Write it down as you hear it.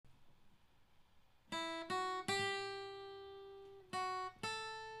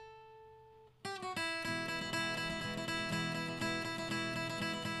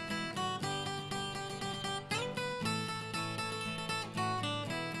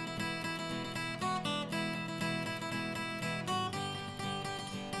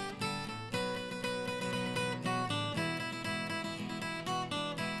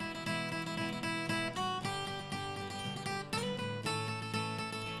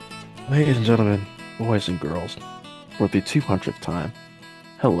Ladies and gentlemen, boys and girls, for the 200th time,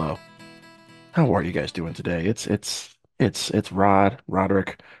 hello. How are you guys doing today? It's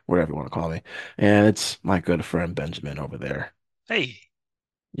Roderick, whatever you want to call me, and it's my good friend Benjamin over there. Hey.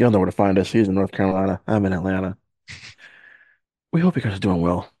 You'll know where to find us. He's in North Carolina. I'm in Atlanta. We hope you guys are doing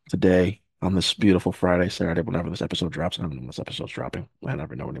well today on this beautiful Friday, Saturday, whenever this episode drops. I don't know when this episode's dropping. I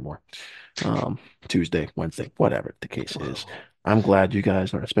never know anymore. Um, Tuesday, Wednesday, whatever the case is. Whoa. I'm glad you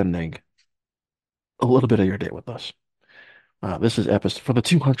guys are spending a little bit of your day with us. This is episode for the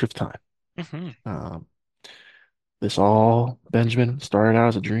 200th time. Hmm. Um, this all, Benjamin, started out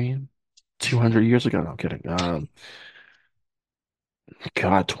as a dream 200 years ago. No, I'm kidding.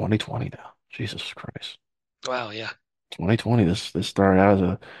 God, 2020 now. Jesus Christ. Wow, yeah. 2020, this started out as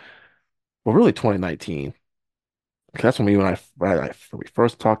well, really 2019. 'Cause that's when we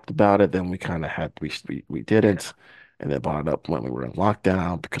first talked about it. Then we kind of had, we Yeah. didn't. And then brought it up when we were in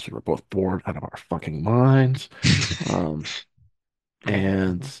lockdown because we were both bored out of our fucking minds. Um, Hmm.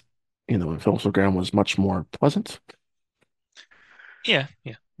 and, Hmm. Instagram was much more pleasant. Yeah,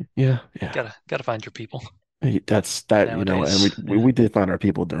 yeah. Yeah, yeah. Gotta find your people That's that, and nowadays. we Yeah. we did find our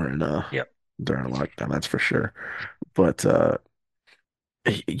people during Yep. during lockdown, that's for sure. But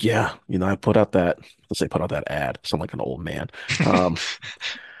yeah, I put out that let's say put out that ad. Sound like an old man. Um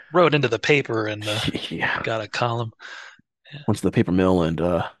Wrote into the paper and yeah. got a column. Yeah. Went to the paper mill and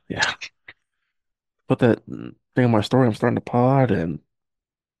yeah, put that thing on my story. I'm starting to pod and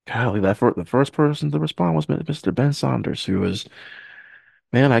golly, the first person to respond was Mr. Ben Saunders, who was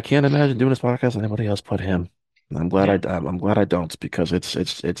man, I can't imagine doing this podcast and anybody else but him. And Yeah. I'm glad I don't because it's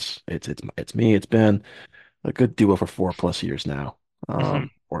me. It's been a good duo for 4+ years now. Hmm.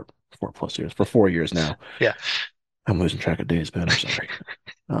 Or 4+years for 4 years now. Yeah. I'm losing track of days, Ben. I'm sorry.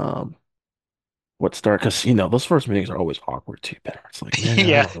 Um, what start? Because those first meetings are always awkward too, Ben. It's like, man, I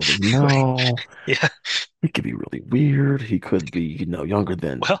Yeah. don't really know. Yeah. He could be really weird. He could be, younger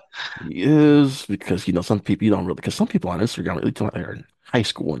than Well, he is because some people you don't really because some people on Instagram, at least they're in high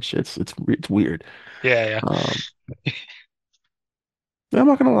school and shit. It's weird. yeah, yeah. Um, I'm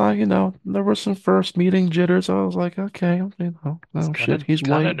not gonna lie, there were some first meeting jitters. I was like, okay, It's oh shit, he's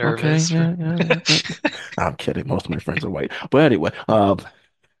kind of white. Okay, nervous for yeah, yeah, yeah. I'm kidding. Most of my friends are white, but anyway, so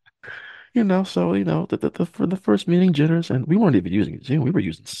for the first meeting jitters, and we weren't even using Zoom. We were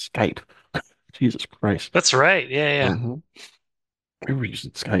using Skype. Jesus Christ. That's right. Yeah, yeah. hmm We were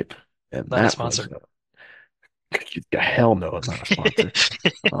using Skype, and Not a that was sponsor. hell no, it's not a sponsor.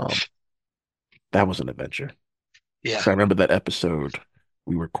 Um, that was an adventure. Yeah. So I remember that episode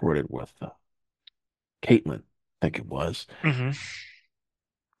we recorded with Caitlin, I think it was. Hmm.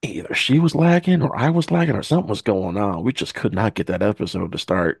 Either she was lagging or I was lagging or something was going on. We just could not get that episode to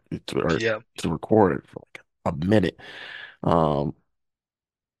start or Yeah. to record it for like a minute. Um,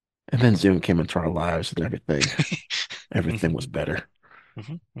 and then Zoom came into our lives and everything was Hmm. better.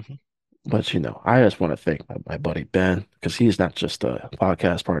 Hmm. Hmm. But I just want to thank my buddy Ben because he's not just a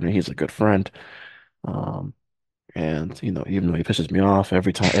podcast partner, he's a good friend. Um, and even though he pisses me off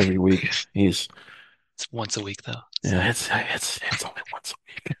every week, he's It's once a week though. So yeah, it's only once a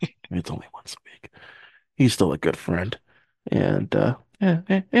week. It's only once a week. He's still a good friend. And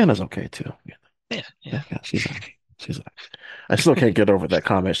yeah, Anna's okay too. Yeah, yeah, yeah, yeah. yeah, she's okay. She's okay. I still can't get over that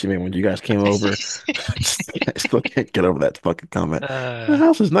comment she made when you guys came over. I still can't get over that fucking comment. The uh,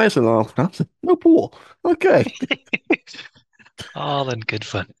 house is nice and all. House, no pool. Okay. all in good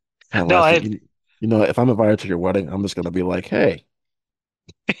fun. And No, last thing, I if I'm invited to your wedding, I'm just gonna be like, hey,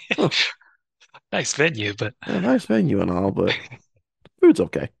 huh, nice venue, but yeah, nice venue and all, but food's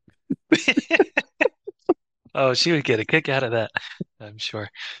okay. oh, she would get a kick out of that, I'm sure.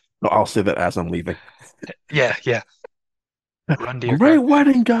 No, I'll say that as I'm leaving. Yeah, yeah. Run to your Great car.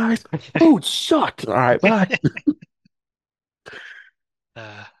 wedding, guys. Food sucked. All right, bye.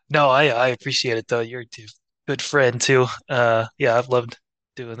 No, I appreciate it though. You're a good friend too. Yeah, I've loved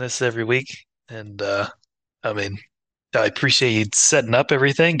doing this every week, and I mean, I appreciate you setting up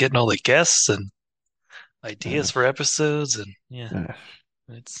everything, getting all the guests and Uh, ideas for episodes, and yeah, uh,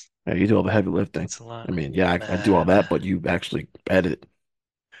 it's yeah, you do all the heavy lifting. it's a lot. I mean, yeah, I do all Nah, nah. that, but you actually edit.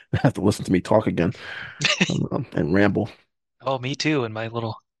 I have to listen to me talk again and ramble. Oh, me too, and my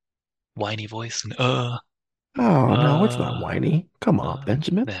little whiny voice, and Oh no, it's not uh, whiny. Come on,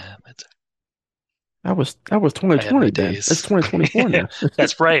 Benjamin. nah, That was I had my 2020, Ben. It's days. 2024 now.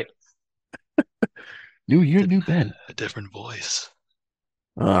 That's right. New year, Di- new Ben. a different voice.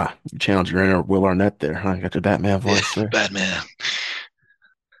 You challenge your inner Will Arnett there, huh? You got your Batman Yeah, voice there. Batman.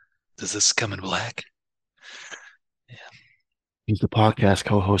 Does this come in black? He's the podcast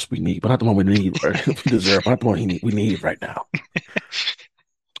co-host we need, but not the one we need, right? We deserve, but not the one we need right now.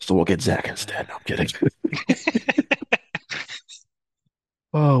 So we'll get Zach instead. No, I'm kidding.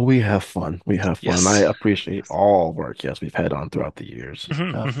 Oh, we have fun. We have fun. I Yes. appreciate all of our guests we've had on throughout the years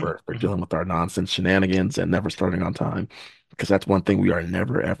for Hmm. dealing with our nonsense shenanigans and never starting on time. Because that's one thing we are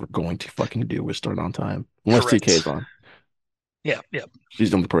never ever going to fucking do is start on time. Unless TK Correct. is on. Yeah, yeah, She's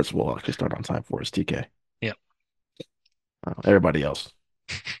the only person we'll actually start on time for is TK. yeah, Everybody else,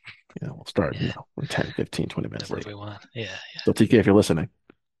 we'll start, yeah. 10, 15, 20 minutes Whenever late. we want. Yeah, So TK, if you're listening,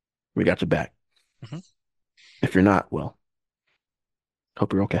 we got your back. yeah. If you're not, well,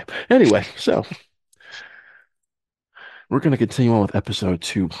 hope you're okay. Anyway, so we're going to continue on with episode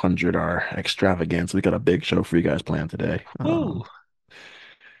 200, our extravaganza. We got a big show for you guys planned today. Ooh.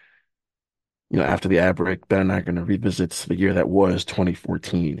 After the ad break, Ben and I are going to revisit the year that was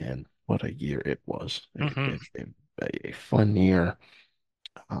 2014 and what a year it was. Hmm. A fun year.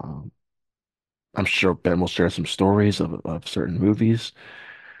 Um, I'm sure Ben will share some stories of certain movies.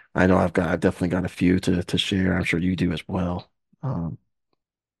 I know I've definitely got a few to share. I'm sure you do as well. Um,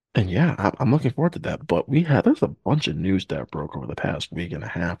 and yeah, I'm looking forward to that. But there's a bunch of news that broke over the past week and a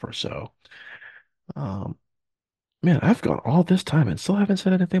half or so. Um, Man, I've gone all this time and still haven't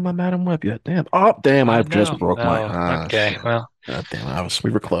said anything about Madam Web yet. Damn. Oh, damn, I I've just know. broke my Oh, okay. shit. Well, God damn, we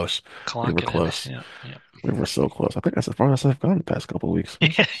were close. We clock were it in. close. Yeah, yeah. We were so close. I think that's as far as I've gone the past couple of weeks.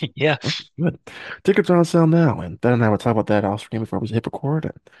 Yeah, yeah. That's good. Tickets are on sale now, and Ben and I were talking about that off screen before I was hit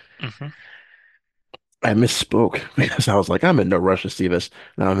record, and Hmm. I misspoke because I was like, I'm in no rush to see this.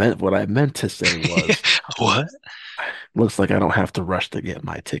 And what I meant to say was, What? looks like I don't have to rush to get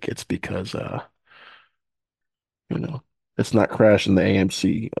my tickets because you know, it's not crashing the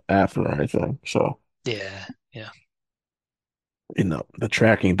AMC app or anything. So Yeah, yeah. the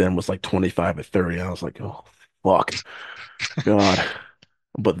tracking then was like 25 or 30. I was like, oh, fuck, God.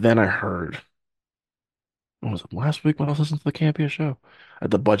 But then I heard, what was it, last week when I was listening to the Campia show?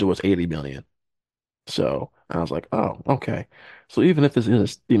 The budget was 80 million. So I was like, oh, okay. So even if this is a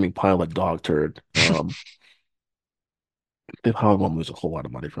steaming pile of dog turd, they probably won't lose a whole lot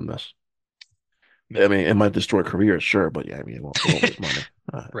of money from this. I Maybe. mean, it might destroy careers, sure, but yeah, I mean, they won't lose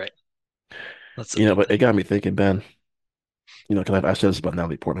money. Right. That's the big But it thing. got me thinking, Ben, because I've said this about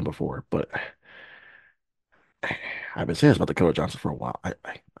Natalie Portman before, but I've been saying this about Dakota Johnson for a while.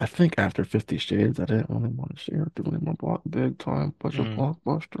 I think after 50 Shades, I didn't really want to see her do any more big time budget Mm.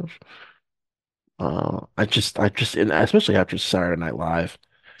 blockbusters. And especially after Saturday Night Live.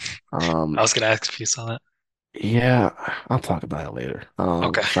 I Um, was gonna ask if you saw that. yeah, I'll talk about it later.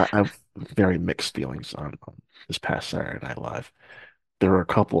 Okay. 'Cause I have very mixed feelings on this past Saturday Night Live. There were a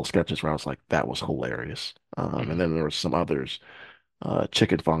couple of sketches where I was like, that was hilarious. And Hmm. then there were some others,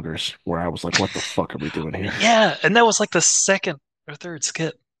 chicken fingers, where I was like, what the fuck are we doing here? Yeah, and that was like the second or third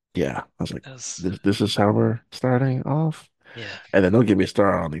skit. Yeah, I was like, That was, this is how we're starting off. yeah. And then don't get me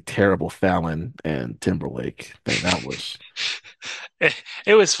started on the terrible Fallon and Timberlake thing. That was It,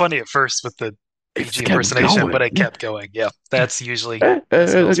 it was funny at first with the it PG just kept impersonation, but going. it Yeah. kept going. Yeah, that's usually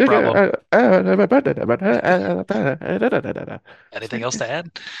SNL's problem. It's Anything like, else to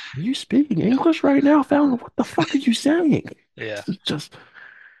add? are you speaking No. English right now, Fallon? What the fuck are you saying? Yeah. This is just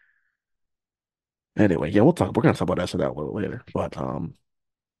anyway. Yeah, we're gonna talk about SNL a little later, but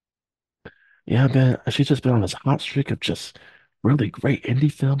yeah, man, she's just been on this hot streak of just really great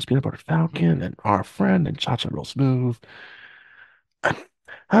indie films, Peanut Butter Mhm. Falcon and Our Friend and Cha Cha Real Smooth.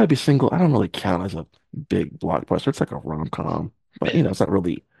 How to Be Single, I don't really count as a big blockbuster. It's like a rom-com, but Yeah. it's not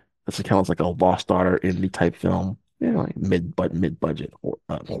really. It's count as like a Lost Daughter indie type film. Like mid-budget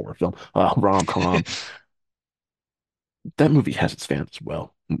horror film, rom-com. That movie has its fans as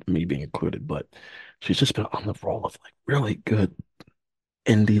well, me being included. But she's just been on the roll of like really good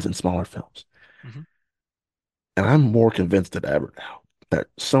indies and smaller films. Hmm. And I'm more convinced than ever now that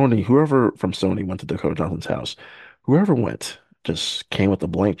whoever from Sony went to Dakota Johnson's house, whoever went, just came with a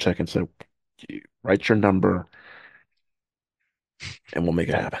blank check and said, write your number and we'll make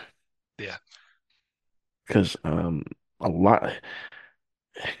it happen. Yeah. Because a lot,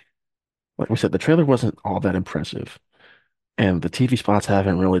 like we said, the trailer wasn't all that impressive, and the TV spots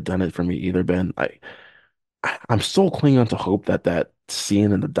haven't really done it for me either, Ben. I'm still clinging on to hope that that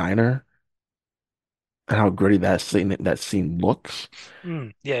scene in the diner and how gritty that scene looks Yeah,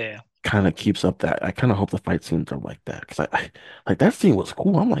 yeah. kind of keeps up that. I kind of hope the fight scenes are like that because like that scene was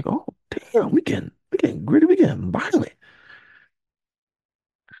cool. I'm like, oh damn, we getting gritty, we getting violent.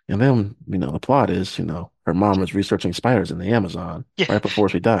 And then the plot is her mom was researching spiders in the Amazon Yeah. right before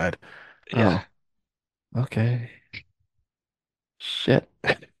she died. Yeah. Oh, okay. Shit.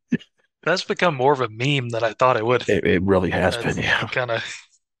 That's become more of a meme than I thought it would. It really has been, That's yeah. it kind of,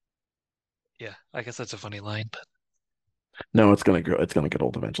 yeah, I guess that's a funny line, but No, it's gonna get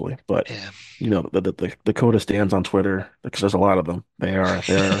old eventually. But Yeah. the Dakota stands on Twitter because there's a lot of them. They are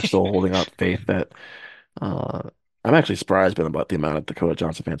still holding out faith that uh I'm actually surprised about the amount of Dakota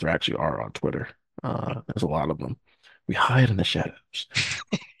Johnson fans there actually are on Twitter. There's a lot of them. We hide in the shadows.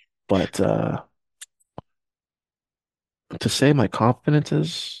 But to say my confidence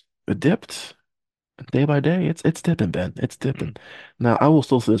is dipped day by day, it's dipping, Ben. It's dipping. Now I will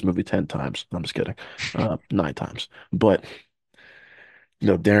still see this movie 10 times. I'm just kidding. 9 times. But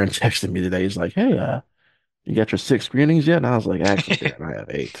Darren texted me today. He's like, "Hey, you got your 6 screenings yet?" And I was like, "Actually, Darren, I have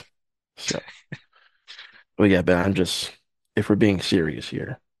 8." So, but yeah, Ben, if we're being serious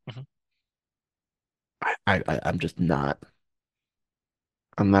here, I'm just not.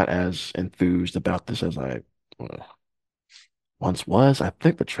 I'm not as enthused about this as I uh, once was. I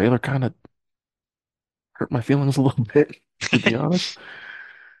think the trailer kind of hurt my feelings a little bit, to be honest.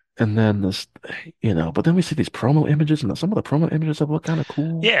 And then but then we see these promo images, and some of the promo images have looked kind of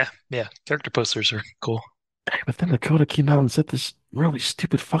cool. Yeah, yeah. Character posters are cool. But then Dakota came out and said this really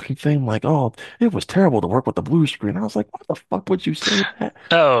stupid fucking thing like, "Oh, it was terrible to work with the blue screen." I was like, "What the fuck would you say that?"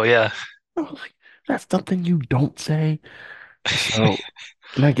 Oh yeah. I was like, "That's something you don't say." So,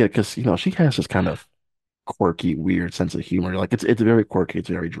 and I get it because she has this kind of quirky, weird sense of humor. Like it's very quirky, it's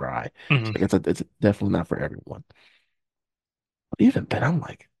very dry. So Mhm. like it's definitely not for everyone. But even then, I'm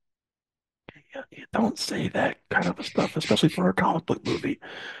like, you don't say that kind of stuff, especially for a comic book movie.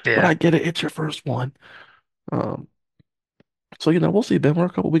 But Yeah. I get it, it's your first one. Um, so we'll see, Ben. We're a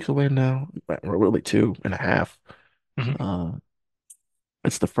couple weeks away now. We're really 2.5. Mhm. Uh,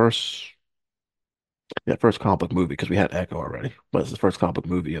 it's the first comic book movie because we had Echo already, but it's the first comic book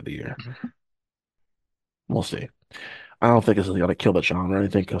movie of the year. Mhm. We'll see. I don't think this is gonna kill the genre or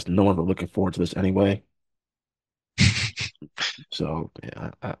anything because no one's looking forward to this anyway. So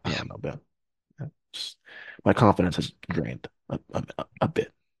yeah, I Yeah. don't know, Ben. Just, my confidence has drained a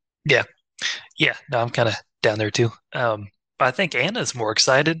bit. Yeah. Yeah. No, I'm kind of down there too. I think Anna's more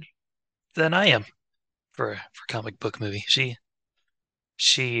excited than I am for comic book movie.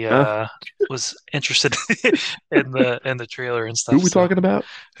 She Uh, was interested in the trailer and who stuff. we So talking about?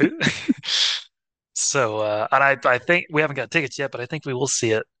 and I think we haven't got tickets yet, but I think we will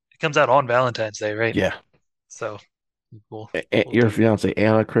see it. It comes out on Valentine's Day, right? Yeah, So we'll we'll Your do fiance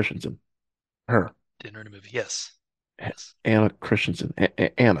Anna Christensen. Her. dinner and a movie. Yes. Yes. Anna Christensen.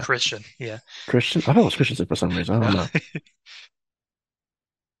 Anna Christian. Yeah. Christian. I thought it was Christensen for some reason. I don't No. know.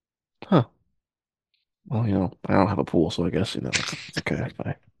 Huh. Well, I don't have a pool, so I guess it's okay if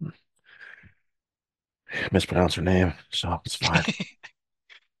I mispronounce her name, so it's fine.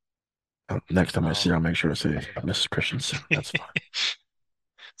 Next time I see Oh. her, I'll make sure to say Mrs. Christensen. That's fine.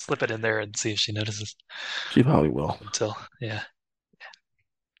 Slip it in there and see if she notices She probably will. until yeah.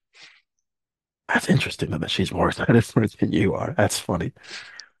 That's interesting though, that she's more excited for it than you are. That's funny.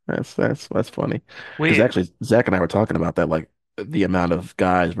 That's funny. Because We actually, Zach and I were talking about that, like the amount of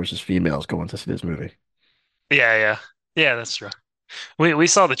guys versus females going to see this movie. yeah, yeah. Yeah, that's true. We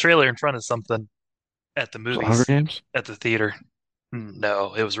saw the trailer in front of something at the Was it Hunger movies Games? at the theater.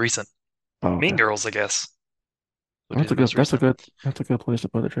 No, it was recent. Oh, Mean okay. Girls, I guess, would be That's the a good. most recent. That's a good place to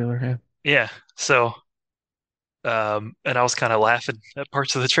put a trailer. Yeah. Yeah. So, and I was kind of laughing at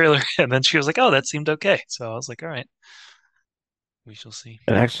parts of the trailer, and then she was like, "Oh, that seemed okay." So I was like, "All right, we shall see."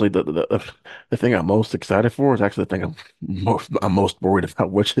 And actually, the thing I'm most excited for is actually the thing I'm most worried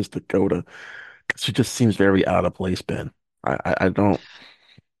about, which is Dakota. 'Cause she just seems very out of place, Ben. I don't,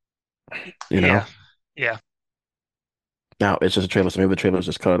 you Yeah, know. yeah, Now it's just a trailer, so maybe the trailer's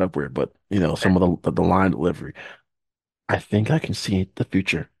just cut it up weird, but fair. some of the line delivery. I think I can see the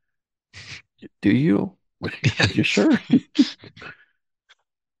future. Do you? Yeah, Are you sure?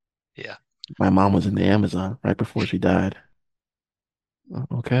 yeah. My mom was in the Amazon right before she died.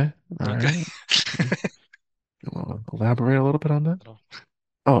 Okay. All Okay. right. You want to elaborate a little bit on that? I don't-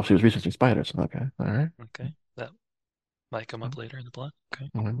 Oh, she was researching spiders. Okay. All right. Okay, that might come up later in the plot. Okay.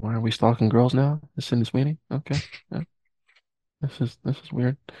 Why are we stalking girls now? Is Sydney Sweeney? Okay. Yeah. This is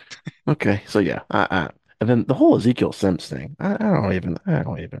weird. Okay. So yeah, and then the whole Ezekiel Sims thing. Yeah.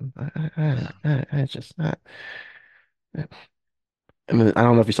 I just I mean, I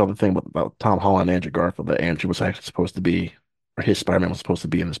don't know if you saw the thing about Tom Holland and Andrew Garfield, that Andrew was actually supposed to be, or his Spider-Man was supposed to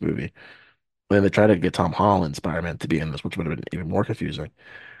be in this movie. And then they tried to get Tom Holland Spider-Man to be in this, which would have been even more confusing.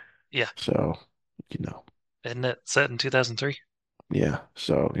 Yeah. So, you know, Isn't it set in 2003? yeah.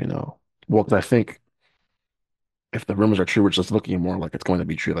 So, well, 'cause I think if the rumors are true, we're just looking more like it's going to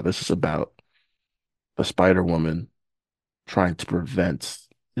be true. Like this is about the Spider-Woman trying to prevent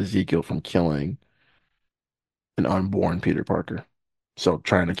Ezekiel from killing an unborn Peter Parker. So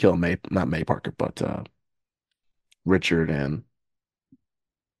trying to kill May, not May Parker, but Richard and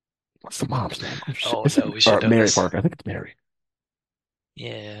what's the mom's name? Oh shit. Oh Is it no, we or should know Mary this. Parker? I think it's Mary.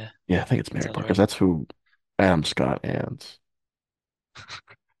 Yeah, Yeah, I think it's Mary sounds Parker right. because that's who Adam Scott and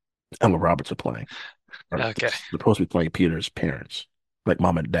Emma Roberts are playing. Or Okay. supposed to be playing Peter's parents, like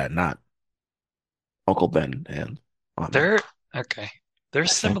mom and dad, not Uncle Ben and Aunt May. They're okay. They're I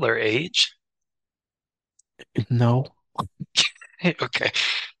think. similar age. No, Okay.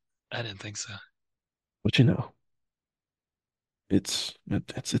 I didn't think so. but it's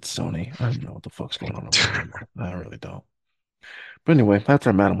Sony. I don't know what the fuck's going on over there anymore. I really don't. But anyway, that's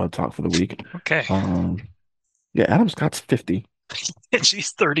our Madam Web talk for the week. Okay. Um, yeah, Adam Scott's 50. And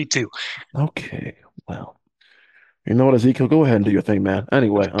she's 32. Okay, well, you know what, Ezekiel, go ahead and do your thing, man.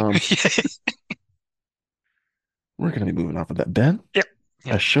 Anyway, we're gonna be moving off of that. Ben, Yep.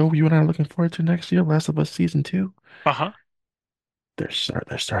 Yep. a show you and I are looking forward to next year, Last of Us season two. Uh-huh. They're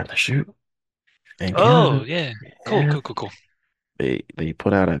starting to shoot in Oh, Canada. yeah. Cool, Yeah, cool, cool, cool. they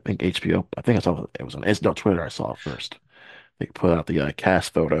put out, I think HBO. I think I saw it was on it's no Twitter. I saw it first. They put out the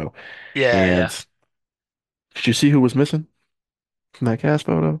cast photo, Yeah, and yeah. did you see who was missing from that cast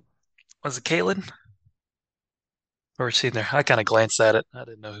photo? Was it Caitlin? Or was she in there? I kind of glanced at it. I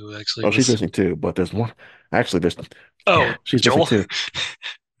didn't know who actually Oh, she's was. missing too, but there's one. Actually, there's Oh, yeah, she's missing Joel? too.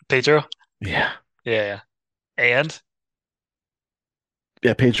 Pedro? Yeah, Yeah, yeah. And?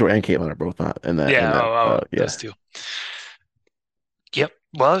 yeah. Pedro and Caitlin are both not in that. In Yeah, that. oh, those Yeah, two. Yep.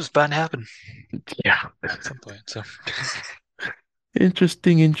 Well, it was bound to happen yeah. at some point. So,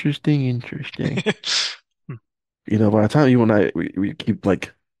 Interesting, interesting, interesting. By the time you and I we keep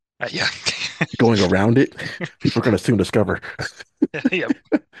like yeah. going around it, people are gonna soon discover. Yep.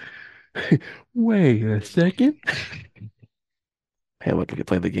 Wait a second. Hey, look, if you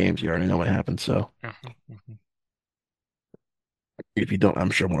play the games, you already know what happens. So Mhm, mhm. if you don't,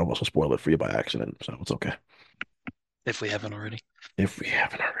 I'm sure one of us will spoil it for you by accident. So it's okay. If we haven't already. If we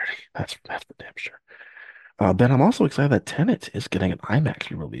haven't already, that's for damn sure. Ben, I'm also excited that Tenet is getting an IMAX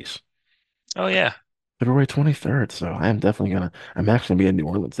release Oh, yeah. February 23rd. So I am definitely I'm actually gonna be in New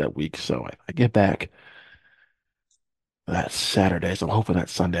Orleans that week. So I get back that Saturday. So I'm hoping that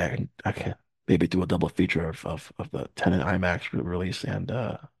Sunday I can maybe do a double feature of the Tenet IMAX release and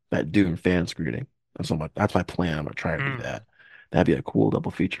that Dune fan screening. That's my plan. I'm gonna try to do Mm. that. That'd be a cool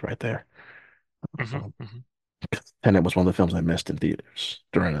double feature right there. Hmm, Um, hmm. Tenet was one of the films I missed in theaters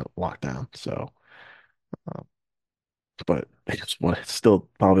during a lockdown. So, um, but it's still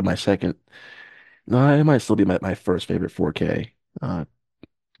probably my second. No, it might still be my first favorite 4K uh,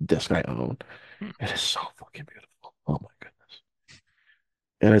 disc I own. It is so fucking beautiful. Oh my goodness.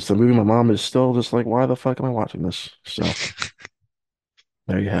 And it's a movie my mom is still just like, why the fuck am I watching this? So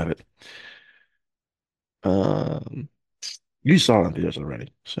there you have it. Um, you saw it in theaters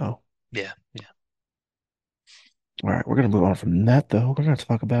already. So, Yeah, yeah. all right, we're gonna move on from that though. We're gonna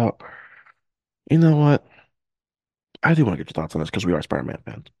talk about, you know what? I do want to get your thoughts on this because we are Spider-Man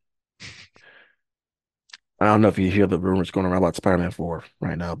fans. I don't know if you hear the rumors going around about Spider-Man 4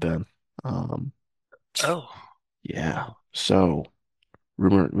 right now, Ben. Um, Oh, yeah. no. So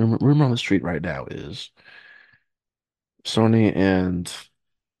rumor on the street right now is Sony and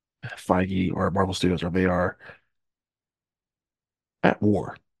Feige or Marvel Studios, or they are at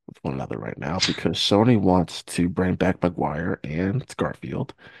war with one another right now because Sony wants to bring back Maguire and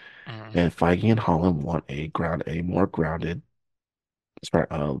Garfield, Mm, and Feige and Holland want a more grounded,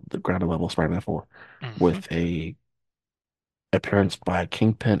 the grounded level Spider-Man 4 hmm. with a appearance by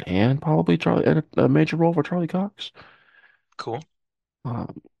Kingpin and probably Charlie, and a major role for Charlie Cox. Cool.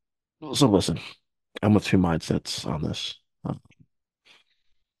 Um, so listen, I'm with two mindsets on this.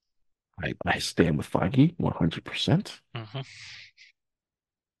 I stand with Feige 100%. Hmm.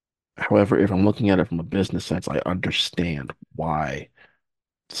 However, if I'm looking at it from a business sense, I understand why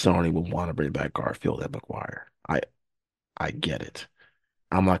Sony would want to bring back Garfield and McGuire. I get it.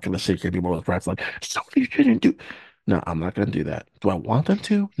 I'm not going to sit here and be one of those brats like Sony shouldn't do. No, I'm not going to do that. Do I want them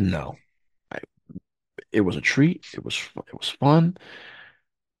to? No. I, it was a treat. It was fun.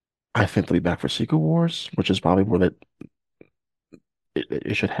 I think they'll be back for Secret Wars, which is probably where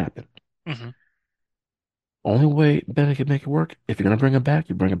it should happen. Hmm. Only way Ben can make it work, if you're gonna bring it back,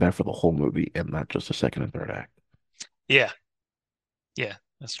 you bring it back for the whole movie and not just the second and third act. Yeah, yeah,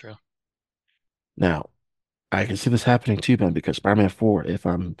 that's true. Now, I can see this happening too, Ben, because Spider-Man 4, if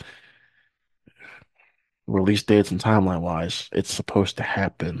I'm release dates and timeline wise, it's supposed to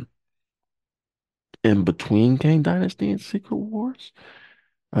happen in between Kang Dynasty and Secret Wars.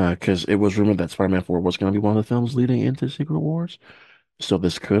 Because it was rumored that Spider-Man 4 was going to be one of the films leading into Secret Wars. So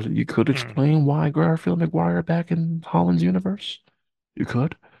you could Mm, explain why Garfield McGuire back in Holland's universe. You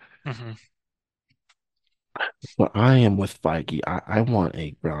could. hmm. But I am with Feige. I want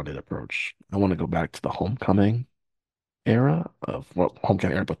a grounded approach. I want to go back to the Homecoming era of, well,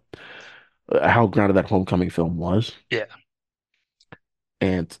 Homecoming era, but how grounded that Homecoming film was. Yeah.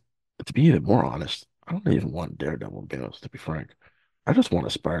 And to be even more honest, I don't even want Daredevil, to be honest, to be frank. I just want a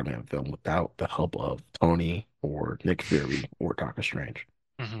Spider-Man film without the help of Tony or Nick Fury or Doctor Strange.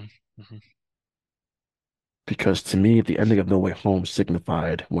 Hmm. Hmm. Because to me, the ending of No Way Home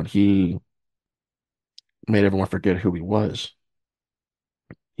signified when he made everyone forget who he was.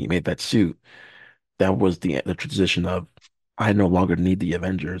 He made that suit. That was the transition of I no longer need the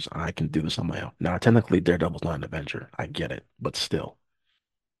Avengers. I can do this on my own. Now, technically, Daredevil's not an Avenger. I get it, but still,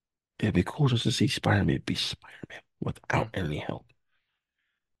 it'd be cool just to see Spider-Man be Spider-Man without Mm. any help.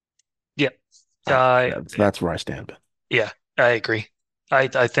 Yeah. I, I that's where I stand, Ben. yeah, I agree. I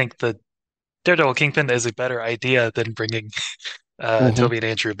think the Daredevil Kingpin is a better idea than bringing Hmm. Toby and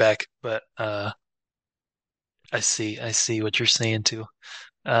Andrew back, but I see what you're saying too.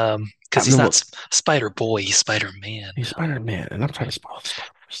 I Because he's mean, not look, Spider Boy, he's Spider Man he's now. Spider-Man, and I'm trying to spoil the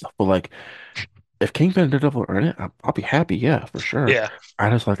Spider-Man stuff, but like, if Kingpin and Daredevil earn it, I'll be happy, yeah, for sure. Yeah, I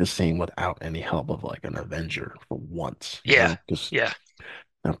just like to see him without any help of like an Avenger for once, you yeah, know? Because yeah.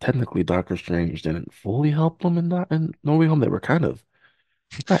 now technically Doctor Strange didn't fully help them in No Way Home. They were kind of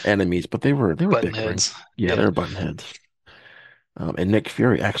not enemies, but they were Button bickering. heads. Yeah, they Yeah. were button heads. And Nick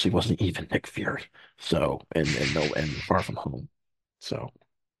Fury actually wasn't even Nick Fury. So and no and Far From Home. So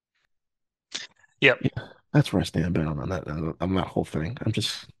Yep. yeah, that's where I stand Ben on that whole thing. I'm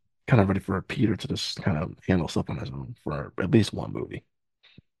just kind of ready for Peter to just kind of handle stuff on his own for at least one movie.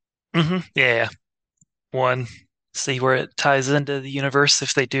 Yeah, yeah. One, see where it ties into the universe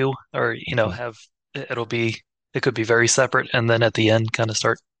if they do, or Mhm. have it'll be it could be very separate, and then at the end, kind of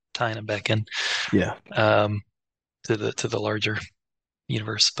start tying them back in Yeah. um, to the larger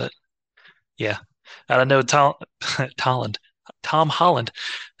universe. But yeah, I don't know. Holland, Tom Holland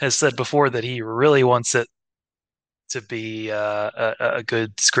has said before that he really wants it to be a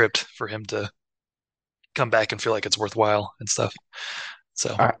good script for him to come back and feel like it's worthwhile and stuff.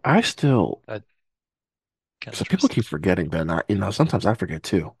 So I still I kind of so people trust. keep forgetting that and sometimes I forget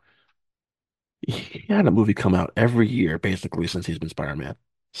too. He had a movie come out every year basically since he's been Spider-Man.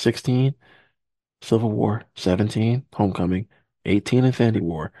 16 Civil War, 17, Homecoming, 18, Infinity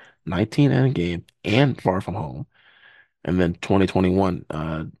War, 19, Endgame, and Far From Home, and then 2021,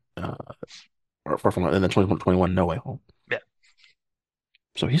 uh, or Far From Home, and then 2021, No Way Home. Yeah,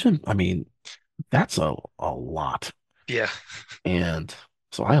 So he's been, I mean, that's a lot. yeah, And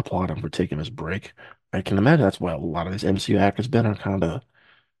so I applaud him for taking his break. I can imagine that's why a lot of these MCU actors been are kind of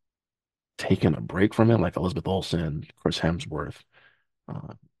taking a break from it, like Elizabeth Olsen, Chris Hemsworth.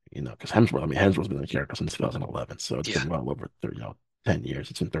 Uh, because Hemsworth, I mean, Hemsworth's been a character since 2011, so it's yeah. been well over 10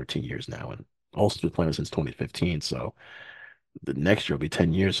 years. It's been 13 years now, and Olsen's been playing since 2015. So the next year will be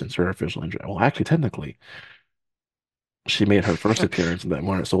 10 years since her official injury. Well, actually, technically, she made her first appearance in that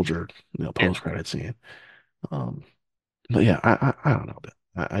Winter Soldier, Yeah. post-credit scene. Um, but yeah, I don't know.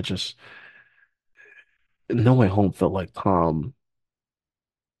 I just No Way Home felt like Tom,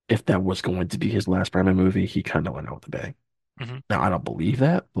 if that was going to be his last Spider-Man movie, he kind of went out with a bang. Hmm. Now I don't believe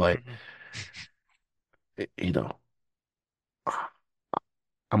that, but Hmm. eh, you know,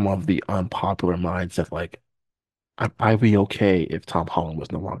 I'm of the unpopular mindset. Like I'd be okay if Tom Holland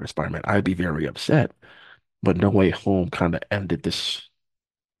was no longer Spider-Man. I'd be very upset, but No Way Home kind of ended this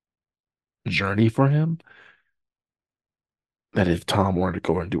journey for him. That if Tom wanted to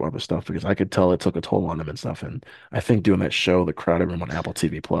go and do other stuff, because I could tell it took a toll on him and stuff. And I think doing that show, The Crowded Room on Apple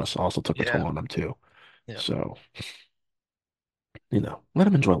TV Plus, also took a Yeah. toll on him too. Yeah. So, let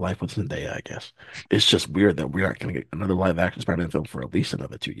him enjoy life with Zendaya, I guess. It's just weird that we aren't going to get another live action Spider-Man film for at least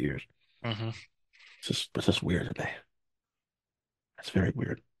another 2 years. Hmm. It's just weird today. It's very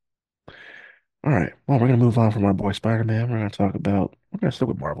weird. All right. Well, we're gonna move on from our boy Spider-Man. We're gonna stick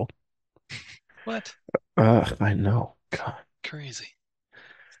with Marvel. What? I know. God. Crazy.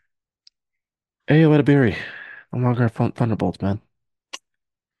 Ayo Edebiri, no longer Thunderbolts, man.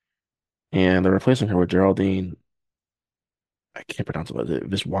 And they're replacing her with Geraldine. I can't pronounce it.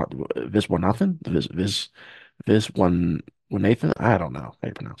 Viswanathan? Viswanathan? I don't know how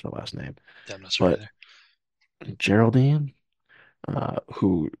you pronounce her last name. Yeah, I'm not sure But either. Geraldine,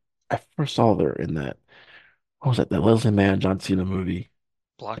 who I first saw her in what was that Leslie Mann, John Cena movie,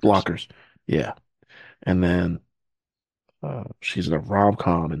 Blockers. Blockers. Yeah. And then she's in a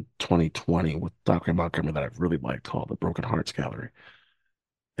rom-com in 2020 with Dr. Montgomery that I really liked called The Broken Hearts Gallery.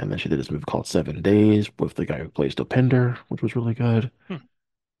 And then she did this movie called 7 Days with the guy who plays Dopinder, which was really good. Hmm.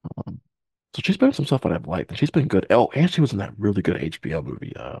 Um, so she's been in some stuff that I've liked, and she's been good. Oh, and she was in that really good HBO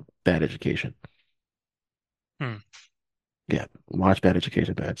movie, Bad Education. Hmm. Yeah, watch Bad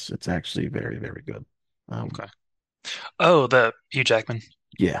Education. It's actually very, very good. Um, Okay. Oh, the Hugh Jackman.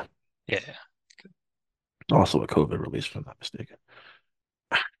 yeah, Yeah. also a COVID release, if I'm not mistaken.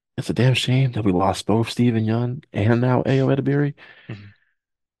 It's a damn shame that we lost both Stephen Young and now Ayo Edebiri. Mhm.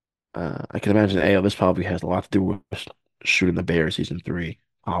 I can imagine Ayo, this probably has a lot to do with shooting the Bear season three,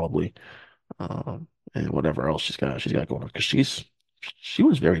 probably. And whatever else she's got going on because she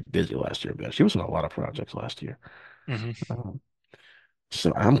was very busy last year, man. She was in a lot of projects last year. Hmm. Um,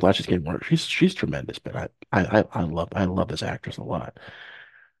 so I'm glad she's getting work. She's tremendous, but I love this actress a lot.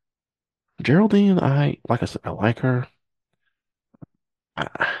 Geraldine, I like I said, I like her. I,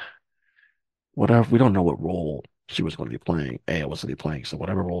 whatever, we don't know what role she was going to be playing. A, was going to be playing. So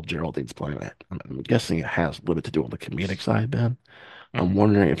whatever role Geraldine's playing, I'm guessing it has a little bit to do on the comedic side, Ben. I'm Hmm.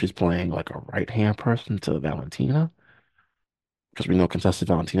 wondering if she's playing like a right-hand person to Valentina, because we know Contessa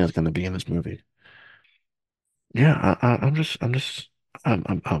Valentina is going to be in this movie. Yeah, I'm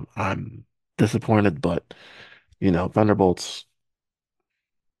disappointed, but Thunderbolts,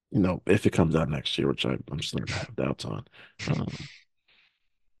 if it comes out next year, which I'm starting to have doubts on. Um,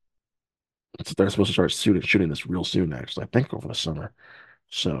 they're supposed to start shooting this real soon, actually. I think over the summer.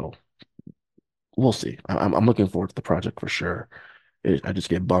 So we'll see. I'm looking forward to the project for sure. I just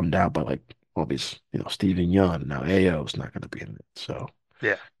get bummed out by like all these, Stephen Young. Now Ao's not going to be in it. So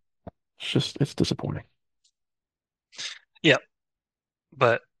Yeah. it's disappointing. Yeah.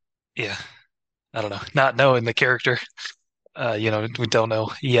 But yeah, I don't know. Not knowing the character, we don't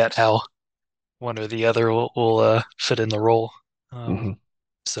know yet how one or the other will fit in the role. Um, Hmm.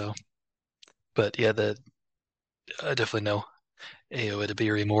 so, but yeah, I definitely know Ayo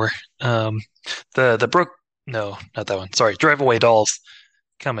Edebiri more. Um, the Brook, no, not that one. Sorry, Drive Away Dolls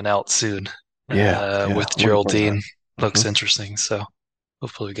coming out soon. Yeah, With yeah. Looking forward to Geraldine that. looks interesting. So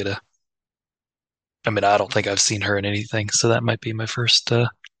hopefully we get a. I mean, I don't think I've seen her in anything, so that might be my first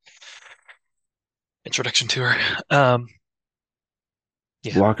introduction to her.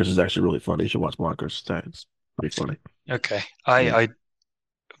 Yeah. Blockers is actually really funny. You should watch Blockers. It's pretty funny. Okay. Yeah, I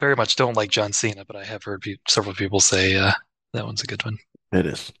very much don't like John Cena, but I have heard several people say that one's a good one. it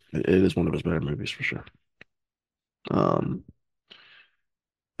is. It is one of his better movies for sure. Um,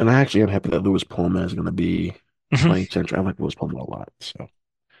 and I actually am happy that Lewis Pullman is going to be Hmm. playing Sentry. I like Lewis Pullman a lot. So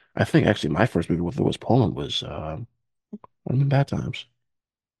I think actually my first movie with Lewis Pullman was One of the Bad Times.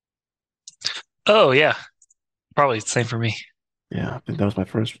 Oh yeah, probably the same for me. Yeah, I think that was my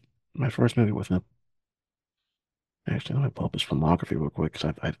first movie with him. Actually, let me pull up his filmography real quick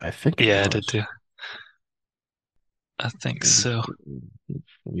because I think it Yeah, I did was. too. I think so.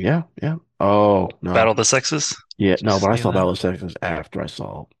 Yeah, yeah. Oh Battle no, of the Sexes. yeah, Did you no. But I see saw that? Battle of the Sexes after I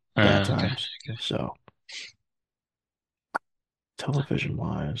saw Bad Okay. Times. Okay. So television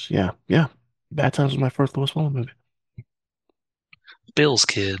wise, yeah, yeah. Bad Times was my first Lewis Pullman movie. Bill's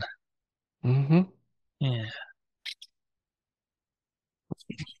Kid. Hmm. Yeah.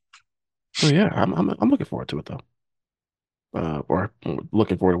 So yeah, I'm looking forward to it though. Or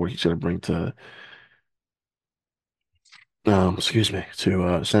looking forward to what he's gonna bring to excuse me,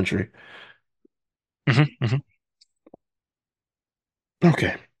 to Century. Hmm. Hmm.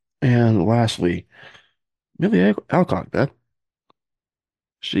 Okay. And lastly, Millie Alcock, that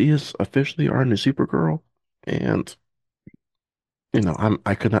she is officially our new Supergirl. And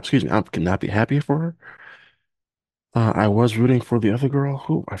I could not, excuse me, I could not be happier for her. I was rooting for the other girl.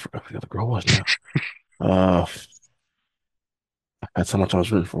 Who I forgot who the other girl was now. Uh, that's how much I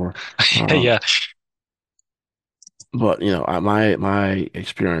was rooting for. Um, Yeah. but my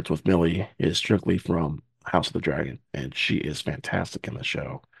experience with Millie is strictly from House of the Dragon, and she is fantastic in the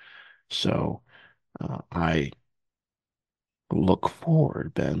show. So I look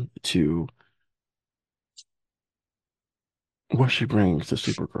forward, Ben, to what she brings to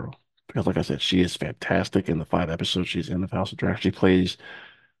Supergirl. Because, like I said, she is fantastic in the 5 episodes she's in of House of Dragon. She plays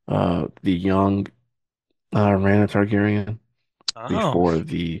the young Rhaena Targaryen Oh. before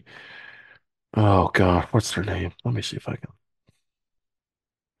the oh God, what's her name? Let me see if I can.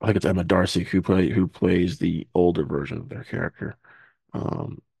 I think it's Emma Darcy who plays the older version of their character.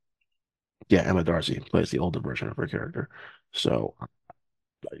 Um, yeah, Emma Darcy plays the older version of her character. So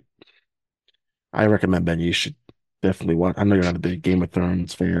I recommend Ben. You should definitely watch. I know you're not a big Game of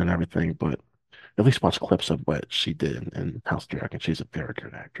Thrones fan and everything, but at least watch clips of what she did in House of Dragon. She's a very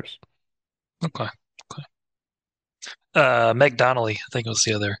good actress. Okay. Okay. Meg Donnelly, I think was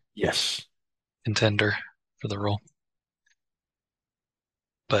the other Yes. contender for the role.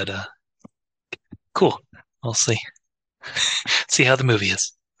 But cool. We'll see. See how the movie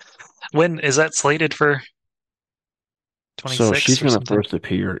is. When is that slated for So 26 she's or gonna something? first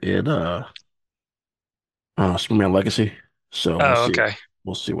appear in Superman Legacy. So Oh, okay.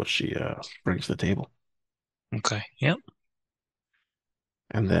 we'll see what she brings to the table. Okay. Yep.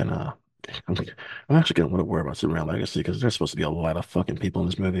 And then I'm, I'm actually gonna want to worry about Superman Legacy because there's supposed to be a lot of fucking people in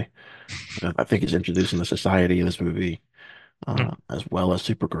this movie. I think he's introducing the society in this movie, Mm, as well as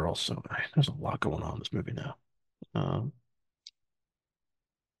Supergirl. So there's a lot going on in this movie now. Um,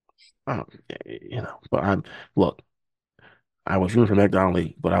 um, but look. I was rooting for Meg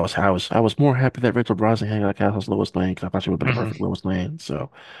Donnelly, but I was more happy that Rachel Brosnahan got cast as Lois Lane because I thought she would have been the hmm perfect Lois Lane. So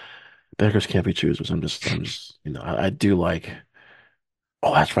beggars can't be choosers. I do like.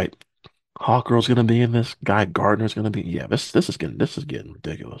 Oh, that's right. Hawkgirl's gonna be in this. Guy Gardner's gonna be. Yeah, this is getting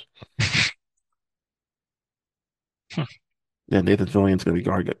ridiculous. Yeah, Nathan Fillion's gonna be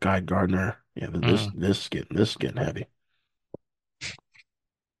Guy Gardner. Yeah, mm. this is getting heavy.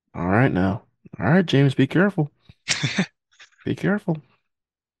 All right now. All right, James, be careful. Be careful.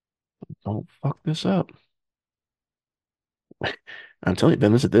 Don't fuck this up. I'm telling you,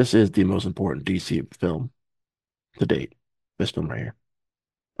 Ben, this is the most important DC film to date. This film right here.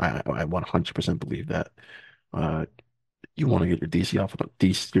 I 100% believe that. Uh, you want to get your DC off of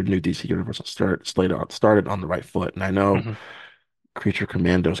your new DC universe started on the right foot. And I know Hmm. Creature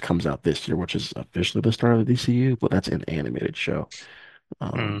Commandos comes out this year, which is officially the start of the DCU, but that's an animated show.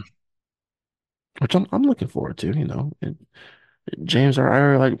 Mm. Um, which I'm looking forward to, you know. And I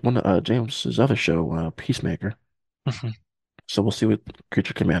really like one James's other show, Peacemaker. Hmm. So we'll see what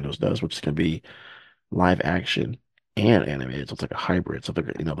Creature Commandos does, which is gonna be live action and animated. So it's like a hybrid. So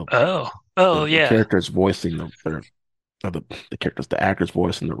they're, Oh. Oh, the yeah. characters voicing the characters, the actors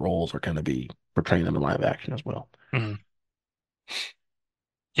voicing the roles are going to be portraying them in live action as well. Mm.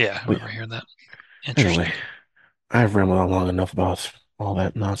 Yeah, I But remember yeah, hearing that. anyway, Interesting. I've rambled on long enough about all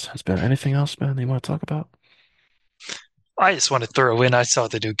that nonsense. Ben, anything else, Ben, you want to talk about? I just want to throw in, I saw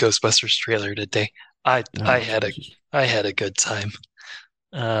the new Ghostbusters trailer today. I I No, had a Jesus. I had a good time.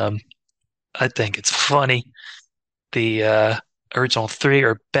 Um, I think it's funny. The original three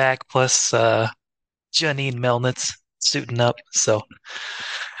are back, plus Janine Melnitz suiting up. So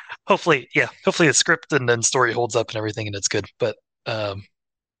hopefully, yeah, hopefully the script and story holds up and everything, and it's good. But um,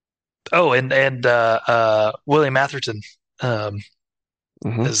 oh, and William Atherton um,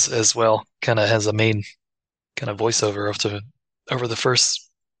 Hmm. as well, kind of has a main kind of voiceover over the first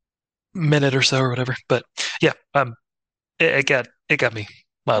minute or so or whatever. But yeah, it got me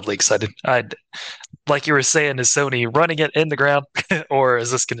mildly excited. I like you were saying, is Sony running it in the ground, or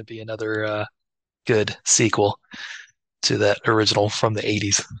is this going to be another good sequel to that original from the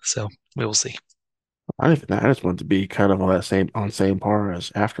 80s? So we will see. I just want to be kind of on same par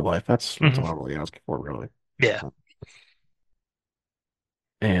as Afterlife. That's Hmm. all I'm really asking for, really. Yeah.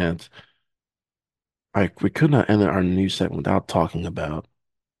 And we could not end our news segment without talking about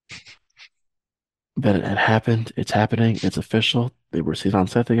that it had happened. It's happening. It's official. They were seen on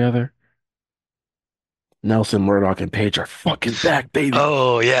set together. Nelson Murdoch and Paige are fucking back, baby.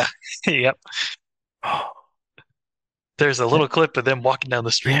 Oh yeah. Yep. Oh, There's a that, little clip of them walking down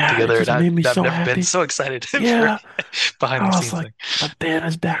the street yeah, it together, and just made me I've so never been happy. so excited for Yeah. behind the I was scenes like, thing. the band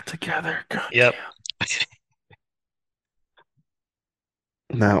is back together. God Yep.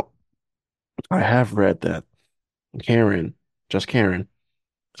 damn. Now, I have read that Karen, just Karen,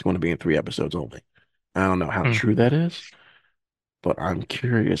 is going to be in 3 episodes only. I don't know how Mm. true that is, but I'm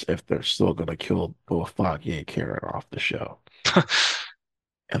curious if they're still going to kill both Foggy and Karen off the show.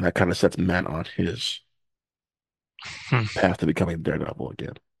 And that kind of sets Matt on his Hmm. path to becoming Daredevil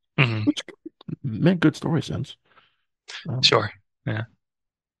again, Mhm. which made good story sense. Um, Sure. Yeah.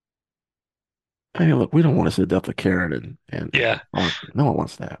 I mean, look, we don't want to see the death of Karen and Yeah. Parker. No one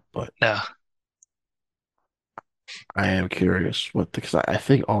wants that, but No. I am curious because I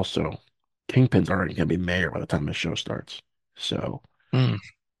think also Kingpin's already going to be mayor by the time the show starts. So, Mm.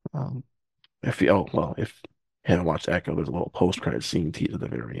 um, if you haven't watched Echo, there's a little post-credit scene tease at the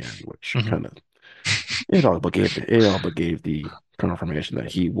very end, which Mhm. kind of it all but gave the confirmation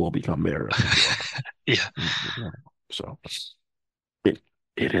that he will become mayor of New York. Yeah. Yeah. So it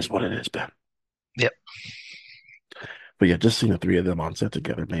it is what it is, Ben. Yep. But yeah, just seeing the three of them on set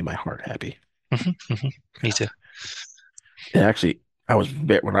together made my heart happy. Mhm. Mhm. Me too. And actually,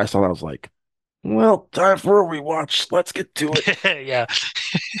 when I saw that, I was like, well, time for a rewatch. Let's get to it. Yeah.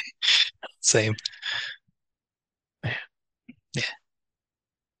 Same.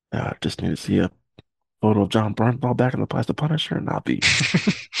 Yeah. Just need to see a photo of John Bernthal back in the Plastic Punisher, and I'll be.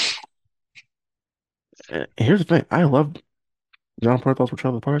 Here's the thing: I love John Bernthal's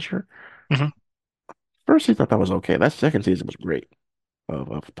portrayal of the Punisher. Mhm. First season, I thought was okay. That second season was great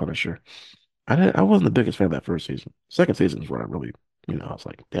of Punisher. I wasn't the biggest fan of that first season. Second season is where I really, I was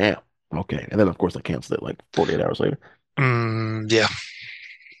like, damn. Okay. And then of course I canceled it like 48 hours later, Yeah.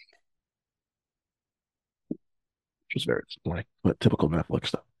 which was very disappointing. But typical Netflix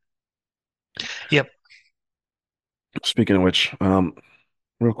stuff. Yep. Speaking of which,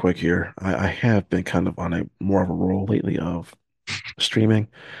 real quick here, I have been kind of on a more of a roll lately of streaming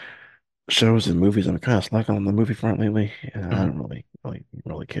shows and movies. I'm kind of slacking on the movie front lately, and I Hmm. don't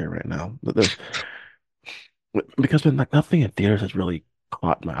really care right now. But there's because there's like nothing in theaters has really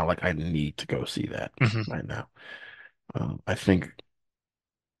caught my eye. Like I need to go see that Hmm. right now. I think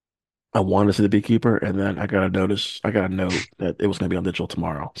I wanted to see The Beekeeper, and then I got a note that it was going to be on digital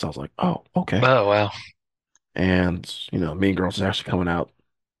tomorrow. So I was like, oh, okay. Oh, wow. And Mean Girls is actually coming out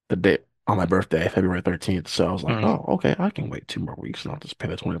the day on my birthday, February 13th. So I was like, Mm. oh, okay, I can wait 2 more weeks and I'll just pay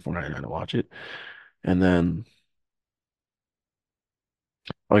the 24.99 to watch it. And then,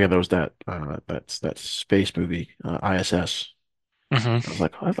 oh yeah, there was that space movie, ISS. I Hmm. was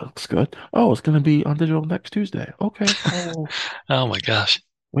like, oh, that looks good. Oh, it's gonna be on digital next Tuesday. Okay, I'll Oh my gosh.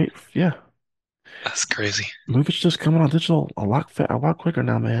 wait. Yeah, That's crazy. movies just coming on digital a lot quicker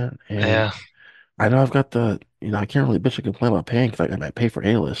now, man. And Yeah. I know I've got I can't really bitch and complain about paying because I pay for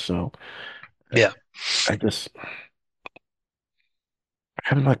A-list. So uh, Yeah. I just I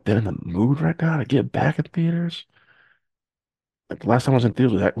haven't like been in the mood right now to get back in theaters. Like the last time I was in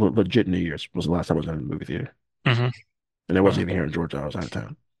theaters was legit New Year's was the last time I was in a movie theater, Hmm. and it wasn't Well, even here in Georgia. I was out of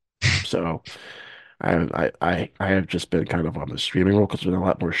town. So I have just been kind of on the streaming roll because there's been a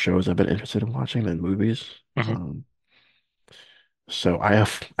lot more shows I've been interested in watching than movies. hmm. Um, so I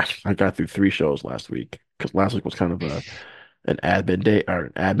got through 3 shows last week because last week was kind of a an admin day or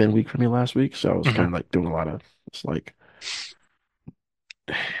an admin week for me last week. So I was Hmm. kind of like doing a lot of it's like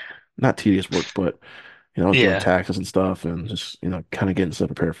not tedious work, but I was doing Yeah. taxes and stuff and just kind of getting stuff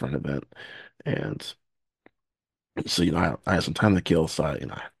prepared for an event. And so I had some time to kill. So I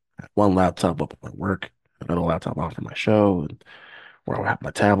had one laptop up at my work, another laptop on for my show, and where I would have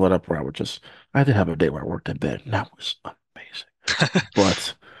my tablet up where I did have a day where I worked in bed, and that was amazing.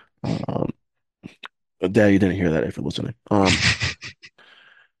 But um, Dad, you didn't hear that if you're listening.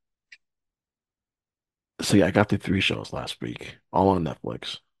 So yeah, I got through 3 shows last week, all on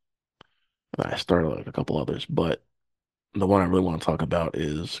Netflix. And I started like a couple others, but the one I really want to talk about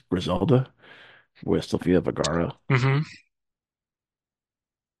is Griselda with Sofia Vergara. Hmm.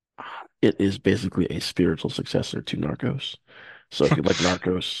 It is basically a spiritual successor to Narcos. So if you like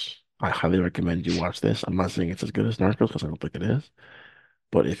Narcos, I highly recommend you watch this. I'm not saying it's as good as Narcos because I don't think it is.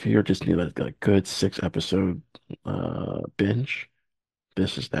 But if you just need a good 6 episode binge,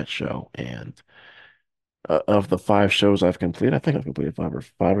 this is that show. And of the 5 shows I've completed, I think I've completed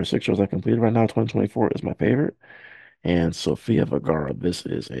 5 or 6 shows I've completed right now. 2024 is my favorite. And Sofia Vergara, this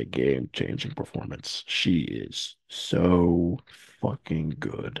is a game-changing performance. She is so fucking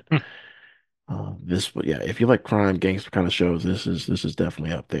good. Yeah, if you like crime, gangster kind of shows, this is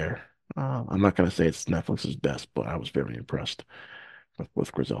definitely up there. I'm not gonna say it's Netflix's best, but I was very impressed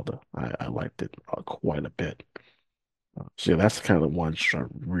with Griselda. I liked it quite a bit. So yeah, that's kind of the one show I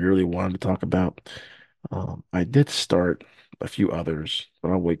really wanted to talk about. I did start a few others,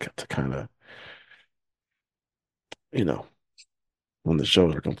 but I'll wait to kind of, you know, when the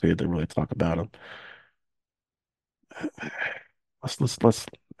shows are completed to really talk about them. Let's.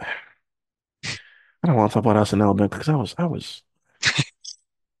 I don't want to talk about SNL, man, because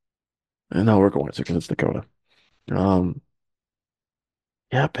and now we're going to because it's Dakota. Um,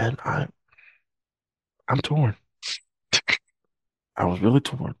 yeah, Ben, I'm torn. I was really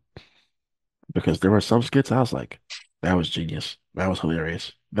torn because there were some skits I was like, that was genius. That was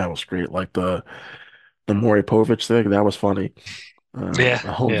hilarious. That was great. Like the Maury Povich thing, that was funny. Yeah.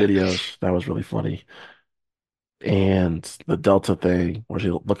 The home Yeah. videos, that was really funny. And the Delta thing, where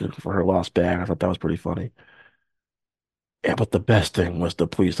she's looking for her lost bag, I thought that was pretty funny. Yeah, but the best thing was the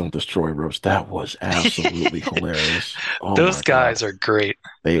Please Don't Destroy roast. That was absolutely hilarious. Oh Those my God, guys are great.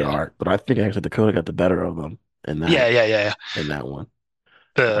 they Yeah. are. But I think actually Dakota got the better of them Yeah. Yeah. Yeah. Yeah. in that one.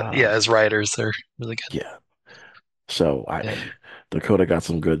 Yeah. Um, As writers, they're really good. yeah. So Yeah. Dakota got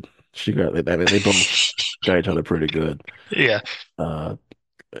some good. She got. I mean, they both got each other pretty good. Yeah. Uh,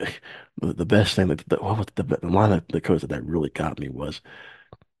 the best thing what was the line that Dakota said that really got me was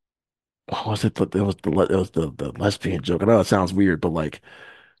what was it? It was the lesbian joke. I know it sounds weird, but like,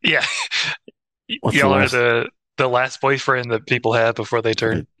 Yeah. what's the Y'all are last the last boyfriend that people have before they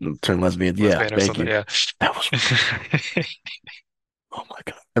before turn they turn lesbian? Yeah, lesbian or thank something. you. Yeah. That was oh my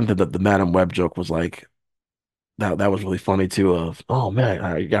God. And the Madam Web joke was like that was really funny too. Of oh man,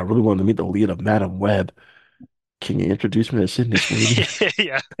 I really wanted to meet the lead of Madam Web. Can you introduce me to Sydney Sweeney?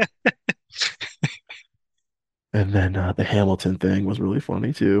 Yeah. And then the Hamilton thing was really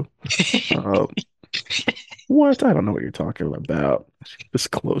funny too. Uh, what? I don't know what you're talking about.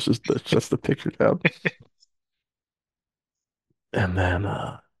 Just closes the shuts the picture down. And then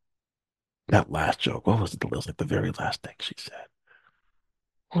that last joke, what was it? It was like the very last thing she said.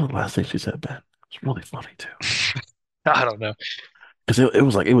 What was the last thing she said, Ben? It was really funny too. I don't know. Because it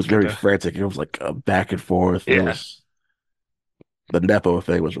was like it was Could very have. frantic. It was like back and forth. It Yeah. was the Nepo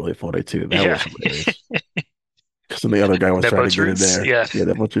thing was really funny too. That Yeah. was hilarious. Because then the other guy was trying Nepo to get in truths. there. Yeah. Yeah,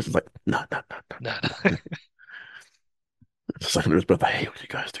 that much is like, no, no, no, no, No, no, no. no. It's like under his breath, I hate when you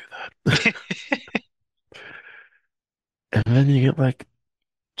guys do that. And then you get like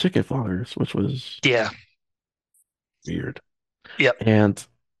chicken fingers, which was Yeah. weird. Yep. And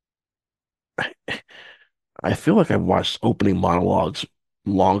I, I feel like I've watched opening monologues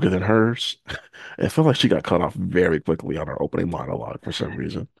longer than hers. I feel like she got cut off very quickly on her opening monologue for some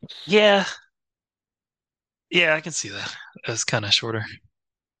reason. Yeah. Yeah, I can see that. It's kind of shorter.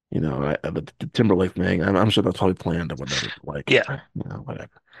 You know, the Timberlake thing, I'm sure that's probably planned or whatever. Like, Yeah.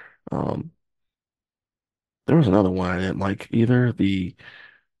 whatever. Um, there was another one I didn't like either. The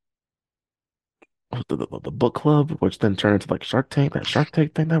book club, which then turned into like Shark Tank. That Shark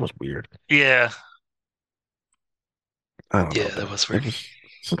Tank thing, that was weird. Yeah. I don't know, Yeah, that Ben. was It weird. was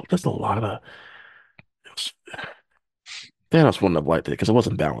just a lot of. It was, Thanos wouldn't have liked it because it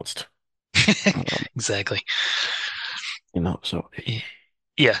wasn't balanced. Um, Exactly. so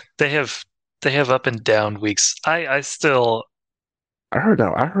Yeah, they have up and down weeks. I still I heard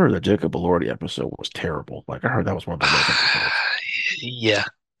the Jacob Elordi episode was terrible. Like I heard that was one of the worst episodes. yeah,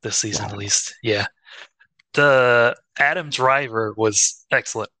 this season I at don't know. least. Yeah. The Adam Driver was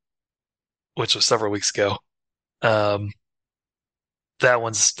excellent, which was several weeks ago. Um, that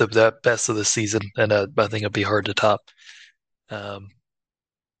one's the best of the season, and I think it'd be hard to top. Um,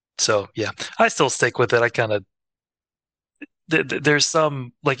 so yeah, I still stick with it. I kind of there's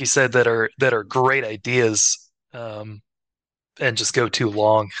some, like you said, that are great ideas, and just go too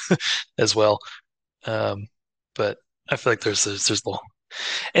long as well. Um, but I feel like there's a little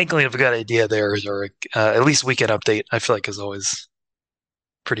inkling of a good idea there, or at least weekend update. I feel like is always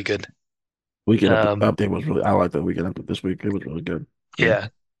pretty good. Um, Update was really. I like the weekend update this week. It was really good. Yeah. yeah,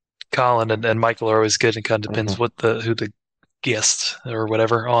 Colin and Michael are always good. It kind of depends Mhm. what the who the guest or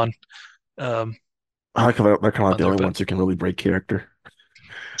whatever um, I like how they're kind of like on the there. only But ones who can really break character.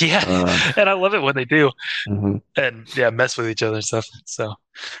 yeah, Uh, and I love it when they do, mhm. and yeah, mess with each other and stuff. So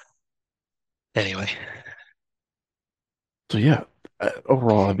anyway, So yeah,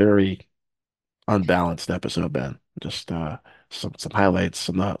 overall a very unbalanced episode, Ben. Just some highlights,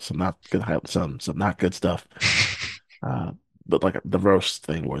 some not good highlights, some not good stuff. Uh, but like the roast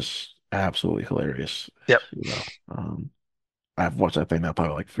thing was absolutely hilarious. yep. You know, I've watched that thing now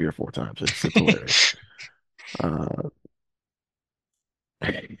probably like 3 or 4 times. It's hilarious. Uh,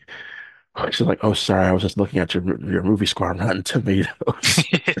 she's like, "Oh, sorry, I was just looking at your movie score on Rotten Tomatoes."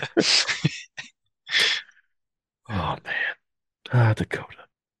 Yeah. Oh man, Dakota,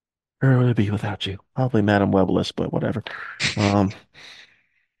 where would it be without you? Probably Madam Webless, but whatever. Um,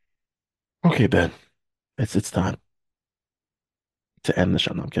 okay, Ben, it's time to end the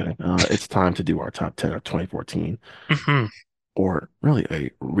show. No, I'm kidding. It's time to do our top 10 of 2014, Hmm. or really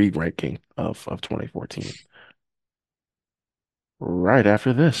a re-ranking of 2014. Right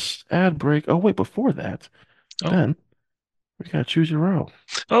after this ad break. Oh, wait, before that, Oh, Ben, we gotta choose your row.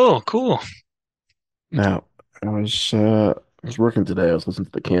 oh, cool. Now, I was working today. I was listening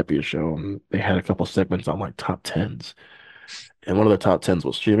to the Campia show, and they had a couple segments on like top tens. And one of the top tens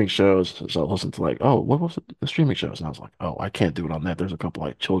was streaming shows. So I listened to like, oh, what was the streaming shows? And I was like, oh, I can't do it on that. There's a couple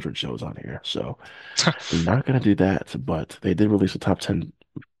like children's shows on here. So I'm not gonna do that. But they did release a top 10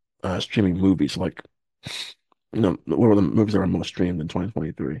 streaming movies, like what were the movies that were most streamed in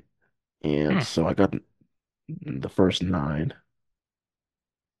 2023? And Hmm. so I got the first nine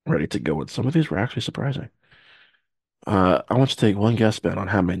ready to go, and some of these were actually surprising. I want you to take one guess, Ben, on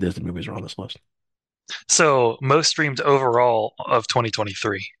how many Disney movies are on this list. So most streamed overall of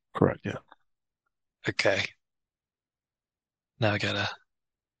 2023. Correct, yeah. Okay. Now I gotta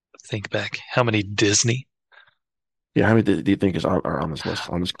think back. How many Disney? Yeah, how many do you think are on this list,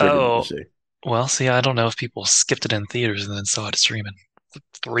 on this grid you're about to Oh, see? well, see, I don't know if people skipped it in theaters and then saw it streaming.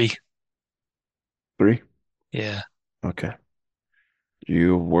 Three. Three? Yeah. Okay.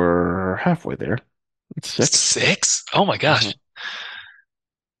 You were halfway there. It's six. Six? Oh my Mhm. gosh.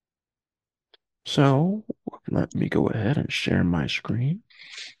 So let me go ahead and share my screen.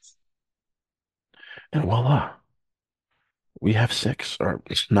 And voila, we have six or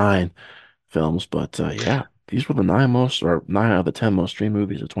it's nine films. But yeah, these were the nine most or nine out of the 10 most streamed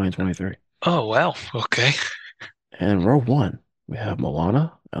movies of 2023. Oh wow. Okay. In row one, we have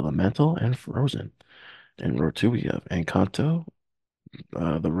Moana, Elemental, and Frozen. In row two, we have Encanto,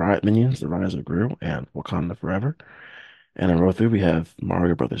 Minions, The Rise of Gru, and Wakanda Forever. And in row three, we have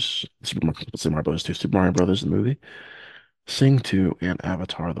Mario Brothers, Super Mario Brothers 2, Super Mario Brothers, the movie, Sing 2, and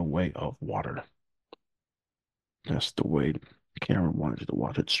Avatar, The Way of Water. That's the way Cameron wanted you to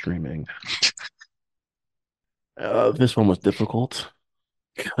watch it streaming. This one was difficult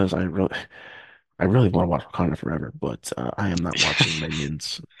because I really want to watch Wakanda Forever, but I am not watching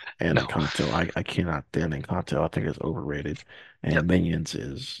Minions and No. Encanto. I cannot stand Encanto. I think it's overrated, Yep. and Minions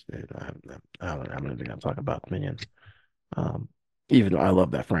is I'm not even gonna talk about Minions. Um, Even though I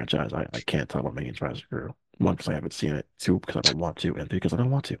love that franchise, I can't talk about Minions Rise of Gru. One, because I haven't seen it. Two, because I don't want to, and three, because I don't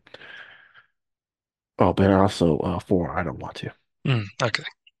want to. Oh, but also four, I don't want to. Okay.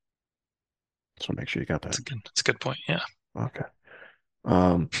 So make sure you got that. That's a good point. Yeah. Okay.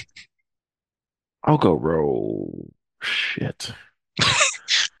 Um, I'll go roll. Shit.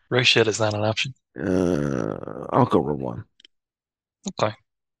 Row shit is not an option. I'll go roll one. Okay.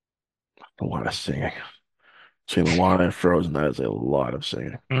 A lot of singing. Between Moana and Frozen, that is a lot of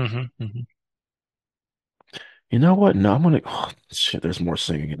singing. Hmm. You know what? No, I'm gonna. Oh, shit, there's more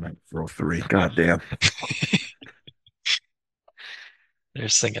singing in row three. God damn. They're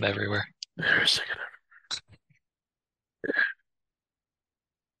singing everywhere. There's singing.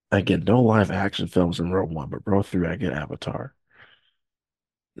 I get no live action films in row one, but row three, I get Avatar.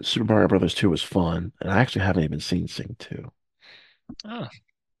 Super Mario Brothers 2 was fun, and I actually haven't even seen Sing 2. Oh,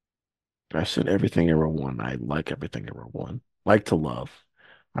 I've seen everything in row one. I like everything in row one. Like to love.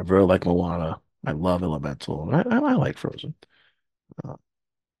 I really like Moana. I love Elemental. And I like Frozen. Uh,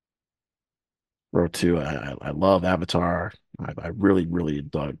 row two, I love Avatar. I really, really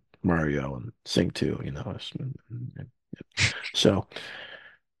dug Mario and Sing 2, you know. So,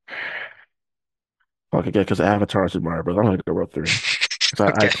 okay, because Avatar is Mario Bros. I'm gonna go row three. 'Cause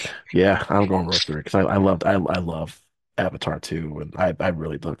okay. Yeah, I'm going row three because I love Avatar 2, and I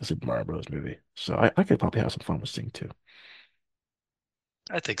really love the Super Mario Bros. Movie. So I could probably have some fun with Sing 2.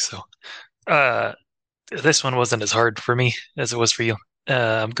 I think so. Uh, this one wasn't as hard for me as it was for you.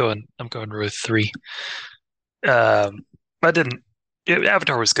 I'm going row three. I didn't.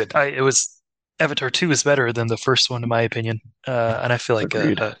 Avatar was good. Avatar 2 is better than the first one in my opinion. And I feel like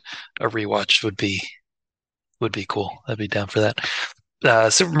Agreed. a rewatch would be cool. I'd be down for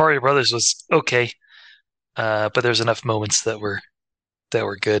that. Super Mario Brothers was okay, but there's enough moments that were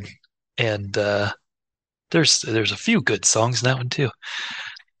good, and there's a few good songs in that one too.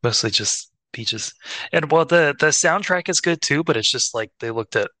 Mostly just Peaches, and well, the soundtrack is good too, but it's just like they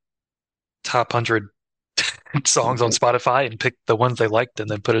looked at top 100 songs on Spotify and picked the ones they liked and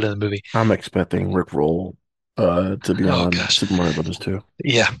then put it in the movie. I'm expecting Rick Roll to be Oh on gosh, Super Mario Brothers 2.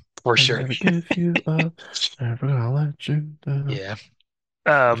 yeah, for I'm sure. gonna give you up, never gonna let you down. Yeah.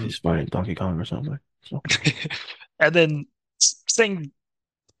 If Um, he's fighting Donkey Kong or something. So and then Sing,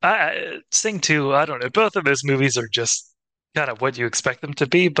 Sing 2. I don't know. Both of those movies are just kind of what you expect them to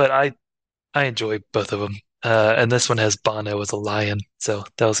be, but I enjoy both of them. And this one has Bono as a lion, so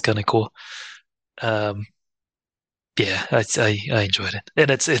that was kind of cool. Um, yeah, I enjoyed it, and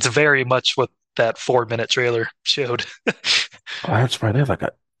it's very much what that 4 minute trailer showed. oh, that's right. They have like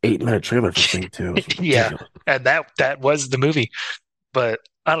a 8-minute trailer for Sing 2. It's Yeah, ridiculous. and that was the movie, but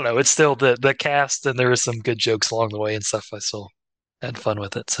I don't know. It's still the cast, and there was some good jokes along the way and stuff. I still had fun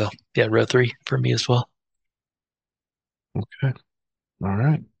with it. So yeah, row three for me as well. Okay. All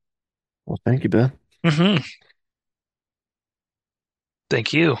right. Well, thank you, Ben.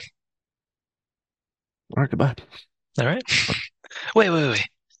 Thank you. All right, goodbye. All right. Wait.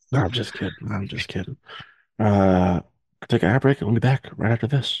 No, I'm just kidding. I'm just kidding. Uh, take a ad break and we'll be back right after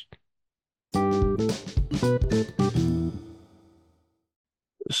this.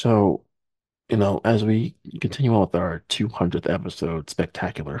 So, as we continue on with our 200th episode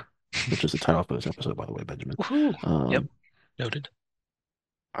spectacular, which is the title for this episode, by the way, Benjamin. Woohoo. Yep. Um, Noted.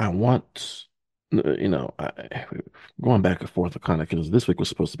 I want, going back and forth kind of because this week was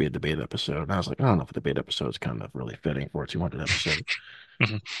supposed to be a debate episode, and I was like, I don't know if a debate episode is kind of really fitting for a 200 episode.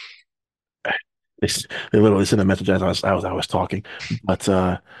 Mhm. They literally sent a message as I was talking, but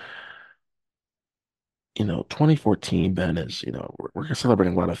 2014, Ben is, we're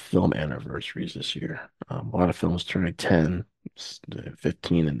celebrating a lot of film anniversaries this year. A lot of films turning 10,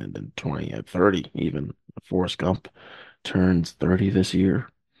 15, and then 20, and 30 even. Forrest Gump turns 30 this year,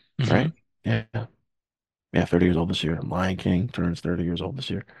 Mhm. right? Yeah. Yeah, 30 years old this year. Lion King turns 30 years old this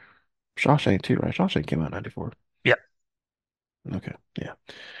year. Shawshank too, right? Shawshank came out in 94. Yep. Okay. Yeah.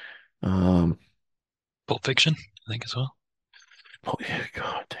 Um, Pulp Fiction, I think as well. oh yeah,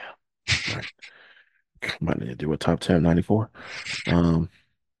 god damn. Right. Might need to do a top 10 94. Um,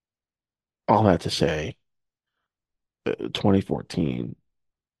 all that to say, 2014,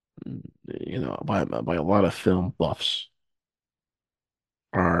 by a lot of film buffs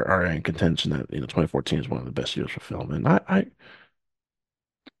are in contention that 2014 is one of the best years for film. And I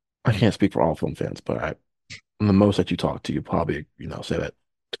can't speak for all film fans, but the most that you talk to, you probably say that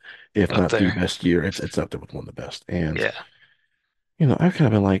if up not the there. best year, it's up there with one of the best. And Yeah, I've kind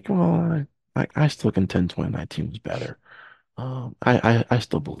of been like, well, I still contend 2019 was better. I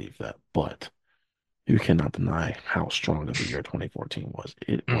still believe that, but you cannot deny how strong of a year 2014 was.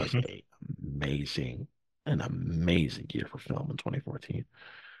 It was hmm amazing, an amazing year for film in 2014.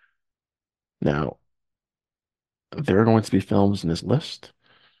 Now, there are going to be films in this list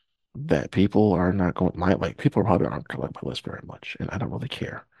that people are not going my like people probably aren't gonna like my list very much, and I don't really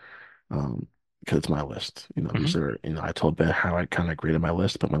care. Because it's my list. hmm I told Ben how I kind of graded my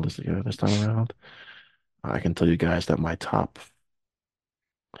list, put my list together this time around. I can tell you guys that my top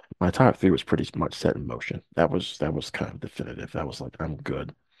three was pretty much set in motion. That was kind of definitive. That was like I'm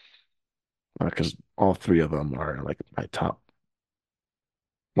good because all three of them are like my top.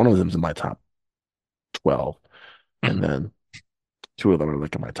 One of them's in my top 12, and hmm then two of them are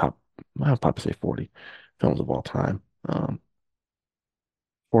like in my top. I'll probably say 40 films of all time.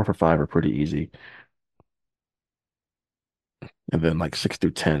 Four for five are pretty easy, and then like 6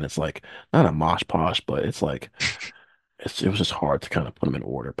 through 10, it's like not a mosh posh, but it's like it was just hard to kind of put them in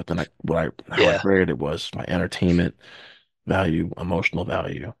order. But then how I Yeah. graded it was my entertainment value, emotional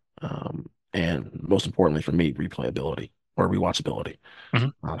value, and most importantly for me, replayability or rewatchability.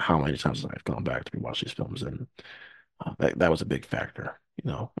 hmm How many times I've gone back to rewatch these films, and that was a big factor.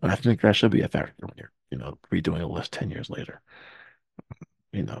 And I think that should be a factor when you're redoing a list 10 years later.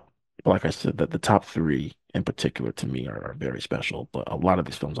 You know, but like I said, that the top three in particular to me are very special. But a lot of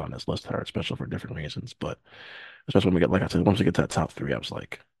these films on this list are special for different reasons. But especially when we get, like I said, once we get to that top three, I was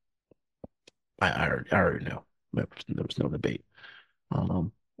like, I already know. There was no debate.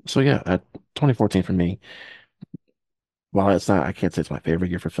 Um, so yeah, 2014 for me, while it's not, I can't say it's my favorite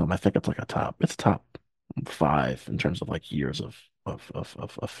year for film. I think it's top five in terms of like years of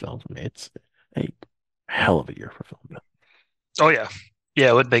film for me. It's a hell of a year for film. Oh yeah.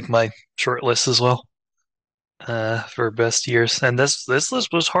 Yeah, it would make my short list as well. For best years. And this list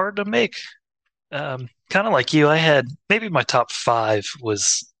was hard to make. Kind of like you, I had maybe my top five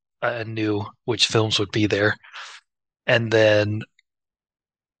was I knew which films would be there, and then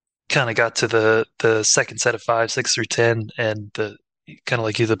kind of got to the second set of five, 6 through 10, and the kind of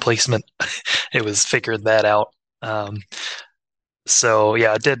like you, the placement. It was figuring that out. Um, so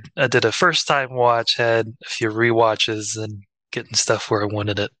yeah, I did a first time watch, had a few rewatches, and getting stuff where I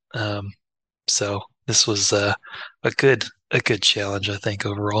wanted it. So this was a good a good challenge, I think,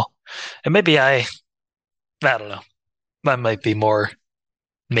 overall. And maybe I don't know. I might be more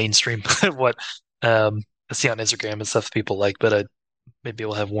mainstream what I see on Instagram and stuff people like, but maybe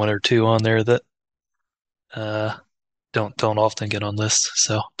we'll have one or two on there that uh don't often get on lists.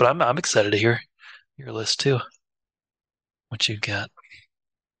 So, but I'm excited to hear your list too. What you got?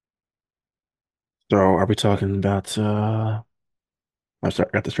 So are we talking about I'm sorry,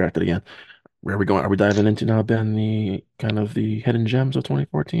 I got distracted again. Where are we going? Are we diving into now, Ben, the kind of the hidden gems of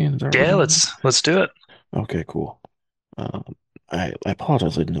 2014? Is that what we're Yeah, doing now? let's do it. Okay, cool. Um, I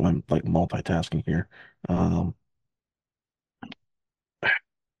apologize, ladies and gentlemen, I'm like multitasking here. Um,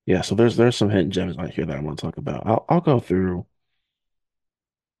 yeah, so there's some hidden gems on here that I want to talk about. I'll go through.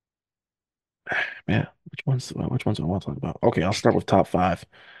 Man, which ones do I want to talk about? Okay, I'll start with top five.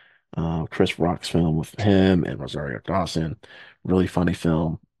 Chris Rock's film with him and Rosario Dawson. Really funny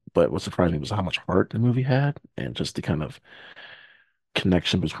film. But what surprised me was how much heart the movie had and just the kind of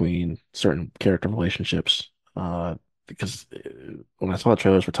connection between certain character relationships. Because when I saw the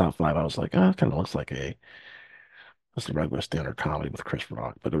trailers for top five, I was like, oh, it kind of looks like just a regular standard comedy with Chris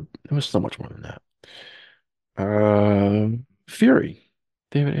Rock, but it was so much more than that. Fury,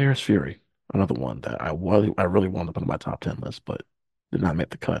 David Ayer's Fury, another one that I really wanted to put on my top 10 list, but did not make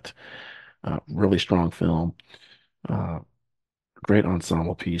the cut. Really strong film. Uh, Great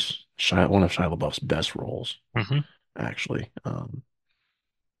ensemble piece. One of Shia LaBeouf's best roles, hmm actually.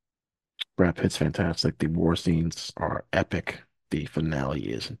 Brad Pitt's fantastic. The war scenes are epic. The finale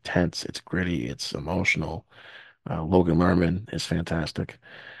is intense. It's gritty. It's emotional. Logan Lerman is fantastic.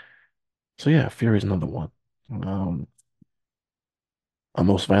 So yeah, Fury's another one. Um, A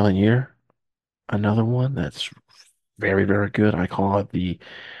Most Violent Year, another one that's very, very good. I call it the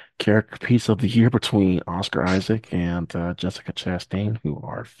character piece of the year between Oscar Isaac and Jessica Chastain, who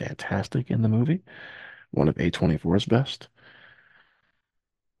are fantastic in the movie. One of A24's best.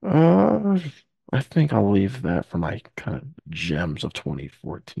 Uh, I think I'll leave that for my kind of gems of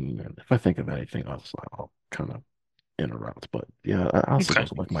 2014. And if I think of anything else, I'll kind of interrupt. But yeah, I'll say Okay,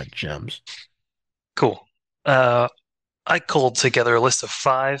 those are like my gems. cool. Uh, I culled together a list of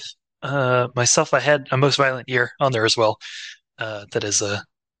five. Myself, I had A Most Violent Year on there as well. That is a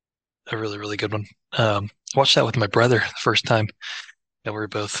really, really good one. Watched that with my brother the first time, and we were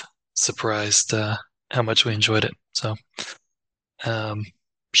both surprised how much we enjoyed it. So, um,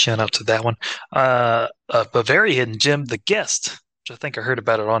 shout out to that one. A very hidden gem, The Guest, which I think I heard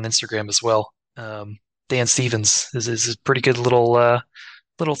about it on Instagram as well. Dan Stevens is a pretty good little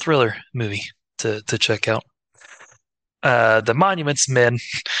thriller movie to check out. The Monuments Men,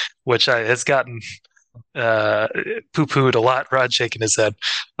 which has gotten uh, poo-pooed a lot. Rod shaking his head.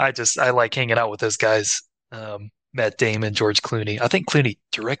 I like hanging out with those guys. Matt Damon, George Clooney. I think Clooney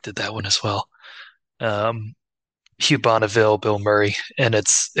directed that one as well. Um, Hugh Bonneville, Bill Murray, and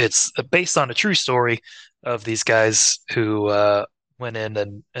it's based on a true story of these guys who went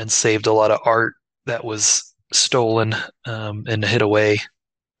in and saved a lot of art that was stolen and hid away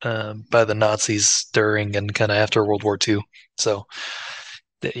by the Nazis during and kind of after World War II. So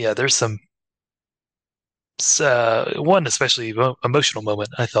yeah, there's some one especially emotional moment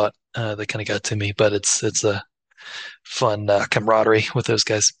I thought that kind of got to me, but it's a fun camaraderie with those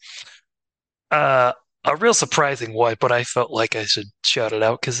guys. Uh, a real surprising one, but I felt like I should shout it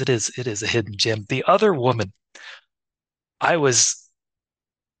out because it is a hidden gem. The Other Woman. I was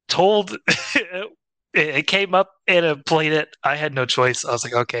told it came up and I played it. I had no choice. I was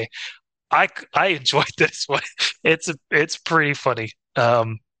like, okay, I enjoyed this one. It's pretty funny.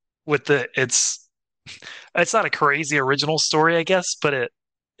 With it's not a crazy original story, I guess, but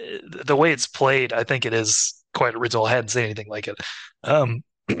the way it's played, I think it is quite original. I hadn't seen anything like it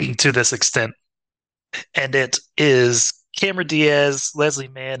to this extent, and it is Cameron Diaz, Leslie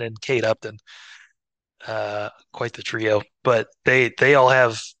Mann, and Kate Upton. Quite the trio, but they all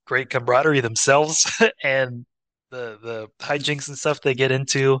have great camaraderie themselves, and the hijinks and stuff they get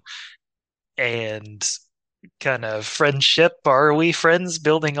into, and kind of friendship. Are we friends?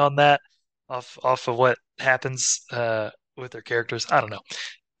 Building on that, off of what happens with their characters. I don't know.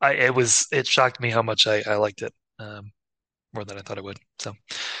 It shocked me how much I liked it more than I thought it would. So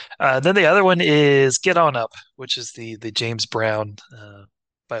then the other one is Get On Up, which is the James Brown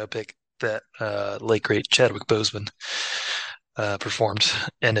biopic that late great Chadwick Boseman performed,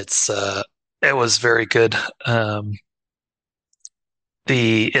 and it was very good.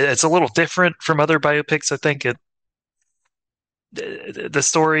 It's a little different from other biopics. I think the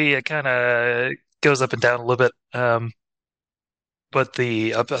story it kind of goes up and down a little bit. But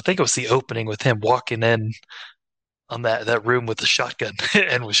I think it was the opening with him walking in on that room with the shotgun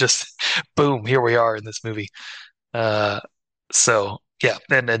and was just boom, here we are in this movie. Uh, so yeah,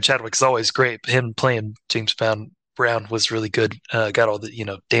 and Chadwick's always great. Him playing James Brown was really good. Got all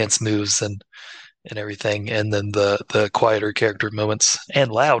the dance moves and everything, and then the quieter character moments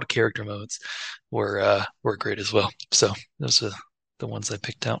and loud character moments were great as well. So those are the ones I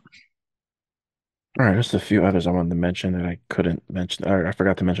picked out. All right, just a few others I wanted to mention that I couldn't mention, or I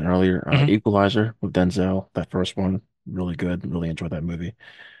forgot to mention earlier. Hmm. Equalizer with Denzel, that first one, really good. Really enjoyed that movie.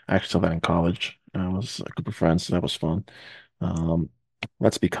 I actually saw that in college. I was a group of friends, so that was fun. Um,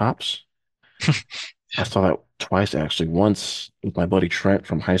 Let's Be Cops. I Yeah. saw that twice actually. Once with my buddy Trent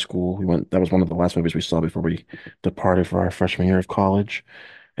from high school. We went. That was one of the last movies we saw before we departed for our freshman year of college.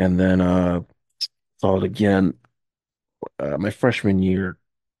 And then saw it again my freshman year.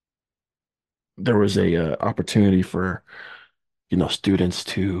 There was a opportunity for students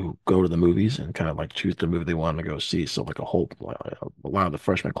to go to the movies and kind of like choose the movie they wanted to go see. So like a lot of the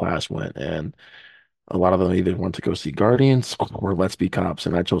freshman class went, and a lot of them either went to go see Guardians or Let's Be Cops,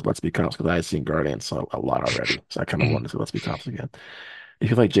 and I chose Let's Be Cops because I had seen Guardians a lot already, so I kind of Hmm. wanted to see Let's Be Cops again. If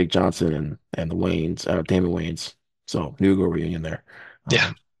you like Jake Johnson and the Waynes, Damon Wayans, so New Girl reunion there.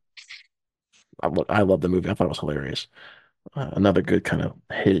 Yeah. Um, I love the movie. I thought it was hilarious. Another good kind of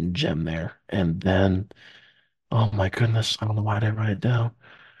hidden gem there, and then. Oh my goodness, I don't know why I didn't write it down.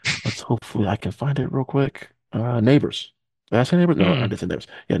 Let's hopefully I can find it real quick. Neighbors. Did I say Neighbors? No, I Mm. did say Neighbors.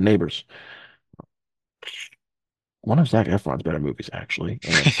 Yeah, Neighbors. One of Zac Efron's better movies, actually.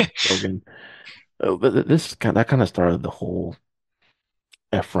 And Seth Rogen. That kind of started the whole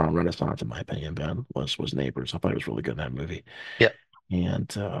Efron renaissance, in my opinion. Ben was Neighbors. I thought he was really good in that movie. Yeah.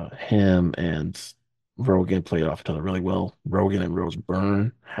 And him and Rogen played off each other really well. Rogen and Rose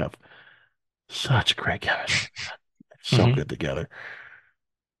Byrne have such great chemistry. So Hmm. good together.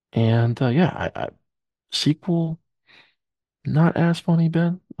 And yeah, sequel. Not as funny,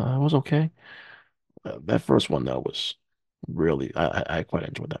 Ben. It was okay. That first one though was really I quite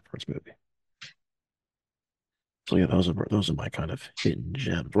enjoyed that first movie. So yeah, those are my kind of hidden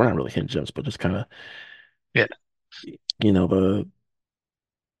gems. Well, not really hidden gems, but just kind of Yeah,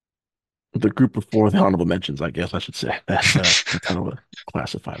 the group before the honorable mentions, I guess I should say. That's kind of what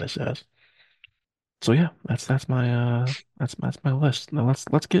classify this as. So yeah, that's my list. Now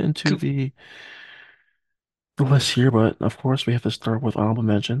let's get into cool. the list here, but of course we have to start with honorable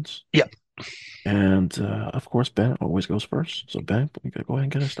mentions. Yeah. And of course Ben always goes first. So Ben, we could go ahead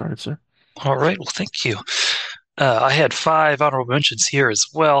and get us started, sir. All right. Well, thank you. I had five honorable mentions here as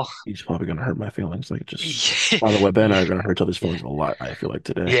well. He's probably gonna hurt my feelings. Like just by the way, Ben and I are gonna hurt each other's Yeah. feelings a lot, I feel like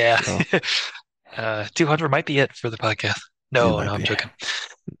today. Yeah. So 200 might be it for the podcast. it No, might no, I'm be. joking.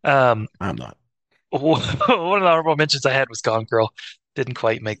 Um, I'm not. one of the honorable mentions I had was Gone Girl. Didn't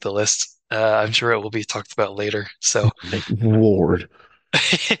quite make the list. I'm sure it will be talked about later. So, Like Lord.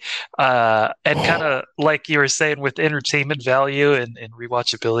 and kind Oh, of like you were saying with entertainment value and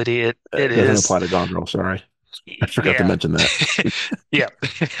rewatchability, it it doesn't is, apply to Gone Girl, sorry. I forgot to yeah, mention that. yeah,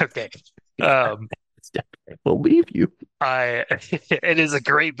 okay. Um, I believe you. I it is a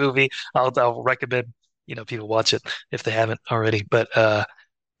great movie. I'll recommend people watch it if they haven't already. But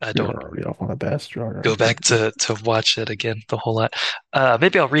I You're don't already off on a bad start. go Aren't you? back to watch it again the whole lot.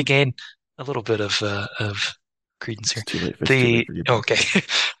 Maybe I'll regain a little bit of credence It's here. too late. It's too late The for you, Ben. okay.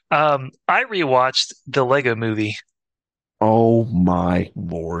 I rewatched the Lego Movie, Oh my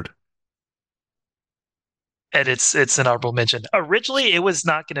Lord. and it's an honorable mention. Originally, it was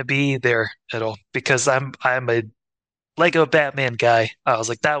not going to be there at all because I'm a Lego Batman guy. I was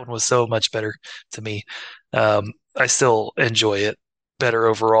like, that one was so much better to me. I still enjoy it better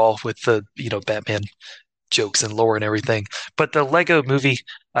overall with the Batman jokes and lore and everything. But the Lego Movie,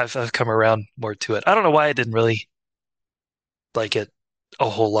 I've come around more to it. I don't know why I didn't really like it a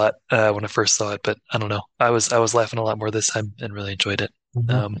whole lot when I first saw it, but I don't know. I was laughing a lot more this time and really enjoyed it. Hmm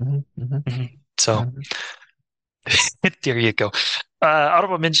Um, hmm hmm so hmm there you go.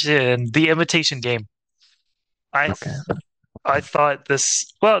 Honorable mention: The Imitation Game. I Okay. I thought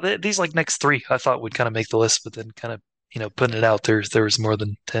this well these like next three I thought would kind of make the list, but then kind of putting it out there was more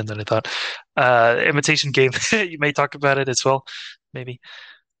than 10 than I thought. Imitation Game. You may talk about it as well, maybe.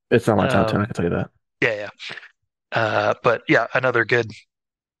 It's not my top 10, I Um, can tell you that. yeah, yeah. But yeah, another good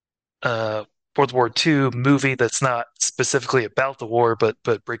World War II movie that's not specifically about the war, but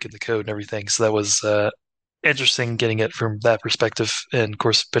breaking the code and everything. So that was interesting getting it from that perspective. And of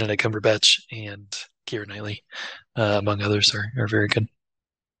course, Benedict Cumberbatch and Keira Knightley, among others, are very good.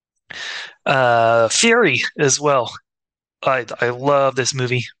 Fury as well. I love this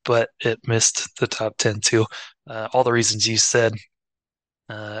movie, but it missed the top 10 too. All the reasons you said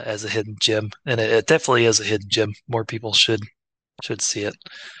as a hidden gem, and it definitely is a hidden gem. More people should see it.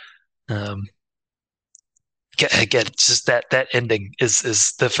 Um, again, just that ending is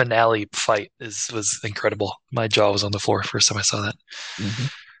the finale fight is was incredible. My jaw was on the floor first time I saw that. Hmm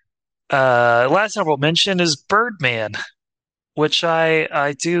Last honorable mention is Birdman, which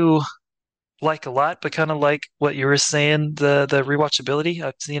I do like a lot, but kind of like what you were saying, the rewatchability.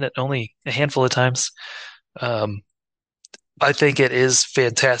 I've seen it only a handful of times. Um, I think it is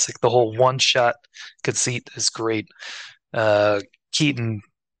fantastic. The whole one shot conceit is great. Uh, Keaton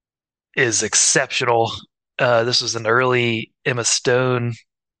is exceptional. This was an early Emma Stone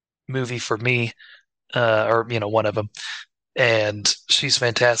movie for me, or one of them, and she's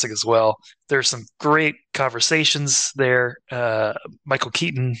fantastic as well. There's some great conversations there. Michael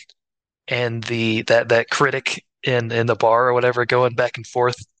Keaton and that critic in the bar or whatever going back and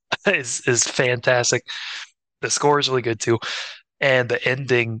forth is fantastic. The score is really good too, and the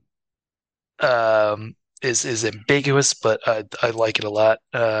ending is ambiguous, but I like it a lot.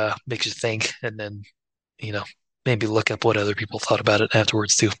 Makes you think, and then you know maybe look up what other people thought about it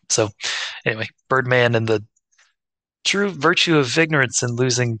afterwards too. So anyway, Birdman and the true virtue of ignorance and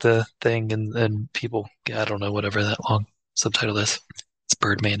losing the thing and people. I don't know whatever that long subtitle is. It's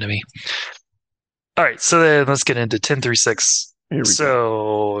Birdman to me. All right, so then let's get into 10 through 6. Here we go.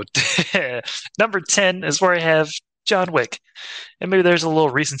 So number 10 is where I have John Wick. And maybe there's a little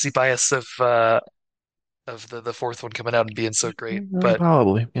recency bias of the fourth one coming out and being so great. But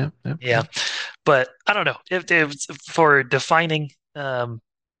Probably. Yeah, yeah, yeah, yeah. but I don't know. If it's for defining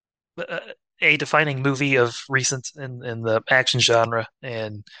uh, a defining movie of recent in the action genre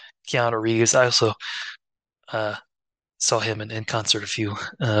and Keanu Reeves, I also uh saw him in concert a few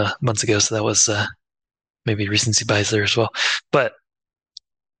months ago, so that was maybe recency bias there as well. But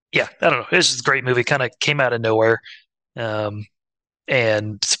yeah, I don't know. It's just a great movie. Kind of came out of nowhere, um,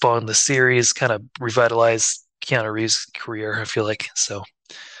 and spawned the series. Kind of revitalized Keanu Reeves' career. I feel like so.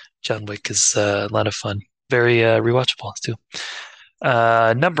 John Wick is a lot of fun. Very rewatchable too.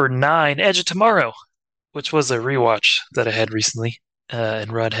 Number 9, Edge of Tomorrow. which was a rewatch that I had recently,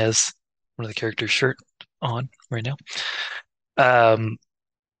 and Rod has one of the characters' shirt on right now. Um,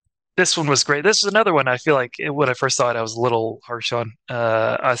 this one was great. This is another one I feel like when I first saw it, I was a little harsh on.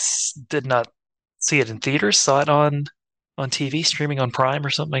 Did not see it in theaters, saw it on TV, streaming on Prime or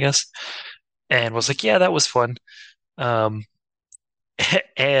something, I guess, and was like, yeah, that was fun. Um,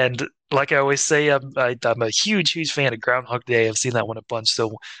 and like I always say, I'm a huge fan of Groundhog Day. I've seen that one a bunch.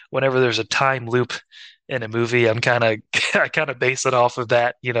 So whenever there's a time loop in a movie, I'm kind of I kind of base it off of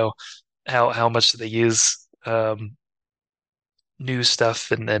that. How much they use new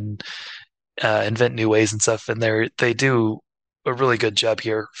stuff and invent new ways and stuff. And they do a really good job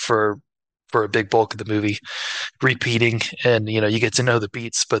here for a big bulk of the movie, repeating, and you get to know the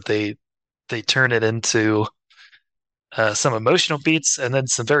beats, but they turn it into some emotional beats and then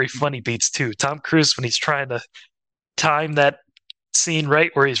some very funny beats too. Tom Cruise, when he's trying to time that scene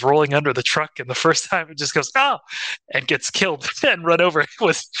right where he's rolling under the truck, and the first time it just goes oh, and gets killed and run over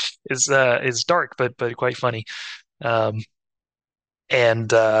was is dark but quite funny. Um,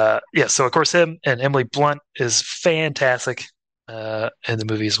 and yeah, so of course him and Emily Blunt is fantastic in the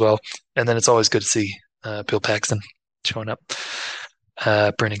movie as well. And then it's always good to see Bill Paxton showing up,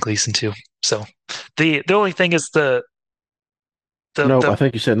 Brendan Gleeson too. So the only thing is Nope, I the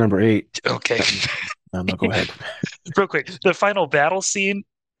think you said number eight. okay. No, go ahead. Real quick, the final battle scene,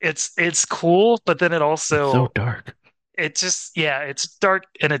 it's cool, but then It's so also dark. it just yeah, it's dark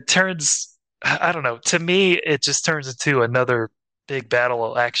and it turns I don't know. To me, it just turns into another big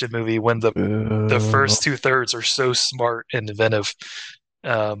battle action movie when the first Oh, two-thirds are so smart and inventive.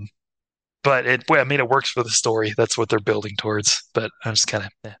 Um, but I mean, it works for the story. That's what they're building towards. But I'm just kind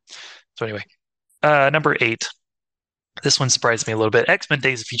of So anyway, number 8. This one surprised me a little bit. X-Men: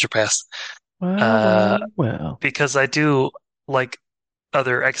 Days of Future Past. well, Uh, well, well. because I do like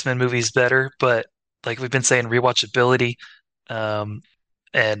other X-Men movies better, but like we've been saying, rewatchability, um,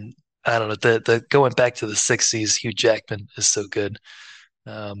 and I don't know, the going back to the '60s, Hugh Jackman is so good,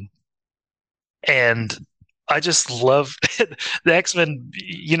 um, and I just love the X-Men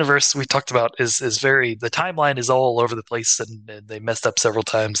universe we talked about is very the timeline is all over the place and they messed up several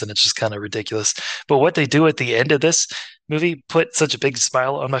times and it's just kind of ridiculous. But what they do at the end of this movie put such a big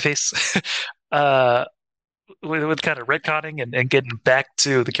smile on my face. uh with kind of retconning and getting back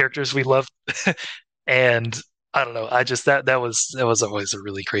to the characters we love. And I don't know, I just that was always a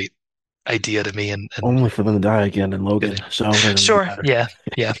really great idea to me and Only for them to die again in good. Logan, so it doesn't really Sure, matter. yeah,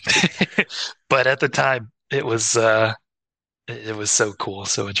 yeah. But at the time it was so cool,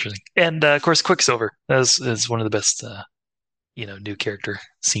 so interesting. And of course Quicksilver is one of the best new character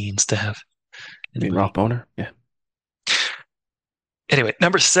scenes to have in You a mean movie. Rock Boner? Yeah. Anyway,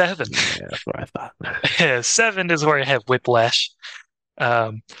 number 7. Yeah, that's what I thought. 7 is where I have Whiplash.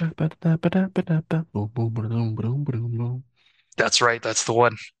 Um, that's right, that's the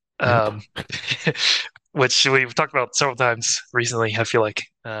one. Yep. Um, which we've talked about several times recently, I feel like.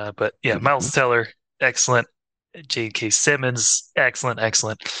 But yeah, Miles Teller, excellent. J.K. Simmons, excellent,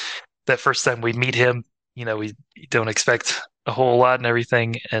 excellent. That first time we meet him, we don't expect a whole lot and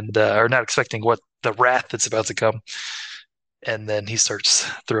everything, and are not expecting what the wrath that's about to come. And then he starts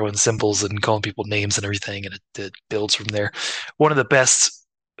throwing symbols and calling people names and everything, and it builds from there. One of the best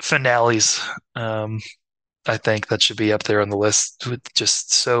finales, I think that should be up there on the list.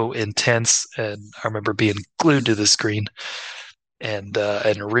 Just so intense, and I remember being glued to the screen and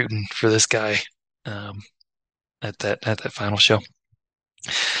rooting for this guy um, at that final show.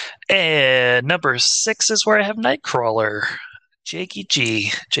 And number 6 is where I have Nightcrawler, Jake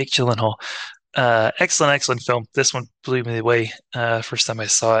Gyllenhaal. Excellent film. This one blew me away first time I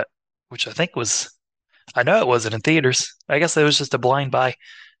saw it, which I know it wasn't in theaters. I guess it was just a blind buy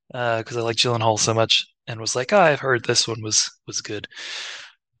because I like Gyllenhaal so much and was like, oh, I've heard this one was good.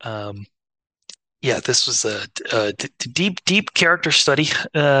 Um, yeah, this was a deep character study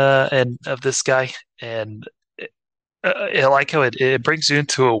and of this guy, and I like how it brings you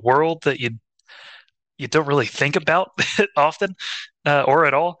into a world that you don't really think about often or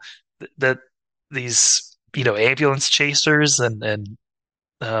at all. That these ambulance chasers and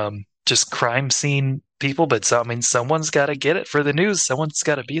just crime scene people, but I mean someone's got to get it for the news. Someone's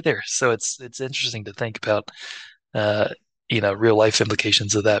got to be there. So it's interesting to think about uh, real life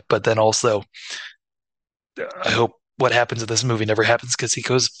implications of that. But then also, I hope what happens in this movie never happens because he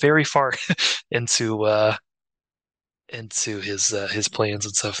goes very far into his plans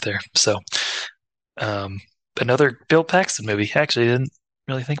and stuff there. So um, another Bill Paxton movie. Actually, I didn't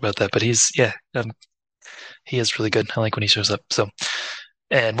really think about that, but he is really good. I like when he shows up. So,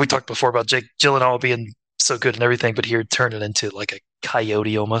 and we talked before about Jake Gyllenhaal being so good and everything, but here turn it into like a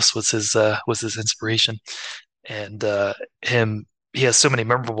Coyote almost was his inspiration. And him he has so many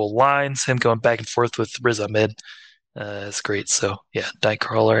memorable lines. Him going back and forth with Riz Ahmed is great. So yeah,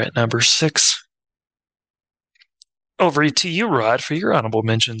 Nightcrawler at number six. Over to you, Rod, for your honorable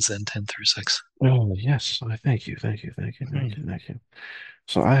mentions in 10 through 6. Oh, yes. I thank you. Thank you. Thank you. Hmm. Thank you. Thank you.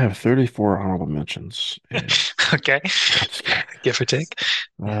 So I have 34 honorable mentions, and Okay, I'm just kidding. give or take.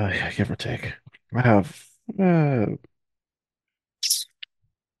 Yeah. Yeah, give or take. I have, uh,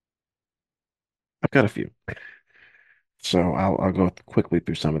 I've got a few. So I'll go quickly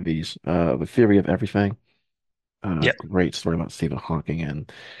through some of these. The Theory of Everything. Yeah. Great story about Stephen Hawking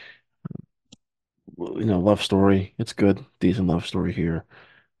and love story. It's good, decent love story here.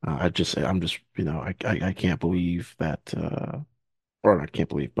 I'm just I can't believe that or I can't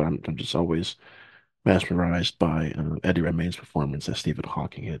believe, but I'm just always mesmerized by Eddie Redmayne's performance as Stephen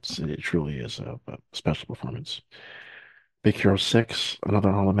Hawking. It truly is a special performance. Big Hero 6, another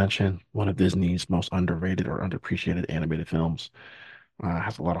honorable mention, one of Disney's most underrated or underappreciated animated films.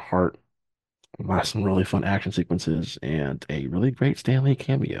 Has a lot of heart, some really fun action sequences, and a really great Stan Lee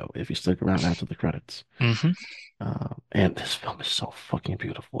cameo if you stick around after the credits. Hmm. And this film is so fucking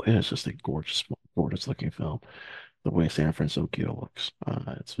beautiful. It is just a gorgeous, gorgeous looking film. The way San Francisco looks,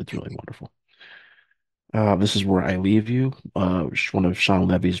 it's really wonderful. This is Where I Leave You, one of Sean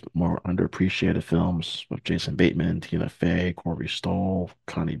Levy's more underappreciated films with Jason Bateman, Tina Fey, Corey Stoll,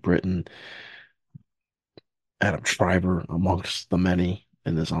 Connie Britton, Adam Driver, amongst the many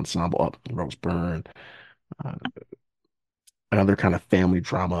in this ensemble. Up Rose Byrne, uh, another kind of family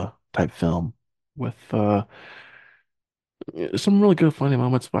drama type film with some really good funny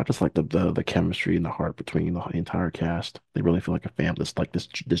moments. But I just like the chemistry and the heart between the entire cast. They really feel like a family. It's like this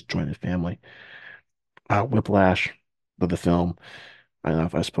jointed family. Whiplash, the film. I don't know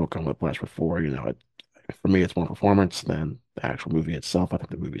if I spoke on Whiplash before. For me, it's more performance than the actual movie itself. I think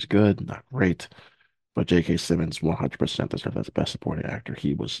the movie's good, not great, but J.K. Simmons 100% deserves as best supporting actor.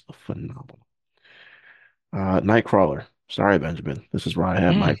 He was phenomenal. Nightcrawler. Sorry, Benjamin. This is where I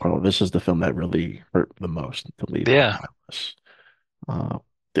have Mm. Nightcrawler. This is the film that really hurt the most to leave on Yeah. my list. Uh,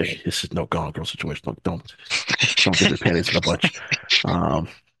 this is no Gone Girl situation. Don't get your panties in a bunch. Um,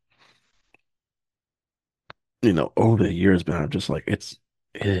 over the years, man, I'm just like it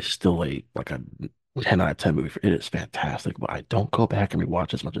is still a 10 out of 10 movie. It is fantastic, but I don't go back and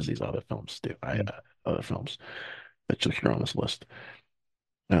rewatch as much as these other films do. Mm. Other films that you'll hear on this list.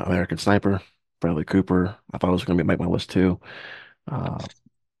 American Sniper, Bradley Cooper. I thought it was going to make my list too. Uh,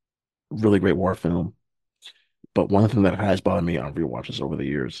 really great war film. But one thing that has bothered me on rewatches over the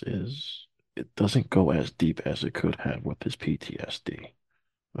years is it doesn't go as deep as it could have with his PTSD.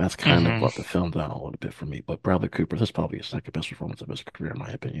 That's kind of Hmm. what the film done a little bit for me. But Bradley Cooper, this is probably his second best performance of his career, in my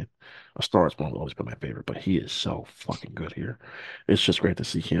opinion. A Star is Born will always be my favorite, but he is so fucking good here. It's just great to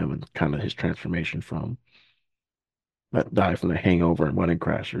see him and kind of his transformation from that guy from The Hangover and Wedding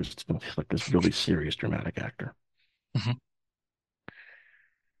Crashers to like this really serious, dramatic actor. Hmm.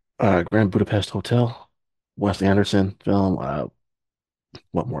 Grand Budapest Hotel, Wes Anderson film.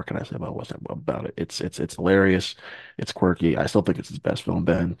 What more can I say about it? It's hilarious. It's quirky. I still think it's his best film,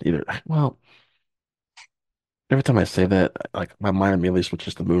 Ben. Either well. Every time I say that, like my mind immediately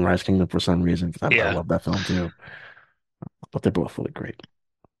switches to Moonrise Kingdom for some reason because I Yeah. love that film too. But they're both really great.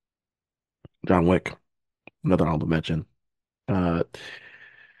 John Wick, another honorable mention. Uh,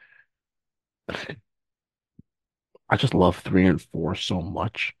 I just love three and four so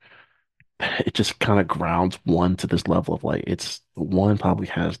much. It just kind of grounds one to this level of like it's one probably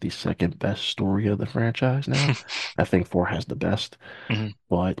has the second best story of the franchise now. I think four has the best, Hmm.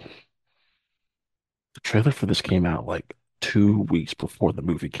 but the trailer for this came out like 2 weeks before the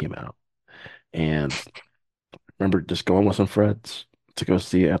movie came out, and remember just going with some friends to go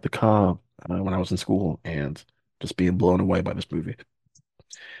see it at the Cobb when I was in school and just being blown away by this movie.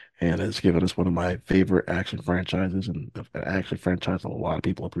 And it's given us one of my favorite action franchises and an action franchise that a lot of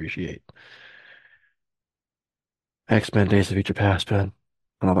people appreciate. X-Men Days of Future Past, Ben.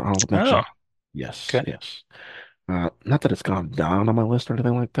 Another honorable Oh, mention. Yes, okay. yes. Not that it's gone down on my list or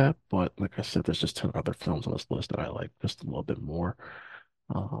anything like that, but like I said, there's just 10 other films on this list that I like just a little bit more.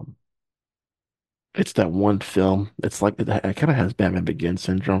 Um, it's that one film. It's like it kind of has Batman Begins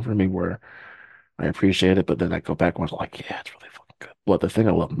syndrome for me, where I appreciate it, but then I go back and I was like, yeah, it's really fucking good. But the thing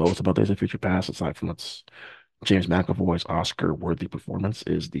I love most about Days of Future Past, aside from its James McAvoy's Oscar-worthy performance,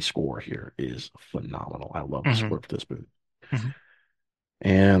 is the score here is phenomenal. I love the Hmm. score for this movie. Hmm.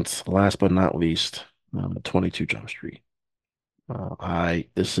 And last but not least, 22 Jump Street. I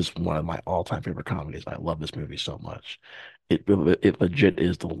This is one of my all-time favorite comedies. I love this movie so much. It legit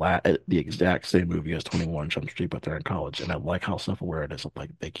is the exact same movie as 21 Jump Street, but they're in college, and I like how self-aware it is.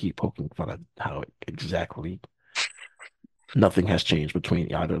 Like they keep poking fun at how exactly nothing has changed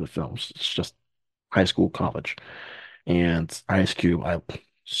between either of the films. It's just high school, college, and Ice Cube. I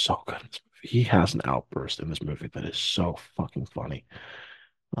so good in this movie. He has an outburst in this movie that is so fucking funny.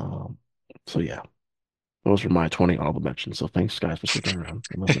 Um, so yeah, those are my 20 honorable mentions. So thanks guys for sticking around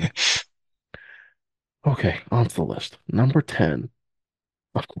and listening. Okay, on to the list. Number 10.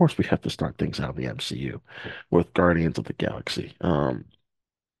 Of course, we have to start things out in the MCU with Guardians of the Galaxy.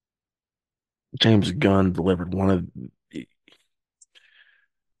 James Gunn delivered one of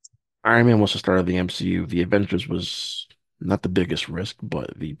Iron Man was the start of the MCU. The Avengers was not the biggest risk,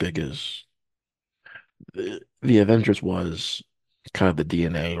 but the Avengers was kind of the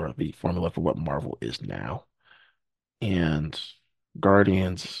DNA or the formula for what Marvel is now. And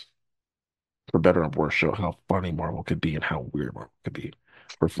Guardians, for better and worse, show how funny Marvel could be and how weird Marvel could be,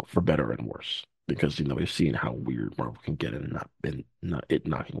 for better and worse. Because we've seen how weird Marvel can get and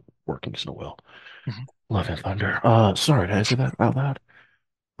not working so well. Mhm. Love and Thunder. Sorry, did I say that out loud?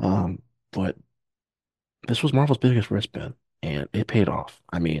 But this was Marvel's biggest risk, Ben, and it paid off.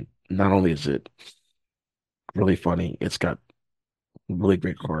 I mean, not only is it really funny, it's got really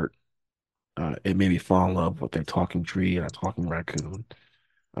great heart. It made me fall in love with a talking tree and a talking raccoon.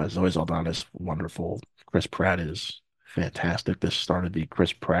 Zoe Saldana is wonderful. Chris Pratt is fantastic. This started the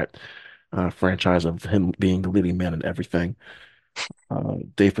Chris Pratt franchise of him being the leading man in everything.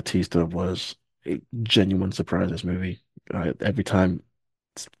 Dave Bautista was a genuine surprise in this movie. Every time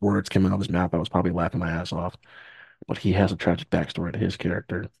words came out of his mouth, I was probably laughing my ass off. But he has a tragic backstory to his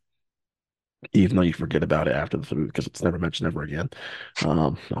character, even though you forget about it after the movie because it's never mentioned ever again.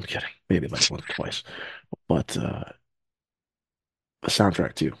 I'm kidding. Maybe like once or twice. But the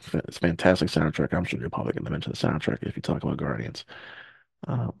soundtrack too. It's a fantastic soundtrack. I'm sure you're probably going to mention the soundtrack if you talk about Guardians.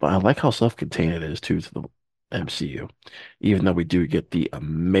 But I like how self-contained it is too to the MCU, even though we do get the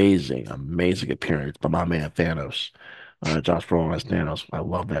amazing, amazing appearance by my man Thanos, Josh Brolin as Thanos. I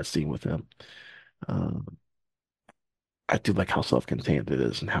love that scene with him. Um, I do like how self-contained it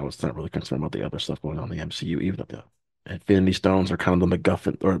is and how it's not really concerned about the other stuff going on in the MCU, even though the Infinity Stones are kind of the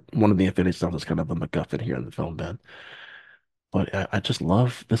MacGuffin, or one of the Infinity Stones is kind of the MacGuffin here in the film, Ben. But I just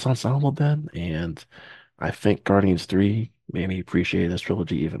love this ensemble, Ben, and I think Guardians 3 made me appreciate this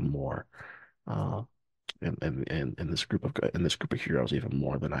trilogy even more. Uh, and this group of heroes even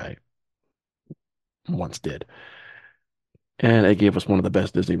more than I once did. And it gave us one of the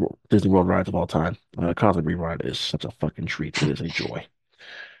best Disney World rides of all time. Cosmic Rewind is such a fucking treat. It is a joy.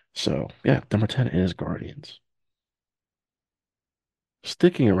 So yeah, number 10 is Guardians.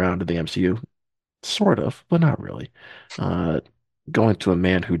 Sticking around to the MCU, sort of, but not really. Uh, Going to a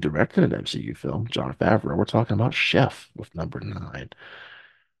man who directed an MCU film, Jon Favreau. We're talking about Chef with number 9.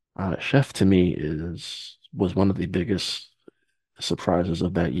 Chef to me is was one of the biggest surprises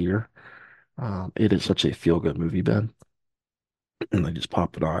of that year. It is such a feel-good movie, Ben, and I just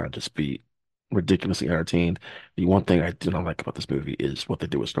pop it on and just be ridiculously entertained. The one thing I do not like about this movie is what they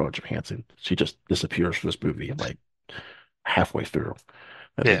do with Scarlett Johansson. She just disappears from this movie like halfway through.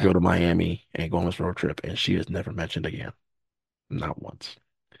 They Yeah. go to Miami and go on this road trip, and she is never mentioned again, not once.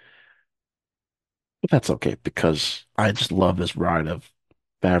 But that's okay because I just love this ride of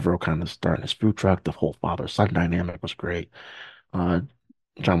Favreau kind of starting his food truck. The whole father-son dynamic was great. Uh,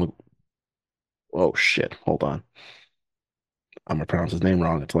 John, Lu- oh shit, hold on. I'm gonna pronounce his name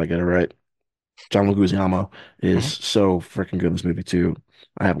wrong until I get it right. John Leguizamo is Mhm. so freaking good in this movie too.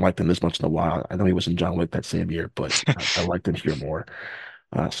 I haven't liked him this much in a while. I know he was in John Wick that same year, but I liked him here more.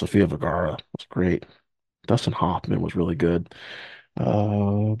 Sofia Vergara was great. Dustin Hoffman was really good.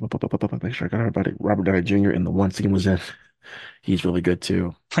 Make sure I got everybody. Robert Downey Jr. in the one scene was in. He's really good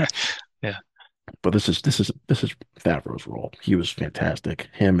too. Yeah. But this is Favreau's role. He was fantastic.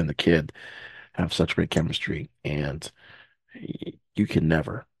 Him and the kid have such great chemistry, and you can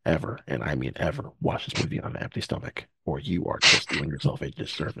never, ever, and I mean ever, watch this movie on an empty stomach, or you are just doing yourself a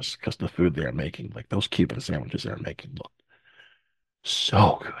disservice because the food they're making, like those Cuban sandwiches they're making, look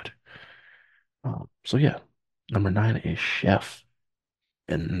so good. So yeah, number 9 is Chef,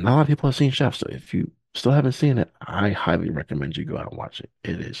 and not a lot of people have seen Chef. So if you still haven't seen it, I highly recommend you go out and watch it.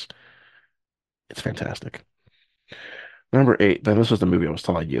 It's fantastic. Number 8, then this was the movie I was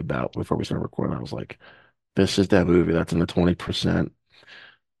telling you about before we started recording. I was like, this is that movie that's in the 20%.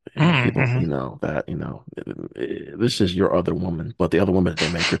 People, Mm-hmm. this is your other woman, but the other woman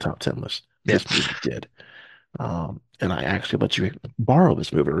didn't make your top 10 list. Yeah. This movie did. and I actually let you borrow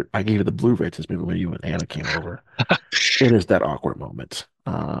this movie. I gave you the Blu-ray to this movie when you and Anna came over. It is that awkward moment.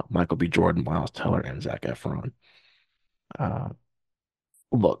 Michael B. Jordan, Miles Teller, and Zac Efron. Uh,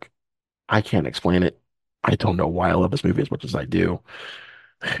 Look, I can't explain it. I don't know why I love this movie as much as I do.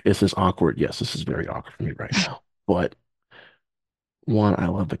 Is this awkward? Yes, this is very awkward for me right now. But one, I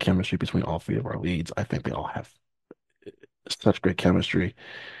love the chemistry between all three of our leads. I think they all have such great chemistry.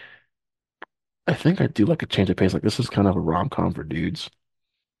 I think I do like a change of pace. Like this is kind of a rom-com for dudes.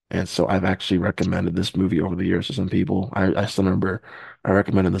 And so I've actually recommended this movie over the years to some people. I still remember I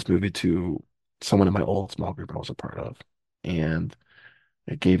recommended this movie to someone in my old small group I was a part of. And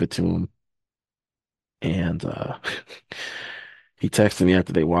I gave it to him. And he texted me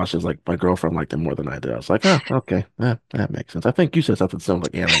after they watched it. Was like, my girlfriend liked it more than I did. I was like, oh, okay. That makes sense. I think you said something similar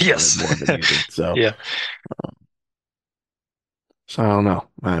like Anna enjoyed it Yes. more than you did. Yeah. So I don't know.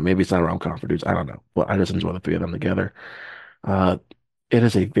 Maybe it's not a rom-com for dudes. I don't know. But I just enjoy the three of them together. Uh, it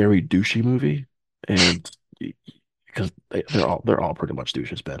is a very douchey movie, and because they're all pretty much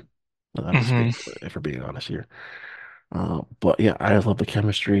douches, Ben. Just Hmm. being, if we're being honest here. But yeah, I just love the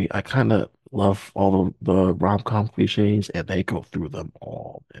chemistry. I kind of love all the rom-com cliches, and they go through them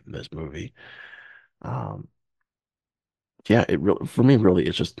all in this movie. Um, yeah, it really for me really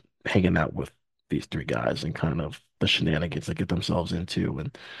it's just hanging out with these three guys and kind of the shenanigans they get themselves into,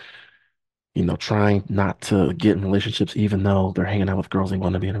 and trying not to get in relationships even though they're hanging out with girls they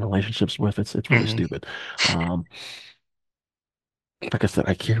want to be in relationships with. It's really Hmm. stupid. Um, like I said,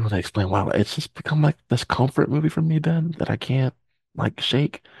 I can't really explain why. It's just become like this comfort movie for me, Ben, that I can't like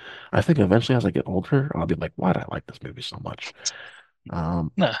shake. I think eventually as I get older, I'll be like, why do I like this movie so much?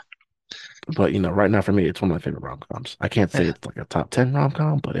 Um, Nah. but right now for me, it's one of my favorite rom-coms. I can't say Yeah. it's like a top 10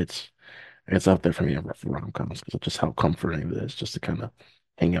 rom-com, but it's up there for me for rom-coms because of just how comforting it is just to kind of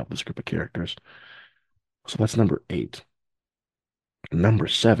hang out with this group of characters. So that's number 8. Number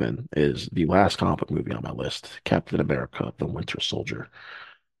 7 is the last comic book movie on my list, Captain America: The Winter Soldier.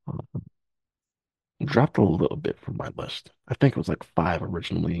 Uh, Dropped a little bit from my list. I think it was like 5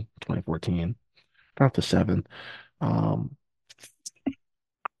 originally, 2014. Dropped to 7. Um,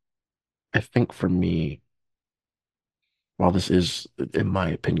 I think for me, while this is, in my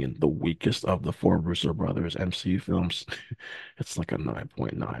opinion, the weakest of the four Russo brothers MCU films, it's like a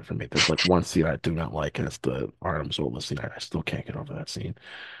 9.9 for me. There's like one scene I do not like, and it's the Artem Zola scene. I still can't get over that scene.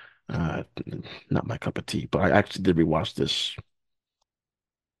 Uh, Not my cup of tea. But I actually did rewatch this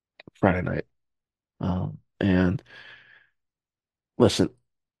Friday night. And listen,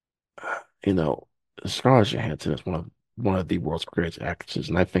 you know, Scarlett Johansson is one of the world's greatest actresses,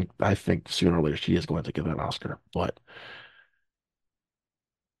 and I think sooner or later she is going to get that Oscar. But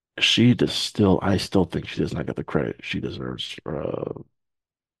I still think she does not get the credit she deserves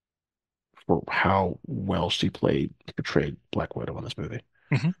for how well she portrayed Black Widow in this movie.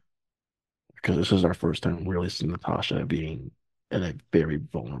 Hmm. Because this is our first time really seeing Natasha being in a very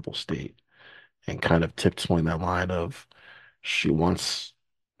vulnerable state and kind of tiptoeing that line of she wants,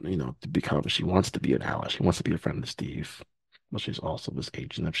 she wants to be an ally. She wants to be a friend of Steve. But she's also this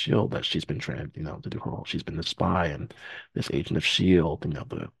agent of S.H.I.E.L.D. that she's been trained, to do her role. She's been the spy and this agent of S.H.I.E.L.D.,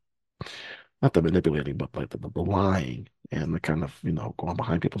 not the manipulating, but like the lying and the kind of, going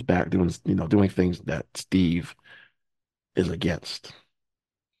behind people's back, doing things that Steve is against.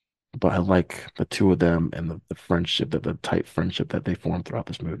 But I like the two of them and the friendship, the tight friendship that they form throughout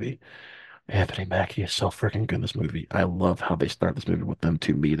this movie. Anthony Mackie is so freaking good in this movie. I love how they start this movie with them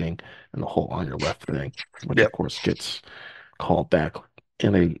two meeting and the whole on your left thing, which of Yep. course gets called back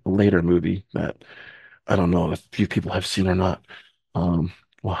in a later movie that I don't know if few people have seen or not. Um,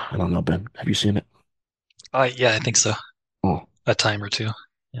 well, I don't know, Ben. Have you seen it? Yeah, I think so. Oh, A time or two.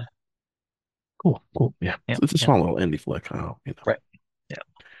 Yeah. cool, cool. Yeah, Yeah. it's a Yeah. small little indie flick. Right.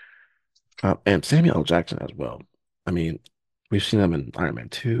 Yeah. And Samuel L. Jackson as well. I mean, we've seen him in Iron Man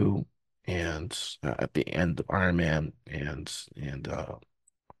 2 and at the end of Iron Man and the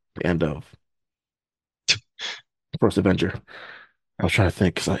end of First Avenger. I was trying to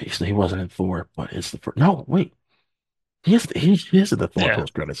think because he wasn't in Thor, but it's the first. No, wait, he is in the Thor Yeah.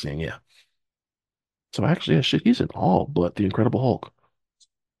 post credit scene. Yeah. So actually, yeah, shit, he's in all but the Incredible Hulk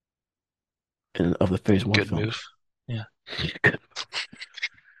and of the Phase One Good films. move. Yeah.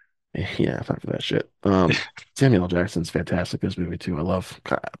 Yeah, fuck that shit. Samuel L. Jackson's fantastic in this movie too.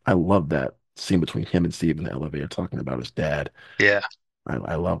 I love that scene between him and Steve in the elevator talking about his dad. Yeah. I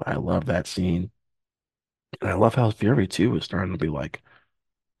love that scene. And I love how Fury too is starting to be like,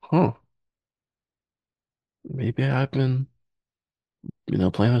 huh, maybe I've been,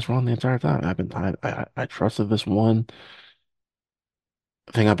 playing this wrong the entire time. I trusted this one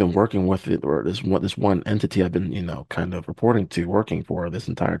thing I've been working with it, or this one entity I've been, kind of reporting to, working for this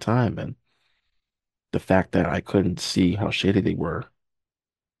entire time, and the fact that I couldn't see how shady they were,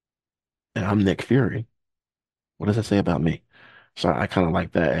 and I'm Nick Fury. What does that say about me? So I kind of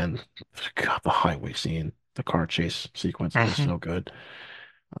like that, and God, the highway scene, the car chase sequence was Hmm. so good.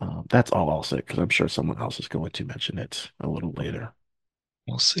 That's all I'll say because I'm sure someone else is going to mention it a little later.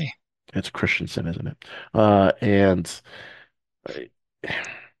 We'll see. It's Christensen, isn't it? And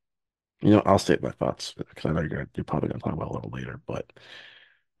uh, I'll state my thoughts because I know you're probably going to talk about it a little later, but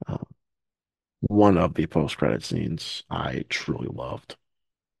uh, one of the post-credit scenes I truly loved.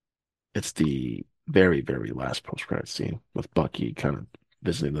 It's the very, very last post-credit scene with Bucky kind of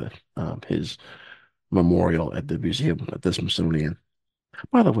visiting his memorial at the museum at the Smithsonian.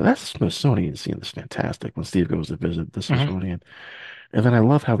 By the way, that Smithsonian scene is fantastic when Steve goes to visit the Hmm. Smithsonian. And then I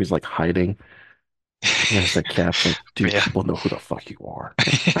love how he's like hiding. He has that cap. It's like, dude, Yeah. people know who the fuck you are.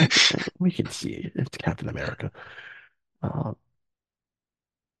 We can see it. It's Captain America. Uh,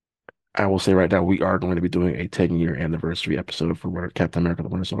 I will say right now, we are going to be doing a 10-year anniversary episode for Captain America, the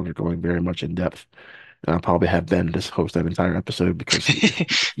Winter Soldier, going very much in depth. And I'll probably have Ben just host that entire episode because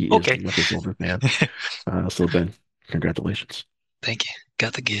he is Okay. the Winter Soldier fan. So Ben, congratulations. Thank you.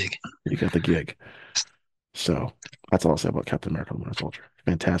 Got the gig. You got the gig. So that's all I'll say about Captain America, the Winter Soldier.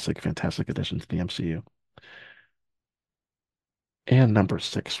 Fantastic, fantastic addition to the MCU. And number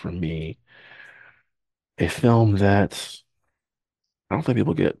six for me, a film that I don't think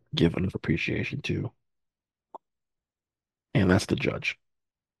people give enough appreciation to, and that's The Judge.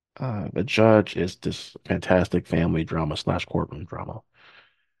 The Judge is this fantastic family drama slash courtroom drama,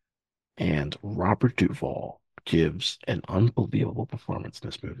 and Robert Duvall gives an unbelievable performance in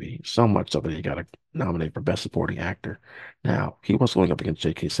this movie. So much so that he got a nominate for Best Supporting Actor. Now, he was going up against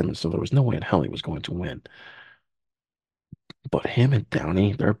J.K. Simmons, so there was no way in hell he was going to win. But him and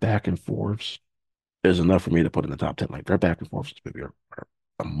Downey, their back and forths is enough for me to put in the top 10. Like their back and forths in this movie are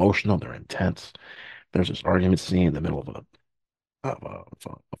emotional, they're intense. There's this argument scene in the middle of a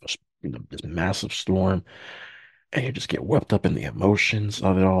this massive storm, and you just get whipped up in the emotions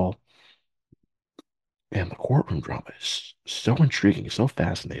of it all. And the courtroom drama is so intriguing, so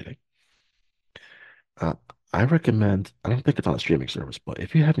fascinating. Uh, I recommend, I don't think it's on a streaming service, but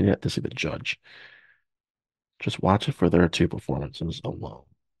if you haven't yet to see The Judge, just watch it for their two performances alone.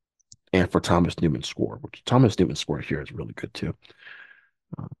 And for Thomas Newman's score, which Thomas Newman's score here is really good too.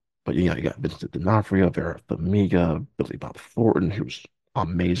 Uh, but you got Vincent D'Onofrio, Vera Farmiga, Billy Bob Thornton, who's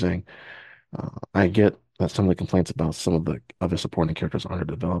amazing. I get that some of the complaints about some of the other supporting characters are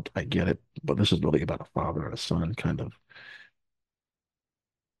underdeveloped. I get it, but this is really about a father and a son kind of,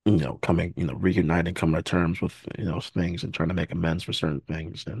 coming, reuniting, coming to terms with, things and trying to make amends for certain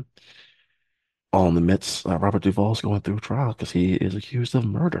things. And all in the midst, Robert Duvall is going through trial because he is accused of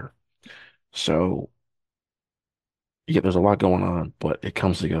murder. So, yeah, there's a lot going on, but it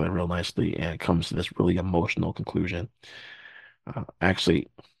comes together real nicely and it comes to this really emotional conclusion. Actually,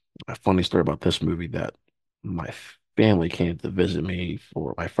 a funny story about this movie that my family came to visit me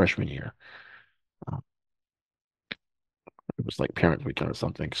for my freshman year. Uh, it was like parent weekend or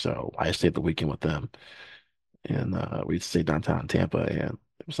something. So I stayed the weekend with them and we stayed downtown Tampa and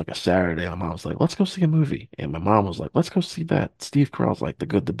it was like a Saturday. My mom was like, let's go see a movie. And my mom was like, let's go see that Steve Carell's like The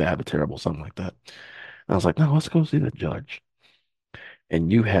Good, the Bad, the Terrible, something like that. And I was like, no, let's go see The Judge.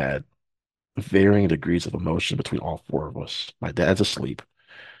 And you had varying degrees of emotion between all four of us. My dad's asleep.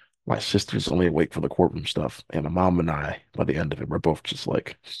 My sister's only awake for the courtroom stuff. And my mom and I, by the end of it, we're both just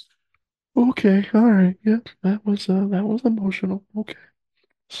like, okay, all right, yeah, that was emotional. Okay.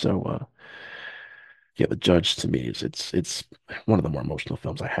 So yeah, The Judge to me is it's one of the more emotional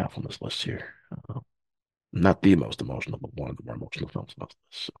films I have on this list here. Not the most emotional, but one of the more emotional films on this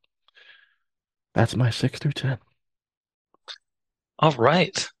list. So that's my 6 through 10. All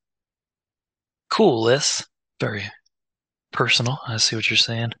right. Cool list. Very personal. I see what you're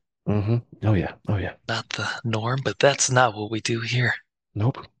saying. Oh yeah. Oh yeah. Not the norm, but that's not what we do here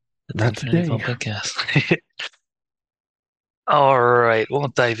Nope. at the Not Infinity today. Film Podcast. All right, we'll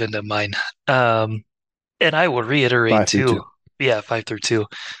dive into mine. Um, and I will reiterate Five through too, two. yeah, 5 through 2,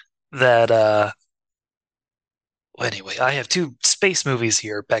 that well, anyway, I have two space movies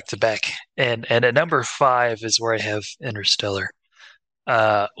here back to back. And at number five is where I have Interstellar,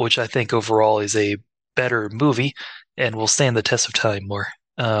 which I think overall is a better movie and will stand the test of time more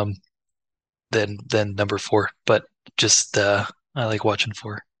um than number four. But just I like watching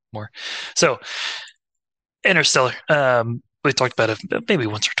four more. So Interstellar. We talked about it maybe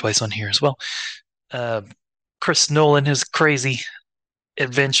once or twice on here as well. Uh, Chris Nolan, his crazy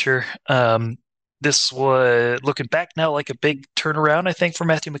adventure. this was looking back now like a big turnaround, I think, for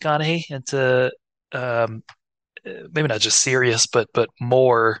Matthew McConaughey into um, maybe not just serious, but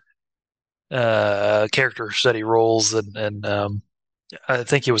more character study roles, and I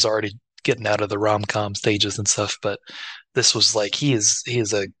think he was already getting out of the rom-com stages and stuff, but this was like he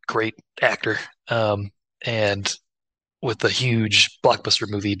is a great actor, and with a huge blockbuster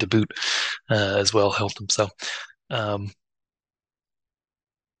movie to boot as well helped him. So um,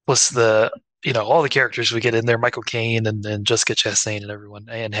 plus the all the characters we get in there, Michael Caine and Jessica Chastain and everyone,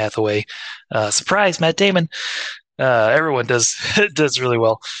 Anne Hathaway, surprise Matt Damon, everyone does does really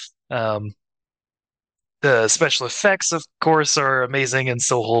well. Um, the special effects, of course, are amazing and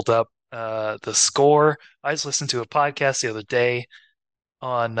still hold up. The score, I just listened to a podcast the other day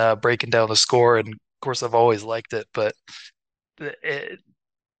on breaking down the score, and of course, I've always liked it, but it,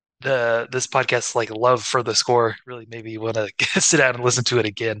 the this podcast, like love for the score, really made me want to sit down and listen to it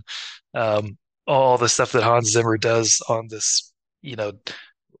again. All the stuff that Hans Zimmer does on this, you know,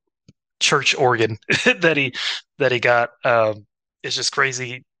 church organ that he got, is just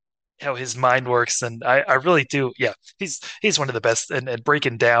crazy how his mind works, and I really do. Yeah, he's one of the best, and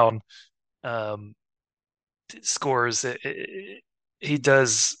breaking down um, scores. He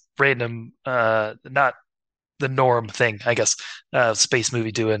does random, not the norm thing, I guess. Space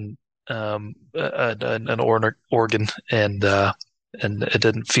movie doing an organ, and it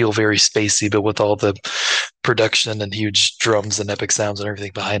didn't feel very spacey, but with all the production and huge drums and epic sounds and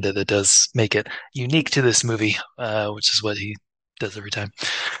everything behind it, it does make it unique to this movie, which is what he does every time.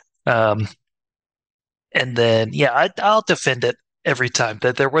 Um, and then, yeah, I'll defend it every time.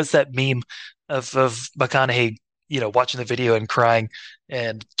 That there was that meme of McConaughey, watching the video and crying.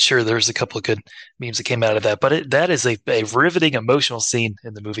 And sure, there's a couple of good memes that came out of that, but that is a riveting emotional scene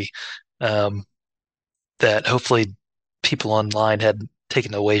in the movie, um, that hopefully people online had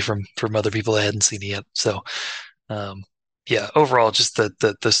taken away from other people that hadn't seen it yet. So, um, yeah, overall, just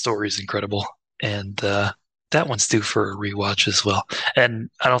the story is incredible, and that one's due for a rewatch as well. And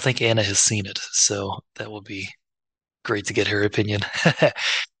I don't think Anna has seen it, so that will be great to get her opinion,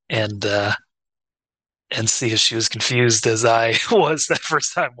 and and see if she was confused as I was that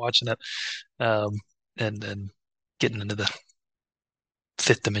first time watching it, um, and getting into the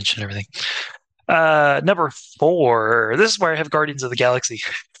fifth dimension and everything. Number four. This is where I have Guardians of the Galaxy,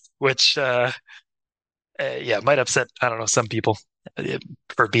 which yeah, might upset, I don't know, some people uh,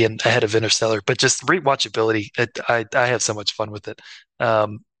 for being ahead of Interstellar, but just rewatchability. I have so much fun with it.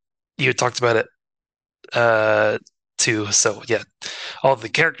 Um, you had talked about it uh too, so yeah, all the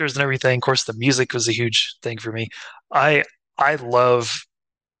characters and everything. Of course, the music was a huge thing for me. I I love.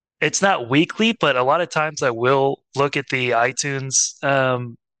 It's not weekly, but a lot of times I will look at the iTunes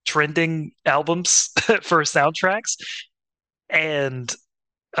trending albums for soundtracks, and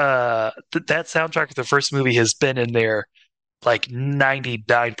that soundtrack of the first movie has been in there like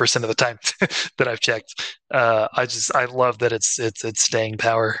 99% of the time that I've checked. I love that it's staying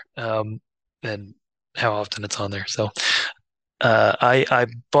power, and how often it's on there. So I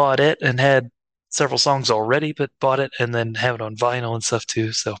bought it and had several songs already, but bought it and then have it on vinyl and stuff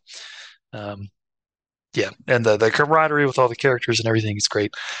too. So um, yeah, and the camaraderie with all the characters and everything is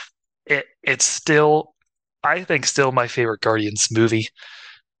great. It's still, I think, still my favorite Guardians movie.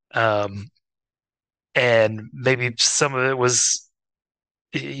 Um, and maybe some of it was,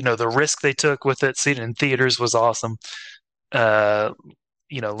 the risk they took with it. Seeing it in theaters was awesome. Uh,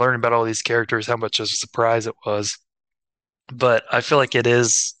 learning about all these characters, how much of a surprise it was. But I feel like it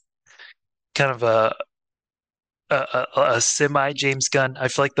is kind of a semi James Gunn. I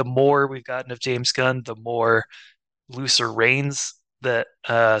feel like the more we've gotten of James Gunn, the more looser reins that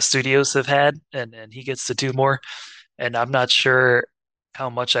studios have had, and he gets to do more. And I'm not sure how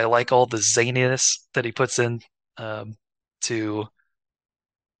much I like all the zaniness that he puts in, to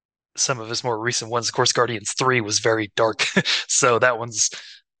some of his more recent ones. Of course, Guardians 3 was very dark, so that one's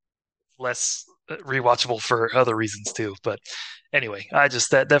less rewatchable for other reasons too. But anyway, I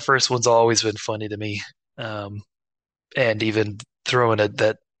just that first one's always been funny to me, um, and even throwing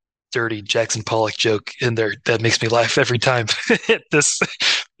that dirty Jackson Pollock joke in there that makes me laugh every time. This,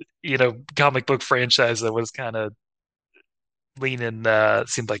 comic book franchise that was kind of leaning,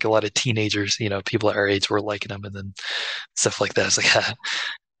 seemed like a lot of teenagers, people our age were liking them, and then stuff like that. It's like,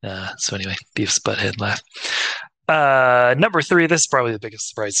 so anyway, Beavis Butthead laugh. Number three, this is probably the biggest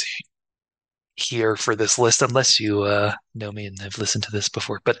surprise here for this list, unless you know me and have listened to this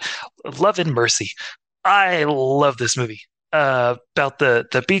before. But Love and Mercy. I love this movie. About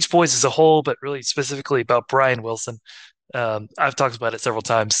the Beach Boys as a whole, but really specifically about Brian Wilson. I've talked about it several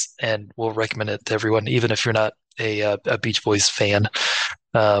times, and will recommend it to everyone, even if you're not a Beach Boys fan.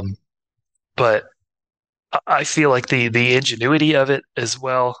 Um, but I feel like the ingenuity of it as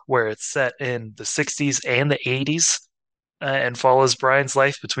well, where it's set in the 60s and the 80s, and follows Brian's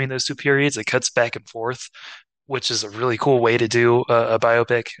life between those two periods. It cuts back and forth, which is a really cool way to do a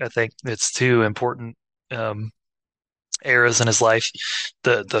biopic. I think it's two important um, eras in his life.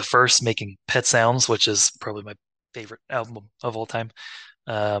 The first making Pet Sounds, which is probably my favorite album of all time,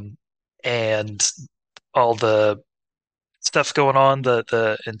 um, and all the stuff going on,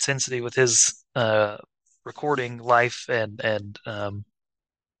 the intensity with his recording life and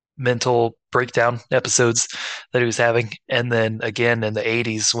mental breakdown episodes that he was having, and then again in the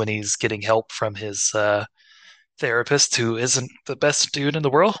 80s when he's getting help from his therapist, who isn't the best dude in the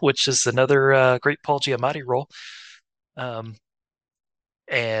world, which is another great Paul Giamatti role. Um,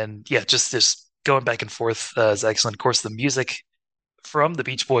 and yeah, just going back and forth is excellent. Of course, the music from the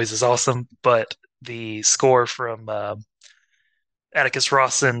Beach Boys is awesome, but the score from Atticus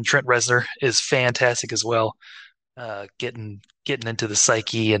Ross and Trent Reznor is fantastic as well. Getting into the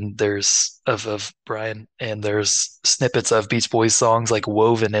psyche and there's of Brian, and there's snippets of Beach Boys songs like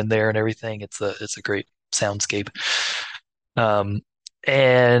woven in there and everything. It's a great soundscape. Um,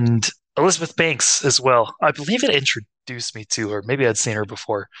 and Elizabeth Banks as well. I believe it introduced me to her. Maybe I'd seen her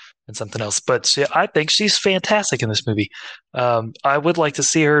before in something else, but I think she's fantastic in this movie. I would like to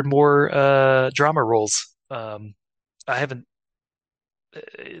see her in more drama roles. I haven't.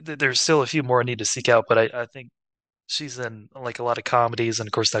 There's still a few more I need to seek out, but I think she's in like a lot of comedies, and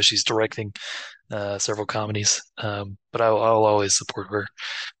of course now she's directing several comedies. But I'll always support her,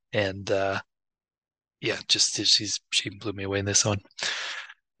 and yeah, just she blew me away in this one.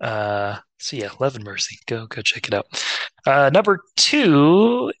 So yeah, Love and Mercy. Go check it out. Number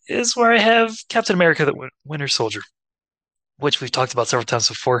two is where I have Captain America: The Winter Soldier, which we've talked about several times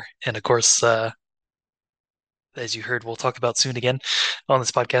before, and of course, as you heard, we'll talk about soon again on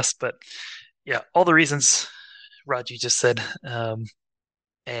this podcast. But yeah, all the reasons Rod you just said,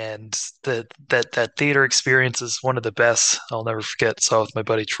 and that theater experience is one of the best I'll never forget. Saw with my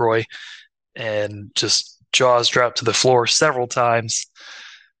buddy Troy, and just jaws dropped to the floor several times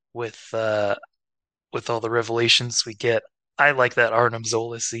with with all the revelations we get. I like that Arnim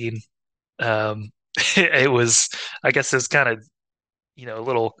Zola scene. Um, it was, I guess, it was kind of a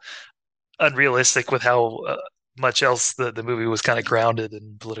little unrealistic with how much else the movie was kind of grounded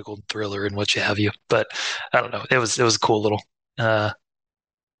in political thriller and what you have you. But I don't know, it was a cool little uh,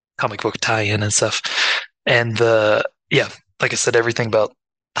 comic book tie-in and stuff. And yeah, like I said, everything about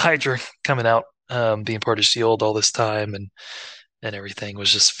Hydra coming out, being part of Shield all this time, and everything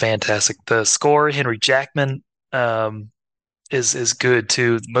was just fantastic. The score, Henry Jackman, um, is good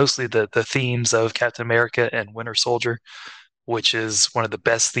too. Mostly the themes of Captain America and Winter Soldier, which is one of the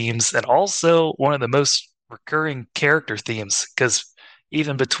best themes, and also one of the most recurring character themes. Because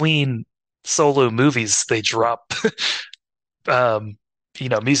even between solo movies, they drop um,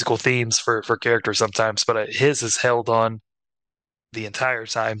 musical themes for characters sometimes. But his is held on the entire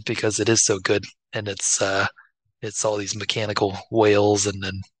time because it is so good, and it's all these mechanical wails and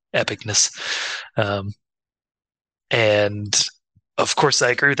epicness. Um, and of course,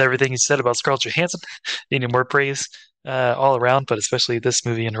 I agree with everything you said about Scarlett Johansson. Needing more praise all around, but especially this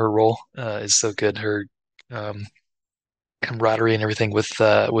movie and her role is so good. Her um, camaraderie and everything with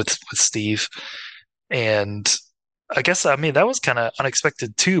Steve, and I guess I mean that was kind of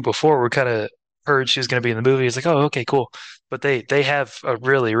unexpected too. Before we kind of heard she was going to be in the movie, it's like, oh, okay, cool. But they have a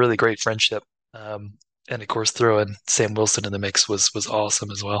really great friendship. And of course, throwing Sam Wilson in the mix was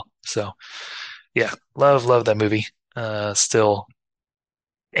awesome as well. So yeah, love that movie. Still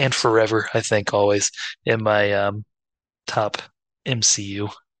and forever, I think always in my top MCU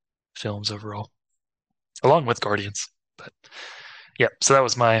films overall, along with Guardians. But yeah, so that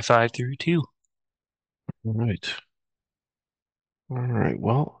was my 5 through 2. All right. All right.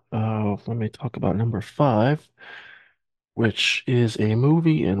 Well, let me talk about number five, which is a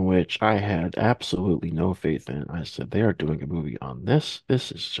movie in which I had absolutely no faith in. I said, they are doing a movie on this.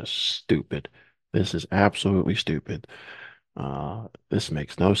 This is just stupid. This is absolutely stupid. This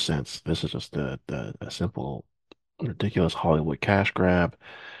makes no sense. This is just a simple, ridiculous Hollywood cash grab.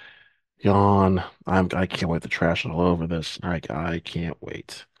 Yawn. I can't wait to trash it all over this. I can't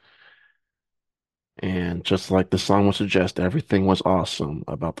wait. And just like the song would suggest, everything was awesome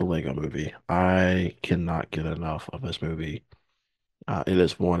about the Lego movie. I cannot get enough of this movie. It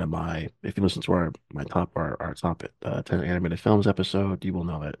is one of my, if you listen to my top our top 10 animated films episode, you will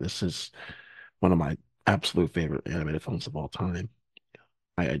know that this is one of my absolute favorite animated films of all time.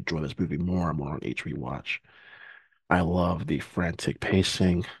 I enjoy this movie more and more on each rewatch. I love the frantic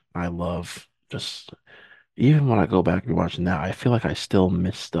pacing. I love just even when I go back and watch it now, I feel like I still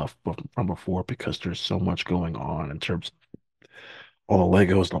miss stuff from before because there's so much going on in terms of all the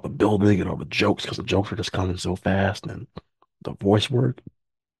Legos and all the building and all the jokes because the jokes are just coming so fast and the voice work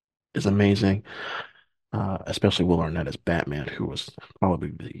is amazing. Especially Will Arnett as Batman, who was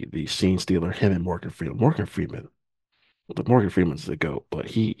probably the scene stealer, him and Morgan Freeman. Morgan Freeman's the GOAT, but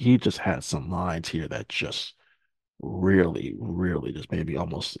he just had some lines here that just really, really just made me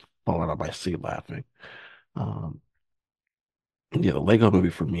almost fall out of my seat laughing. Um, yeah, the Lego movie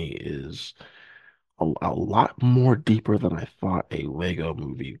for me is a lot more deeper than I thought a Lego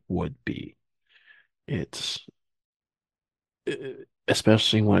movie would be. It's uh,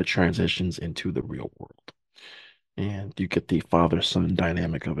 especially when it transitions into the real world and you get the father-son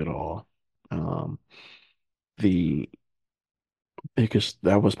dynamic of it all. Um, the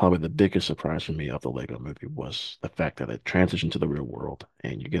that was probably the biggest surprise for me of the Lego movie was the fact that it transitioned to the real world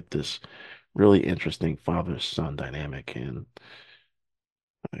and you get this really interesting father-son dynamic and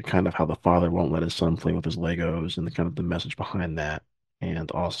kind of how the father won't let his son play with his Legos and the kind of the message behind that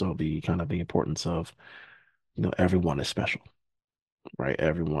and also the kind of the importance of everyone is special, right?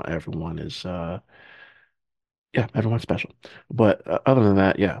 Everyone is yeah, everyone's special. But other than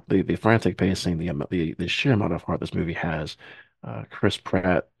that, yeah, the frantic pacing, the sheer amount of heart this movie has. Chris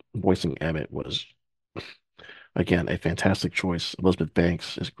Pratt voicing Emmett was again a fantastic choice. Elizabeth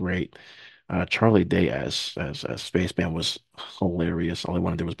Banks is great. Charlie Day as Spaceman was hilarious. All he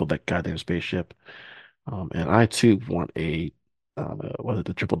wanted to do was build that goddamn spaceship. And I too want a was it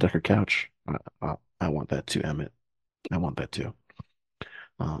the triple decker couch? I want that too, Emmett. I want that too.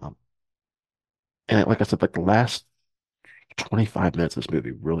 Um, and like I said, like the last 25 minutes of this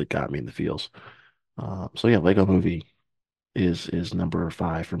movie really got me in the feels. So yeah, Lego Movie is number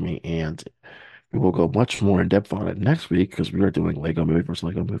five for me, and we will go much more in depth on it next week because we are doing Lego Movie versus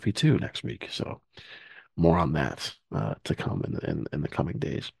Lego Movie 2 next week. So more on that to come in the coming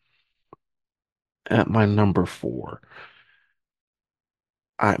days. At my number four,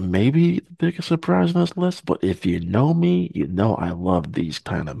 I maybe the biggest surprise on this list, but if you know me, you know I love these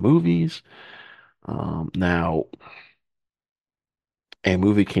kind of movies. Now, a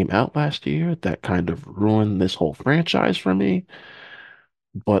movie came out last year that kind of ruined this whole franchise for me.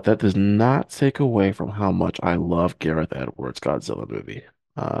 But that does not take away from how much I love Gareth Edwards' Godzilla movie.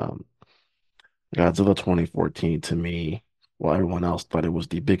 Um, Godzilla 2014 to me, while everyone else thought it was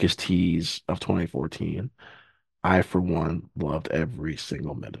the biggest tease of 2014, I, for one, loved every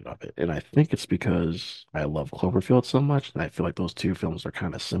single minute of it. And I think it's because I love Cloverfield so much, and I feel like those two films are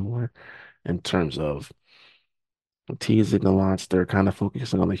kind of similar in terms of teasing the monster, kind of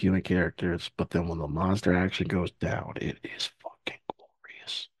focusing on the human characters, but then when the monster action goes down, it is fucking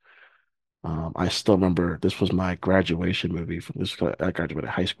glorious. I still remember this was my graduation movie from this. I graduated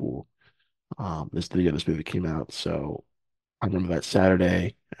high school. This the year this movie came out. So I remember that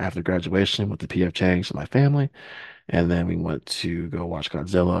Saturday after graduation with the PF Chang's and my family, and then we went to go watch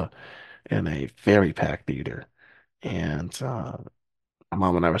Godzilla in a very packed theater. And my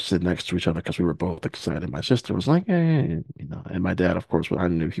mom and I were sitting next to each other because we were both excited. My sister was like, "Hey," and my dad, of course, I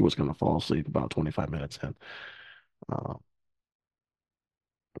knew he was going to fall asleep about 25 minutes in. Uh,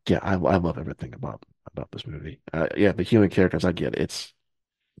 yeah, I love everything about this movie. Yeah, the human characters, I get it. It's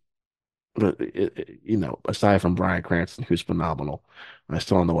but aside from Bryan Cranston, who's phenomenal, I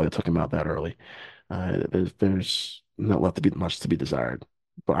still don't know why they took him out that early. There's not left to be much to be desired.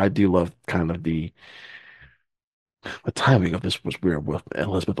 But I do love kind of the timing of this was weird with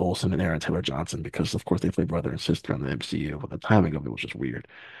Elizabeth Olsen and Aaron Taylor Johnson because of course they play brother and sister in the MCU, but the timing of it was just weird.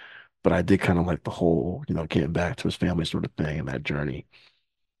 But I did kind of like the whole, getting back to his family sort of thing and that journey.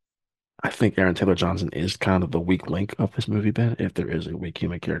 I think Aaron Taylor Johnson is kind of the weak link of this movie, Ben. If there is a weak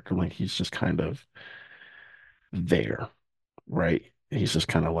human character link, he's just kind of there, right? He's just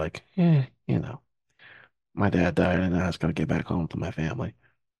kind of like, my dad died and I just gotta get back home to my family.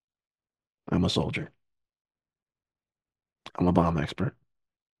 I'm a soldier. I'm a bomb expert.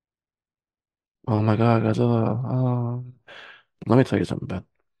 Oh my God, Godzilla. Let me tell you something, Ben.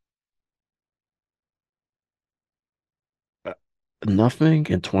 Uh, Nothing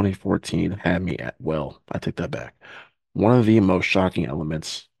in 2014 had me at, well, I take that back. One of the most shocking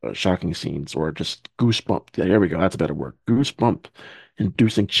elements, shocking scenes, or just goosebump, yeah, there we go, that's a better word. Goosebump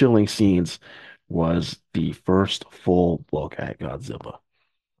inducing chilling scenes was the first full look at Godzilla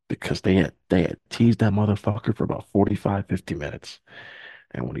because they had teased that motherfucker for about 45, 50 minutes.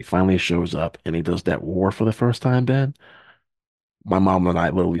 And when he finally shows up and he does that war for the first time, Ben, my mom and I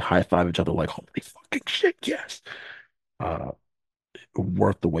literally high five each other like, holy fucking shit, yes. Uh,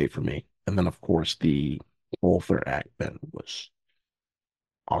 Worth the wait for me. And then, of course, the whole third act then was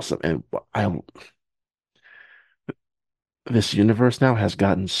awesome. And I this universe now has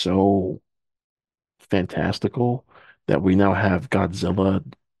gotten so fantastical that we now have Godzilla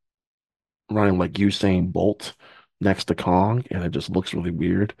running like Usain Bolt next to Kong, and it just looks really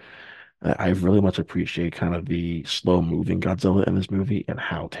weird. I really much appreciate kind of the slow moving Godzilla in this movie and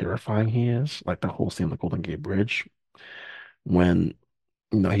how terrifying he is. Like the whole scene on the Golden Gate Bridge when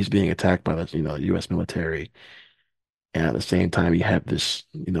he's being attacked by the U.S. military, and at the same time you have this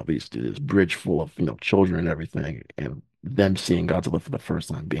this bridge full of children and everything, and them seeing Godzilla for the first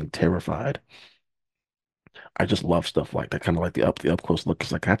time, being terrified. I just love stuff like that, kind of like the up close look.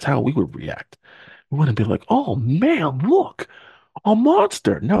 It's like that's how we would react. We wouldn't be like, "Oh man, look, a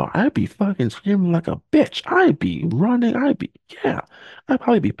monster." No, I'd be fucking screaming like a bitch. I'd be running. Yeah, I'd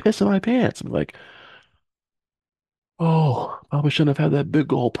probably be pissing my pants. Be like, "Oh, probably shouldn't have had that big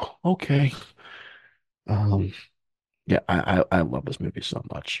gulp." Okay. Um, yeah, I love this movie so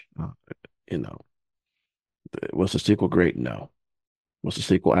much. You know, was the sequel great? No. Was the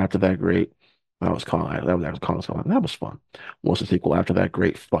sequel after that great? That was fun. Was the sequel after that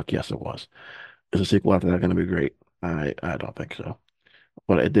great? Fuck yes, it was. Is the sequel after that going to be great? I don't think so.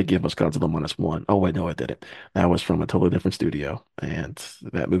 But it did give us Godzilla minus one. Oh wait, no, it didn't. That was from a totally different studio, and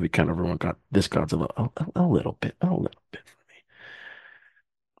that movie kind of ruined this Godzilla a little bit, a little bit for me.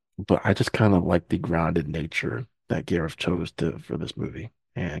 But I just kind of like the grounded nature that Gareth chose to for this movie,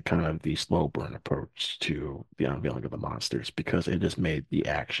 and kind of the slow burn approach to the unveiling of the monsters, because it just made the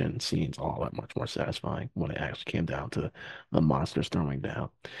action scenes all that much more satisfying when it actually came down to the monsters throwing down,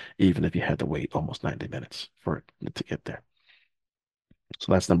 even if you had to wait almost 90 minutes for it to get there.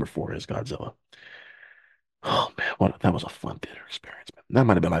 So that's number four is Godzilla. Oh man, what that was a fun theater experience, man. That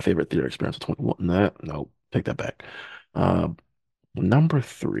might have been my favorite theater experience of 21. No, take that back. Uh, Number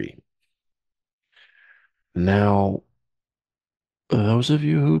three. Now, those of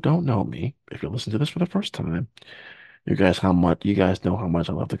you who don't know me, if you're listening to this for the first time, you guys know how much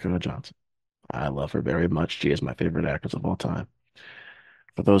I love Dakota Johnson. I love her very much. She is my favorite actress of all time.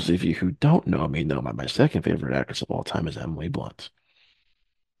 For those of you who don't know me, know my second favorite actress of all time is Emily Blunt.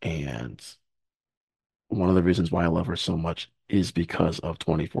 And one of the reasons why I love her so much is because of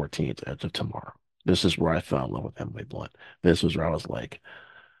 2014's Edge of Tomorrow. This is where I fell in love with Emily Blunt. This was where I was like,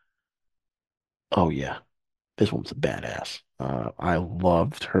 oh yeah, this woman's a badass. I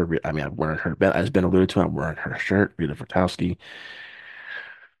loved her. I mean, I'm wearing her, as Ben alluded to, I'm wearing her shirt, Rita Vertowski.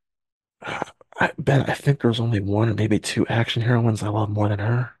 I think there's only one or maybe two action heroines I love more than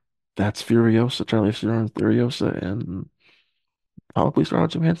her. That's Furiosa, Charlize Theron's Furiosa, and probably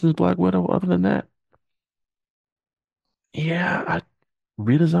Scarlett Johansson's Black Widow. Other than that, yeah,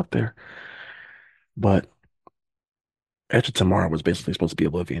 Rita's up there. But Edge of Tomorrow was basically supposed to be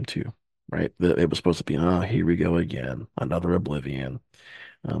Oblivion too, right? It was supposed to be, oh, here we go again, another Oblivion.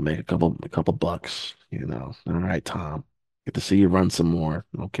 Make a couple bucks, you know. All right, Tom. Get to see you run some more.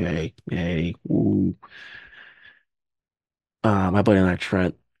 Okay. Yay. Woo. My buddy and I,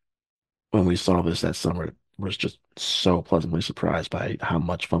 Trent, when we saw this that summer, was just so pleasantly surprised by how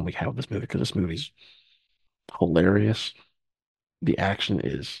much fun we had with this movie because this movie's hilarious. The action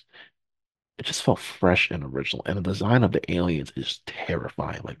is, it just felt fresh and original. And the design of the aliens is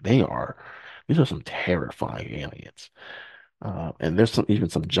terrifying. These are some terrifying aliens. And there's even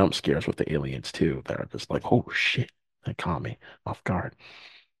some jump scares with the aliens too that are just like, oh shit, that caught me off guard.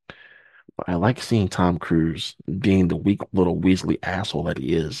 But I like seeing Tom Cruise being the weak little Weasley asshole that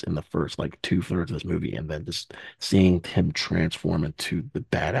he is in the first like two-thirds of this movie, and then just seeing him transform into the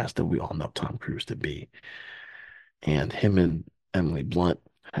badass that we all know Tom Cruise to be. And him and Emily Blunt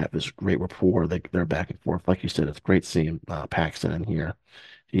have this great rapport. They're back and forth. Like you said, it's great seeing Paxton in here.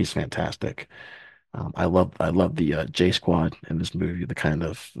 He's fantastic. I love the J Squad in this movie, the kind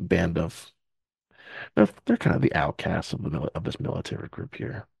of band of they're kind of the outcasts of of this military group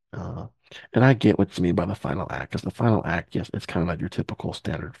here. And I get what you mean by the final act, because the final act, yes, it's kind of like your typical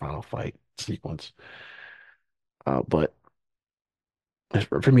standard final fight sequence. But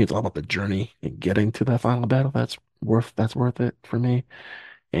for me, it's all about the journey and getting to that final battle. That's worth it for me.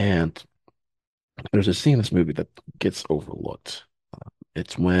 And there's a scene in this movie that gets overlooked.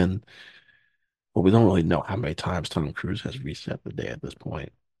 It's when, well, we don't really know how many times Tom Cruise has reset the day at this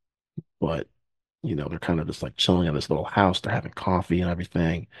point, but they're kind of just like chilling in this little house. They're having coffee and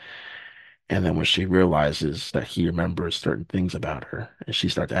everything. And then when she realizes that he remembers certain things about her, and she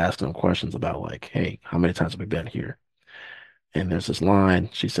starts asking him questions about like, hey, how many times have we been here? And there's this line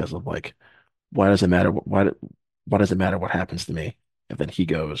she says of like, why does it matter? Why does it matter what happens to me? And then he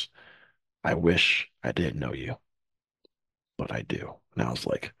goes, I wish I didn't know you, but I do. And I was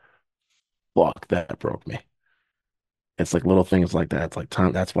like, fuck, that broke me. It's like little things like that. It's like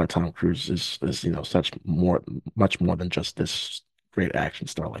Tom. That's why Tom Cruise is such more, much more than just this great action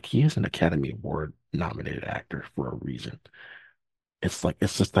star. Like he is an Academy Award nominated actor for a reason. It's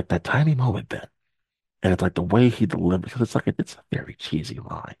just like that tiny moment then, and it's like the way he delivers because it's a very cheesy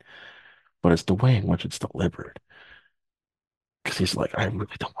line, but it's the way in which it's delivered. Because he's like, I really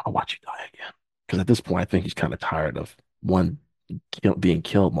don't want to watch you die again. Because at this point, I think he's kind of tired of one, being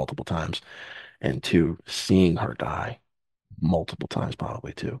killed multiple times, and two, seeing her die multiple times,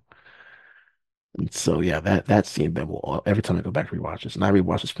 probably too. And so yeah, that scene that will every time I go back to rewatch this, and I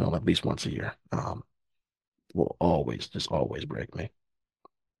rewatch this film at least once a year, will always just always break me.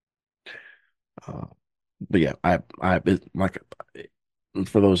 Uh, but yeah, like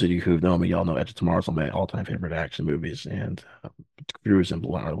for those of you who know me, y'all know Edge of Tomorrow's one of my all-time favorite action movies, and Cruise and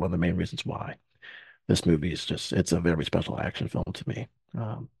Blonde are one of the main reasons why. This movie is just, it's a very special action film to me.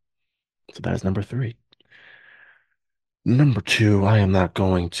 Um, so that is number three. Number two, I am not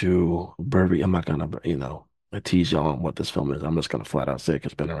going to Burberry. I'm not gonna, tease y'all on what this film is. I'm just gonna flat out say it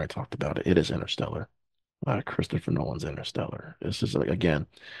because Ben already talked about it. It is Interstellar. Christopher Nolan's Interstellar. This is like again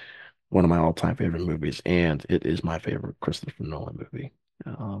one of my all-time favorite movies, and it is my favorite Christopher Nolan movie.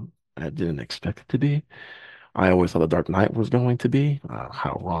 I didn't expect it to be. I always thought The Dark Knight was going to be.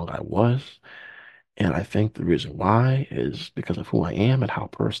 How wrong I was. And I think the reason why is because of who I am and how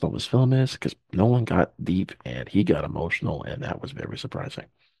personal this film is, because Nolan got deep and he got emotional, and that was very surprising.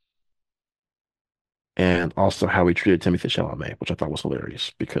 And also how he treated Timothy Chalamet, which I thought was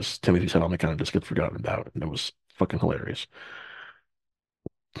hilarious, because Timothy Chalamet kind of just gets forgotten about, and it was fucking hilarious.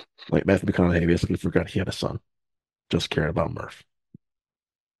 Like Matthew McConaughey basically forgot he had a son, just cared about Murph.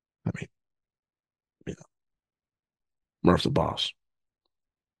 I mean, you know, Murph's a boss.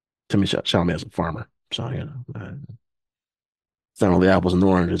 Timothy Chalamet is a farmer, so it's not really apples and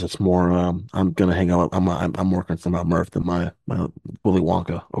oranges. It's more, I'm gonna hang out. I'm more concerned about Murph than my Willy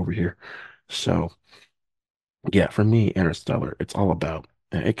Wonka over here. So yeah, for me, Interstellar, it's all about.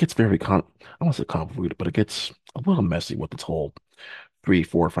 It gets very I won't say convoluted, but it gets a little messy with its whole three,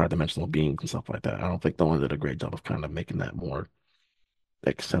 four, five-dimensional beings and stuff like that. I don't think the one did a great job of kind of making that more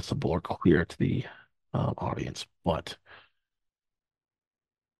accessible or clear to the audience. But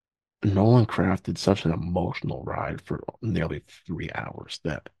Nolan crafted such an emotional ride for nearly 3 hours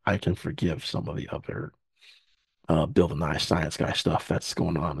that I can forgive some of the other Bill Nye Science Guy stuff that's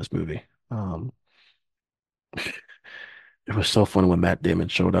going on in this movie. Um, it was so funny when Matt Damon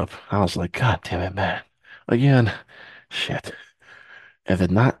showed up. I was like, God damn it, Matt. Again, shit. And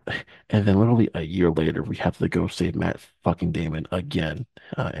then not, and then literally a year later, we have to go save Matt fucking Damon again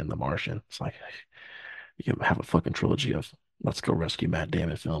in The Martian. It's like you have a fucking trilogy of let's go rescue Matt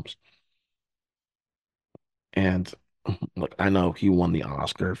Damon films. And look, I know he won the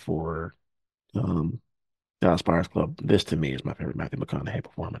Oscar for um, Dallas Buyers Club. This to me is my favorite Matthew McConaughey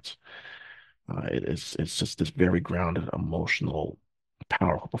performance. It's just this very grounded, emotional,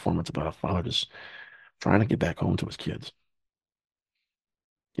 powerful performance about a father just trying to get back home to his kids.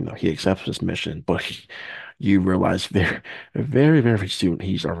 He accepts his mission, but you realize very, very, very soon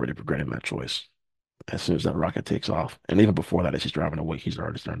he's already regretting that choice. As soon as that rocket takes off, and even before that, as he's driving away, he's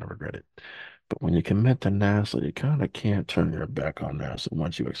already starting to regret it. But when you commit to NASA, you kind of can't turn your back on NASA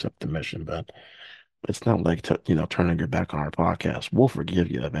once you accept the mission. But it's not like turning your back on our podcast. We'll forgive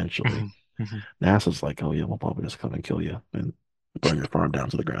you eventually. Mhm, mhm. NASA's like, oh yeah, we'll probably just come and kill you and burn your farm down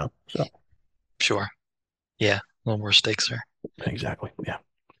to the ground. So Sure. Yeah. A little more stakes there. exactly, yeah.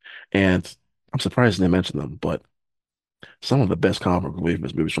 And I'm surprised they mentioned them, but some of the best comic relief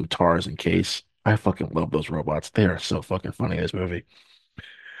movies from Tars and Case. I fucking love those robots. They are so fucking funny in this movie.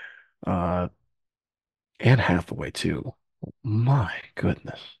 Uh, and Hathaway too. My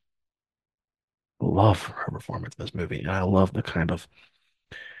goodness, love her performance in this movie, and I love the kind of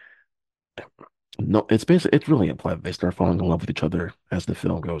no. It's really implied that they start falling in love with each other as the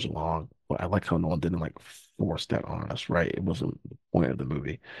film goes along. But I like how no one didn't like force that on us, right? It wasn't the point of the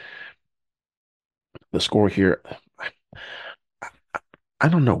movie. The score here, I, I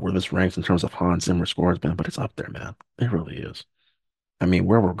don't know where this ranks in terms of Hans Zimmer scores, man, but it's up there, man. It really is. I mean,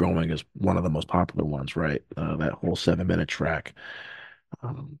 Where We're Going is one of the most popular ones, right? That whole 7 minute track.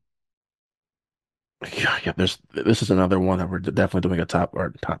 Um, yeah, this is another one that we're definitely doing top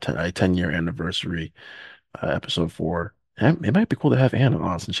 10, a 10-year anniversary episode for. And it might be cool to have Anna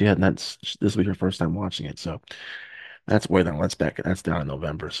on since she had that's this will be her first time watching it. So that's way down. That's down in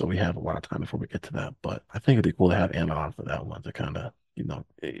November. So we have a lot of time before we get to that. But I think it'd be cool to have Anna on for that one to kind of,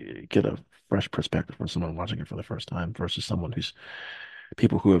 get a fresh perspective from someone watching it for the first time versus someone who's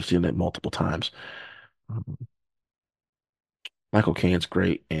people who have seen it multiple times. Um, Michael Caine's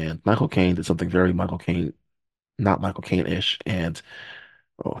great, and Michael Caine did something very Michael Caine not Michael Caine-ish, and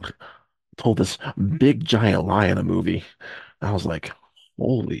oh, told this big giant lie in a movie. I was like,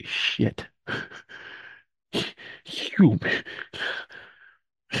 holy shit. You,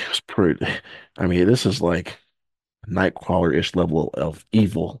 it was pretty. I mean, this is like Nightcrawler-ish level of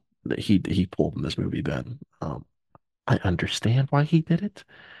evil that he pulled in this movie, Ben. I understand why he did it,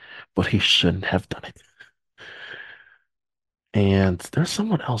 but he shouldn't have done it. And there's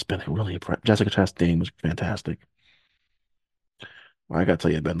someone else, Ben, who really impressed. Jessica Chastain was fantastic. I gotta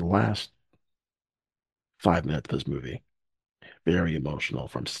tell you, Ben, the last 5 minutes of this movie, very emotional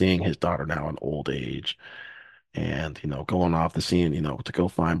from seeing his daughter now in old age and, going off the scene, to go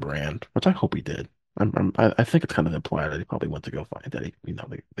find Brand, which I hope he did. I think it's kind of implied that he probably went to go find that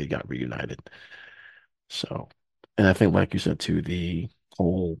they got reunited. So, and I think, like you said, too, the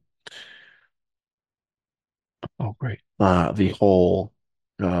whole, oh, great. The whole,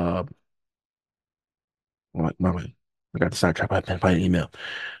 uh, I got the sidetracked by an email.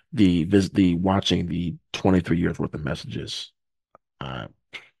 The watching the 23 years worth of messages. Uh,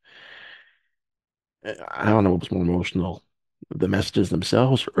 I don't know what was more emotional, the messages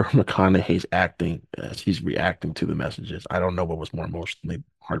themselves or McConaughey's acting as he's reacting to the messages. I don't know what was more emotionally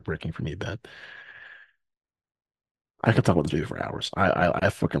heartbreaking for me, Ben. I could talk about this movie for hours. I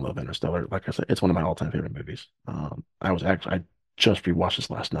fucking love Interstellar. Like I said, it's one of my all-time favorite movies. I just rewatched this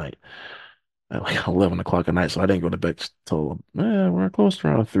last night at like 11 o'clock at night, so I didn't go to bed till we're close to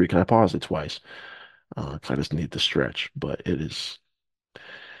around 3 because I paused it twice. 'Cause I just need to stretch. But it's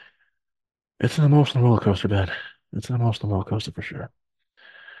an emotional roller coaster, Ben. It's an emotional roller coaster for sure.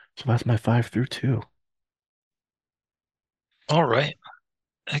 So that's my 5 through 2. All right.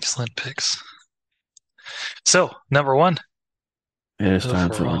 Excellent picks. So, number one It is time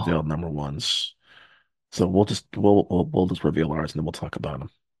to overall. unveil number ones. So we'll just reveal ours and then we'll talk about them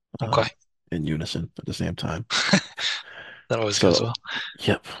Okay. in unison at the same time. That always goes So, well.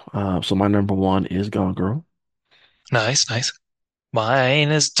 yep. So my number one is Gone Girl. Nice, nice.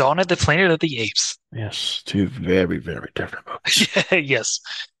 Mine is Dawn of the Planet of the Apes. Yes, two very, very different movies. Yeah, yes,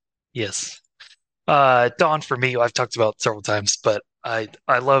 yes. Dawn for me, I've talked about several times, but I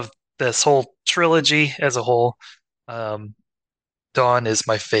love this whole trilogy as a whole. Um, Dawn is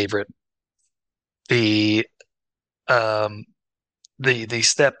my favorite. The um the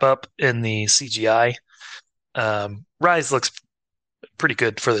step up in the CGI. Rise looks pretty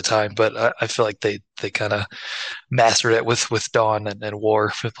good for the time, but I feel like they kind of mastered it with Dawn and War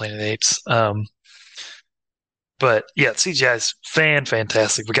for Planet of the Apes. But yeah, CGI is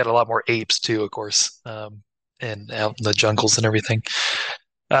fantastic. We got a lot more apes too, of course, and out in the jungles and everything.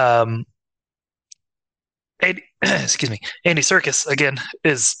 Um, Andy, excuse me, Andy Serkis again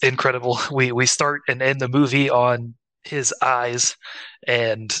is incredible. We start and end the movie on his eyes,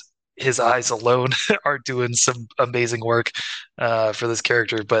 and his eyes alone are doing some amazing work for this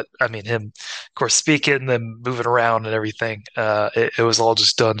character. But I mean, him, of course, speaking, then moving around and everything. It was all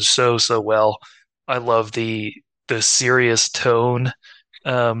just done so well. I love the serious tone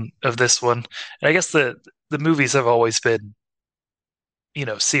of this one. And I guess the movies have always been,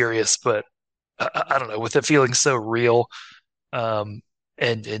 serious, but I don't know, with it feeling so real. Um,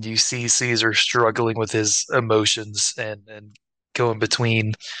 and you see Caesar struggling with his emotions and going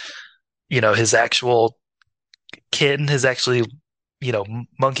between, his actual kin, his actually,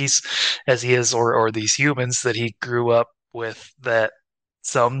 monkeys as he is, or these humans that he grew up with that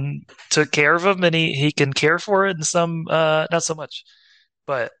some took care of him and he can care for it and some not so much.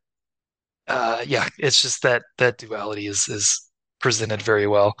 But yeah, it's just that duality is presented very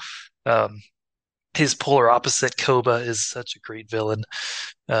well. Um, his polar opposite, Koba, is such a great villain.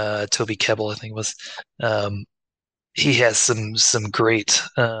 Toby Kebbell, I think it was. Um, he has some great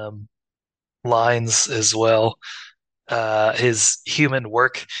lines as well. His human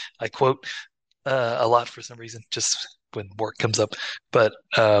work, I quote a lot for some reason, just when work comes up. But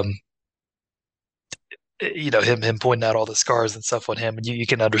him pointing out all the scars and stuff on him, and you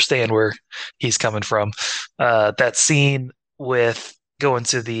can understand where he's coming from. That scene with going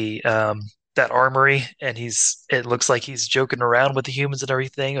to the that armory, and it looks like he's joking around with the humans and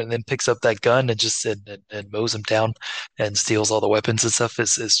everything, and then picks up that gun and just and mows them down and steals all the weapons and stuff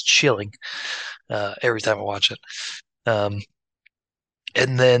is chilling every time I watch it. Um,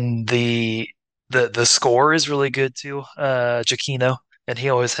 and then the score is really good too, Giacchino, and he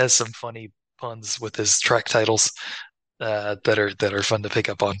always has some funny puns with his track titles that are fun to pick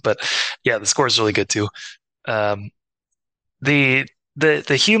up on. But yeah, the score is really good too. Um, the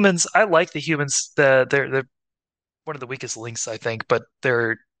the humans, I like the humans. They're one of the weakest links, I think, but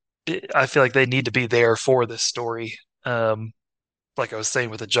I feel like they need to be there for this story. Like I was saying,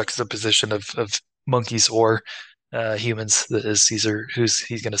 with the juxtaposition of monkeys or humans that is Caesar who's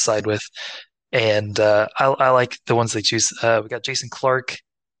he's going to side with. And I like the ones they choose. We got Jason Clarke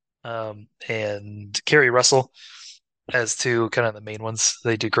and Kerry Russell as two kind of the main ones.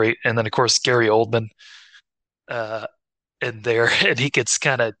 They do great. And then of course Gary Oldman uh, in there, and he gets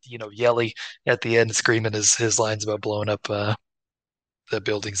kind of yelly at the end, screaming his lines about blowing up the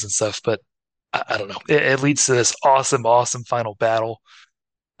buildings and stuff. But I don't know. It leads to this awesome final battle,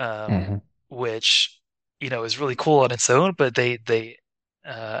 um, Hmm. which is really cool on its own. But they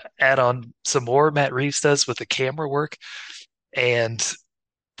add on some more. Matt Reeves does with the camera work, and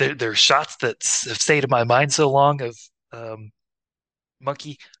there's shots that have stayed in my mind so long of um,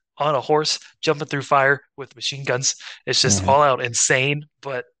 monkey on a horse jumping through fire with machine guns. It's just Hmm. all out insane,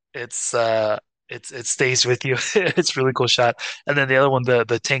 but it's it stays with you. It's a really cool shot. And then the other one,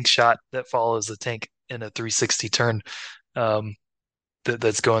 the tank shot that follows the tank in a 360 turn, um,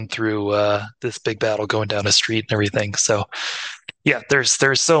 that's going through this big battle going down a street and everything. So yeah, there's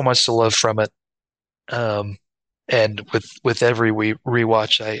so much to love from it. Um, and with every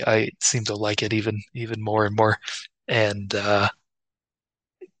rewatch, I seem to like it even more and more. And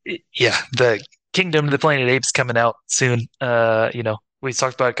yeah, the Kingdom of the Planet of the Apes coming out soon. We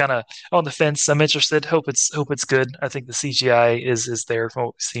talked about kind of on the fence. I'm interested. Hope it's good. I think the CGI is there from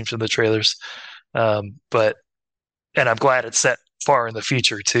what we've seen from the trailers. But and I'm glad it's set far in the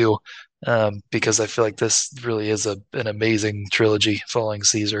future too, because I feel like this really is an amazing trilogy following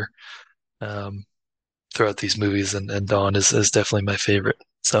Caesar um, throughout these movies, and Dawn is definitely my favorite.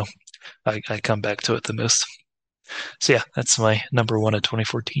 So I come back to it the most. So yeah, that's my number one of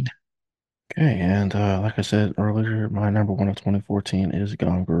 2014. Okay, and like I said earlier, my number one of 2014 is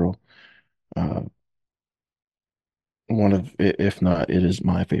Gone Girl. Uh, one of, if not, it is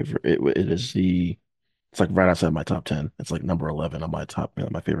my favorite. It is it's like right outside my top 10. It's like number 11 on my top,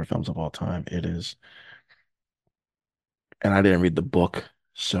 my favorite films of all time. It is, and I didn't read the book,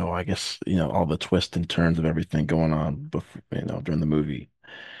 so I guess, all the twists and turns of everything going on before, during the movie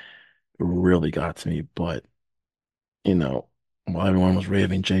really got to me. But, you know, while everyone was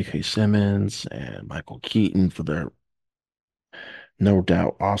raving J.K. Simmons and Michael Keaton for their no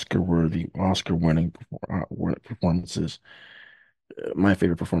doubt Oscar-worthy, Oscar-winning performances, my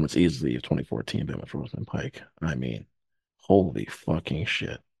favorite performance easily of 2014 been with Rosamund Pike. I mean, holy fucking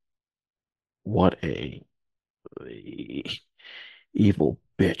shit. What a evil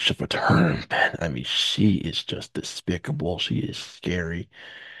bitch of a turn, Ben. I mean, she is just despicable. She is scary.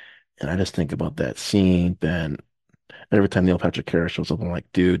 And I just think about that scene, Ben. Every time Neil Patrick Harris shows up, I'm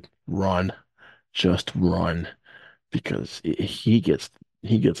like, dude, run. Just run. Because he gets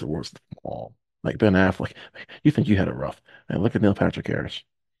the worst of them all. Like Ben Affleck, you think you had it rough. And look at Neil Patrick Harris.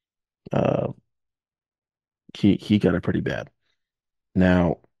 Uh, he got it pretty bad.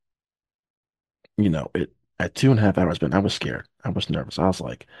 Now, it at 2.5 hours, Ben, I was scared. I was nervous. I was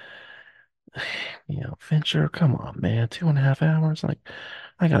like, Fincher, come on, man, 2.5 hours. Like,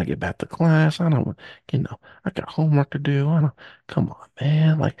 I gotta get back to class. I don't, I got homework to do. I don't, come on,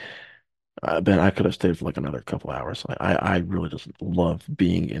 man. Like, Ben, I could have stayed for like another couple hours. Like, I really just love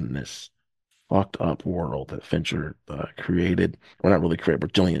being in this fucked up world that Fincher created. Or not really created,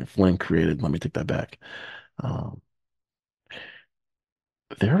 but Gillian Flynn created. Let me take that back. Um,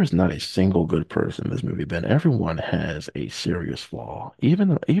 there is not a single good person in this movie, Ben. Everyone has a serious flaw.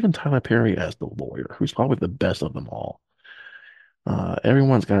 Even Tyler Perry as the lawyer, who's probably the best of them all.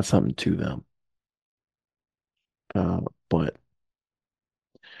 Everyone's got something to them. But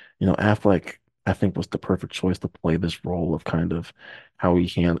Affleck, I think, was the perfect choice to play this role of kind of how he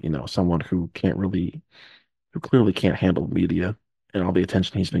someone who clearly can't handle media and all the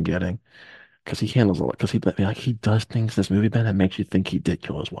attention he's been getting because he handles a lot. Because he does things in this movie, Ben, that makes you think he did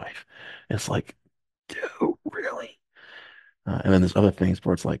kill his wife. It's like, dude, really? And then there's other things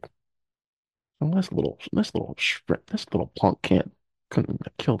where it's like, oh, this little punk couldn't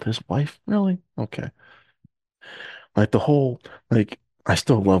have killed his wife, really? Okay. Like the whole, like, I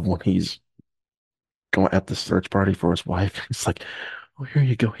still love when he's going at the search party for his wife. It's like, oh, here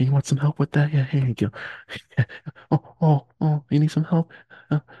you go. You want some help with that? Yeah, here you go. Oh, you need some help?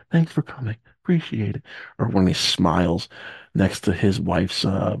 Thanks for coming. Appreciate it. Or when he smiles next to his wife's,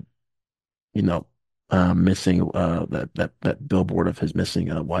 you know, missing, that billboard of his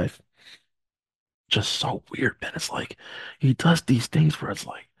missing wife. Just so weird, man. It's like he does these things where it's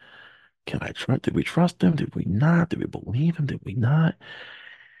like, can I trust? Did we trust him? Did we not? Did we believe him? Did we not?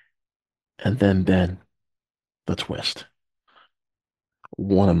 And then the twist.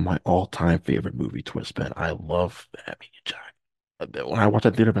 One of my all-time favorite movie twists, man. I love that. I mean, Jack. When I watched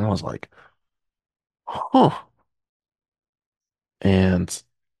that theater, man, I was like, huh. And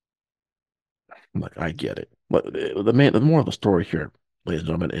I'm like, I get it. But the more of the story here, ladies and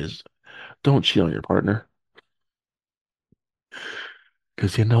gentlemen, is don't cheat on your partner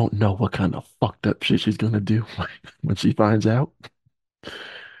because you don't know what kind of fucked up shit she's gonna do when she finds out.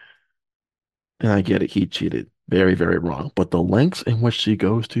 And I get it, he cheated. Very, very wrong. But the lengths in which she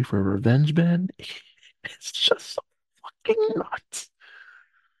goes to for revenge, Ben, it's just so fucking nuts.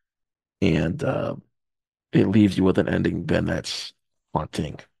 And it leaves you with an ending, Ben, that's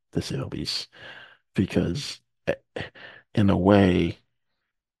haunting, to say the least. Because eh, in a way,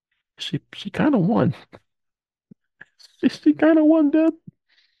 she kind of won. She kind of won, Ben.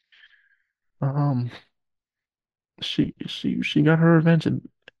 Um, she got her revenge, and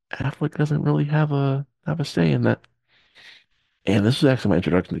Affleck doesn't really have a say in that. And this was actually my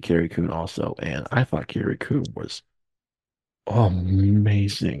introduction to Carrie Coon also, and I thought Carrie Coon was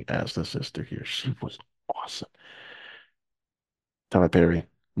amazing as the sister here. She was awesome. Tyler Perry,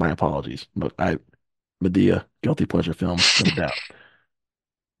 my apologies, but Medea, guilty pleasure films, no doubt.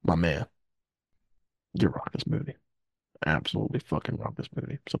 My man, you rock this movie. Absolutely fucking rock this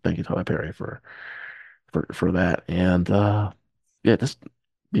movie. So thank you, Tyler Perry, for that. And yeah, just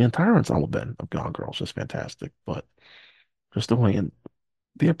the entire ensemble Ben of Gone Girl is just fantastic. But just the way and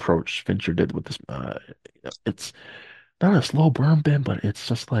the approach Fincher did with this, it's not a slow burn, Ben, but it's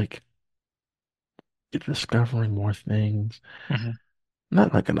just like you're discovering more things. Hmm.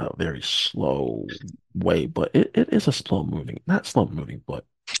 Not like in a very slow way, but it is a slow moving, not slow moving, but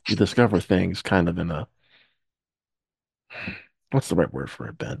you discover things kind of in a, what's the right word for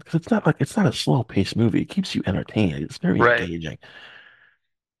it, Ben? Because it's not a slow paced movie. It keeps you entertained. It's very Right. engaging,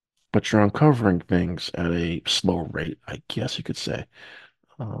 but you're uncovering things at a slow rate, I guess you could say.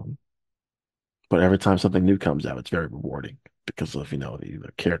 Um, but every time something new comes out, it's very rewarding because of, the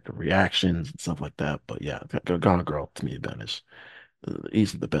character reactions and stuff like that. But yeah, Gone Girl to me, Ben, is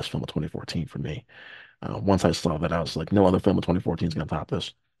easily the best film of 2014 for me. Once I saw that, I was like, no other film of 2014 is going to top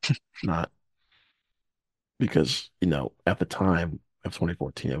this. Not because, at the time of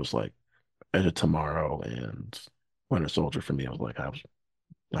 2014, it was like Edge of Tomorrow and Winter Soldier for me. I was like,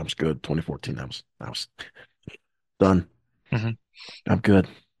 I was good. 2014, I was done. Hmm. I'm good.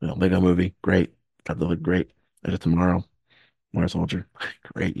 Lego movie, great. Got to look great. Edge of Tomorrow, Winter Soldier,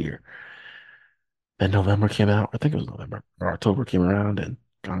 great year. Then November came out. I think it was November or October came around and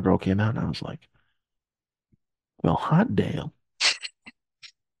Gone Girl came out. And I was like, well, hot damn.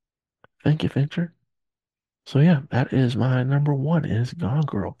 Thank you, Fincher. So yeah, that is my number one is Gone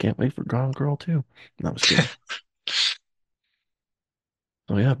Girl. Can't wait for Gone Girl too. No, I was kidding.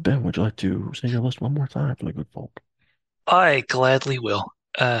 So yeah, Ben, would you like to say your list one more time for the good folk? I gladly will.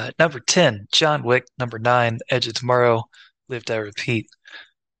 Number 10, John Wick. Number 9, Edge of Tomorrow. Live Die Repeat,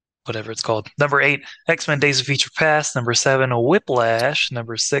 whatever it's called. Number 8, X-Men Days of Future Past. Number 7, Whiplash.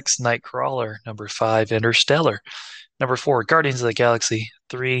 Number 6, Nightcrawler. Number 5, Interstellar. Number 4, Guardians of the Galaxy.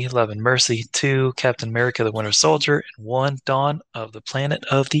 3, Love and Mercy. 2, Captain America the Winter Soldier. And 1, Dawn of the Planet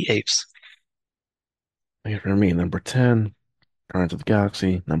of the Apes. Okay, for me, number 10, Guardians of the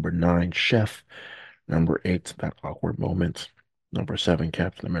Galaxy. Number 9, Chef. Number 8, That Awkward Moment. Number 7,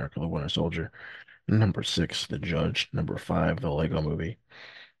 Captain America, the Winter Soldier. Number 6, The Judge. Number 5, The Lego Movie.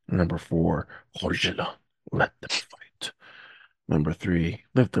 Number 4, Godzilla. Let Them Fight. Number 3,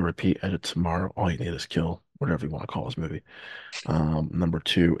 Live to Repeat, Edit Tomorrow. All You Need Is Kill. Whatever you want to call this movie. Number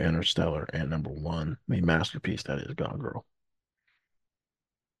 2, Interstellar. And number 1, the masterpiece that is Gone Girl.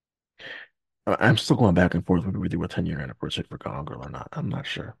 I'm still going back and forth whether we do a 10-year anniversary for Gone Girl or not. I'm not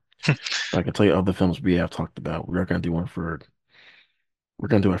sure. But I can tell you other films we have talked about. We're going to do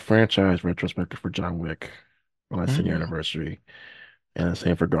a franchise retrospective for John Wick on that 10-year Mm, anniversary, and the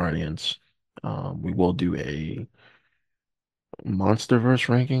same for Guardians. We will do a MonsterVerse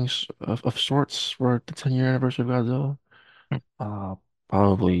rankings of sorts for the 10-year anniversary of Godzilla. mm, Uh,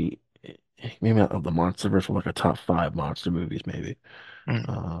 Probably maybe not of the MonsterVerse, but like a top five monster movies, maybe. mm,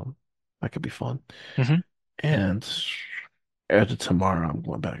 Um, that could be fun. mhm. And Edge of Tomorrow, I'm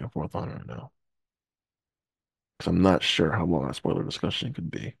going back and forth on right now because I'm not sure how long that spoiler discussion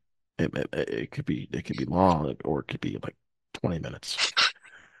could be. It could be long or it could be like 20 minutes.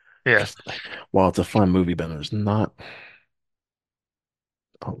 Yeah, Because while it's a fun movie, Ben, there's not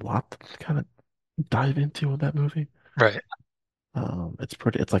a lot to kind of dive into with that movie. right.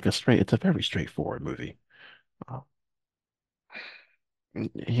 It's a very straightforward movie. Uh,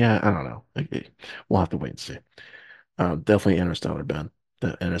 yeah, I don't know. We'll have to wait and see. Definitely Interstellar, Ben.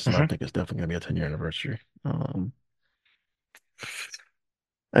 The Interstellar, I Hmm. think, is definitely gonna be a 10-year anniversary.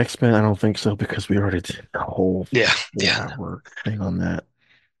 X-Men, I don't think so because we already did a whole Yeah, yeah. 4 hour thing on that.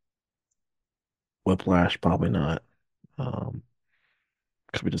 Whiplash, probably not.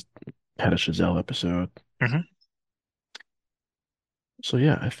 Because we just had a Chazelle episode. Hmm. So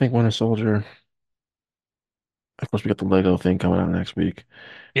yeah, I think Winter Soldier. Of course, we got the Lego thing coming out next week.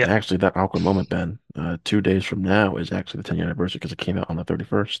 Yeah. And actually, that awkward moment, Ben, 2 days from now is actually the 10-year anniversary because it came out on the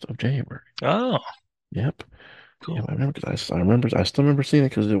 31st of January. Oh, Yep. Yeah, cool. I remember because I still remember seeing it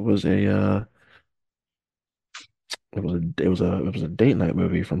because it was a date night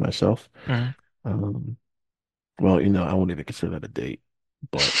movie for myself. Hmm. Um, well, I wouldn't even consider that a date,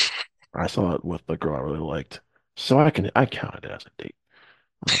 but I saw it with the girl I really liked, so I counted it as a date.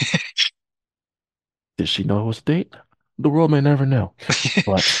 Um, did she know it was a date? The world may never know,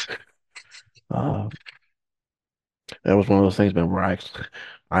 but uh, that was one of those things, man, where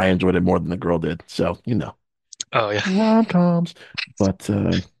I enjoyed it more than the girl did. So, Oh yeah. rom-coms. But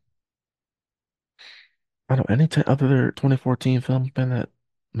I don't know any t other 2014 films, been that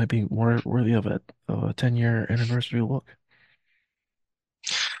maybe more worthy of a 10-year anniversary look.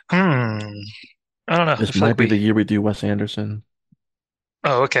 Hmm. I don't know. I This feel might like be we. the year we do Wes Anderson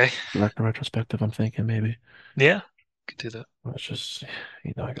Oh, okay. director retrospective. I'm thinking maybe. Yeah, could do that. It's just,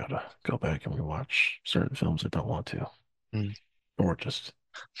 I gotta go back and rewatch certain films I don't want to, Hmm. or just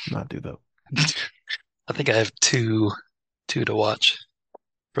not do that. I think I have two to watch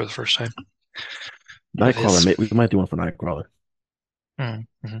for the first time of Nightcrawler, his. we might do one for Nightcrawler.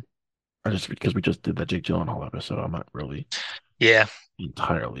 Mm-hmm. I just because we just did that Jake Gyllenhaal episode, I'm not really Yeah.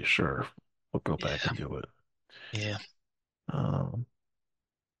 entirely sure. We'll go back Yeah. and do it. Yeah. Um,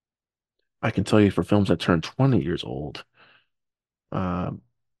 I can tell you for films that turn 20 years old, um,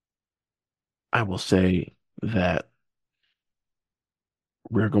 I will say that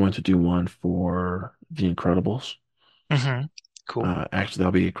we're going to do one for The Incredibles. Hmm. Cool. Actually,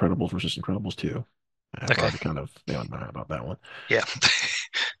 that'll be Incredibles versus Incredibles 2. I've Okay. already kind of made my mind about that one. Yeah.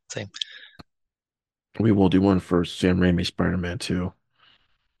 Same. We will do one for Sam Raimi's Spider-Man 2.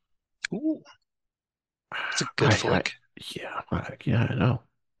 Ooh, it's a good I flick. yeah, I know.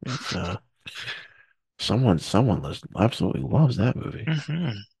 It's someone absolutely loves that movie. Hmm.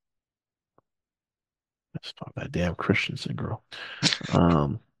 Let's talk that damn Christensen girl.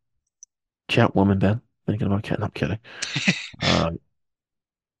 Um, Catwoman, Ben. Thinking about Cat. No, I'm kidding. Uh,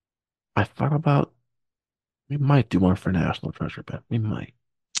 I thought about we might do one for National Treasure, Ben. We might.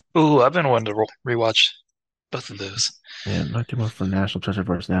 Ooh, I've been wanting to rewatch both of those. Yeah, might do one for National Treasure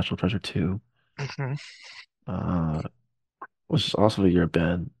versus National Treasure 2. Hmm. Uh, which is also the year,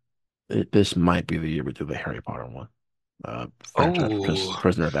 Ben. This might be the year we do the Harry Potter one. Franchise because Oh,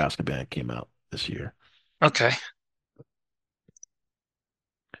 Prisoner of Azkaban came out this year. okay.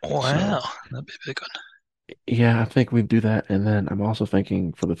 Wow, So that'd be a big one. yeah, I think we do that. And then I'm also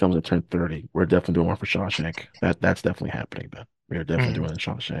thinking for the films that turn 30, we're definitely doing one for Shawshank. That's definitely happening, Ben. We are definitely Mm, doing it in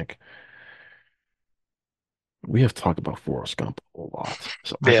Shawshank. We have talked about Forrest Gump a lot,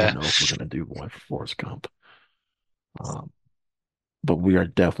 so I yeah, don't know if we're gonna do one for Forrest Gump. Um, but we are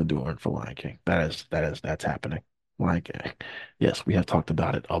definitely doing it for Lion King. That's happening. Lion King. Yes, we have talked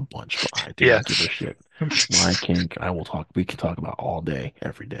about it a bunch, but I do yeah. not give a shit. Lion King, we can talk about all day,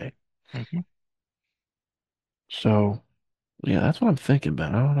 every day. Hmm. So yeah, that's what I'm thinking,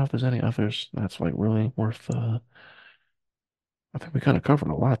 Ben. I don't know if there's any others that's like really worth I think we kind of covered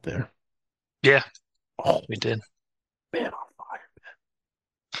a lot there. Yeah, Oh, we did. Man on Fire.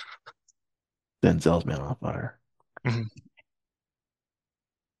 Denzel's Man on Fire. Hmm.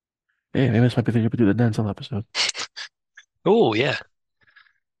 Hey, maybe this might be the year we do the Denzel episode. Oh, yeah,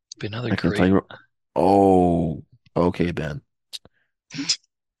 be another I can tell great. you. Oh, okay, Ben.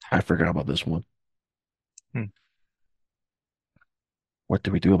 I forgot about this one. Hmm. What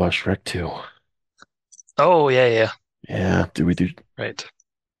do we do about Shrek 2? Oh, yeah, yeah, Yeah, right.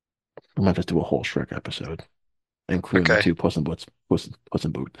 we might just do a whole Shrek episode, including the Okay. two Puss in Boot,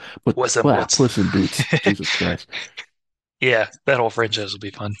 but What's up, wow, Boots? Puss in Boots. Jesus Christ. Yeah, that whole franchise will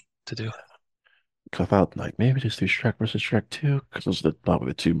be fun to do. 'Cause I thought like maybe just do Shrek versus Shrek 2, because those are probably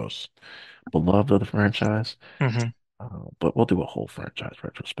the two most beloved of the franchise. Hmm. But we'll do a whole franchise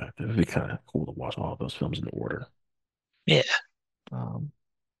retrospective. It'd be kind of cool to watch all of those films in order. Yeah. Um,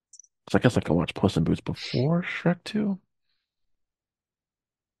 so I guess I can watch Puss in Boots before Shrek 2.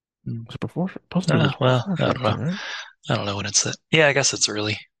 Mm. Was it before Puss in Boots was Well, before I Shrek don't 2, know. right? I don't know when it's set. Yeah, I guess it's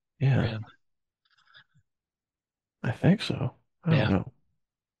early for Yeah, him. I think so. I don't Yeah. know.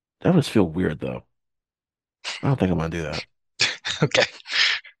 That would feel weird though. I don't think I'm gonna do that. Okay.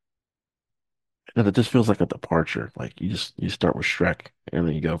 No, that just feels like a departure. Like you start with Shrek and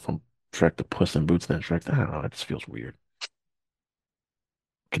then you go from Shrek to Puss in Boots, then Shrek. I don't know. It just feels weird.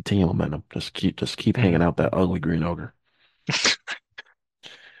 Continue momentum. Just keep hanging Hmm. out that ugly green ogre.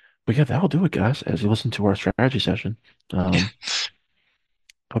 But yeah, that'll do it, guys. As you listen to our strategy session. Um,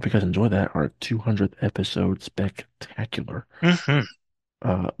 Hope you guys enjoy that. Our 200th episode spectacular. Hmm.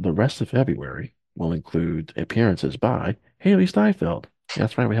 The rest of February will include appearances by Haley Steinfeld. Yeah,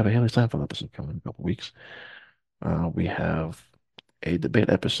 that's right. We have a Haley Steinfeld episode coming in a couple weeks. We have a debate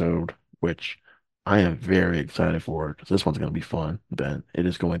episode, which I am very excited for because this one's going to be fun, Ben. It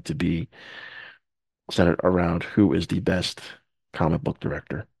is going to be centered around who is the best comic book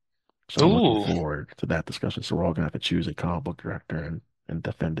director. So I'm looking Ooh. forward to that discussion. So we're all gonna have to choose a comic book director and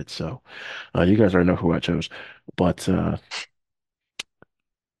defend it. So you guys already know who I chose, but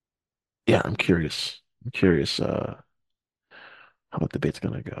yeah, I'm curious. I'm curious how the debate's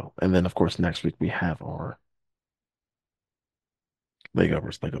gonna go. And then of course next week we have our Lego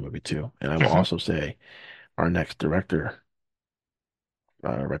versus Lego movie too. And I will Hmm. also say our next director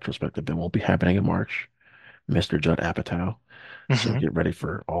retrospective bin will be happening in March. Mr. Judd Apatow. So Hmm. get ready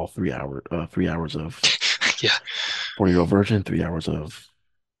for all 3 hours of Yeah. 4-year-old version, 3 hours of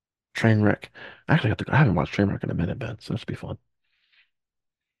Trainwreck. I haven't watched Trainwreck in a minute, Ben, so this will be fun.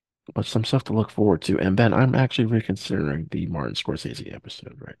 But some stuff to look forward to. And Ben, I'm actually reconsidering the Martin Scorsese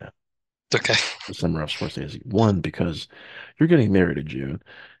episode right now. Okay. The Summer of Scorsese. One, because you're getting married in June,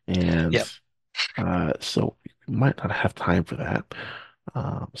 and Yep. so we might not have time for that.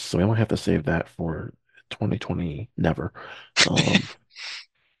 So we might have to save that for 2020, never. Um,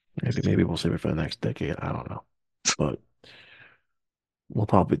 maybe we'll save it for the next decade. I don't know. But we'll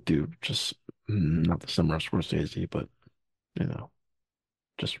probably do just not the Summer of Scorsese, but you know,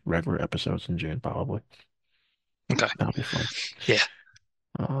 just regular episodes in June, probably. Okay. That'll be fun. Yeah.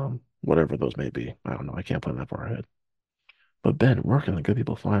 Whatever those may be. I don't know. I can't plan that far ahead. But Ben, where can the good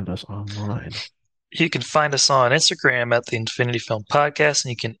people find us online? You can find us on Instagram at the Infinity Film Podcast, and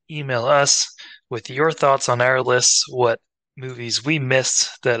you can email us with your thoughts on our lists, what movies we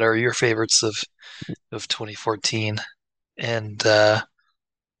missed that are your favorites of 2014, and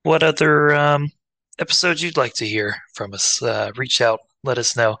what other episodes you'd like to hear from us. Reach out, let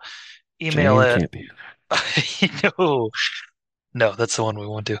us know. Email Jane it. Campion. No, no, that's the one we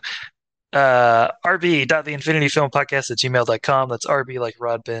want to. rb.theinfinityfilmpodcast at gmail.com. That's rb like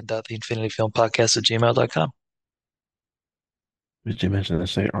rodbin.theinfinityfilmpodcast at gmail.com. Did you mention to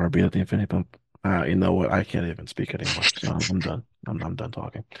say RB at the Infinity Pump? You know what? I can't even speak anymore. So I'm done. I'm done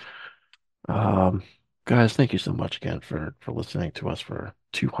talking. Um, guys, thank you so much again for listening to us for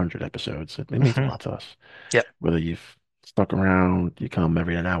 200 episodes. It means a Hmm. lot to us. Yep. Whether you've stuck around, you come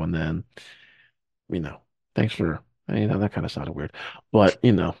every now and then, you know, thanks for, that kind of sounded weird, but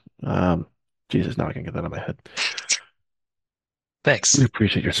um, Jesus, now I can get that out of my head. We Thanks.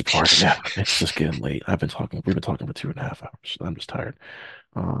 appreciate your support. Yeah, it's just getting late. We've been talking for 2.5 hours. I'm just tired.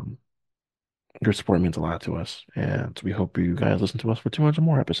 Um, your support means a lot to us, and we hope you guys listen to us for 200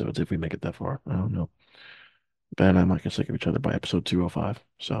 more episodes if we make it that far. I don't know. Ben and I might get sick of each other by episode 205,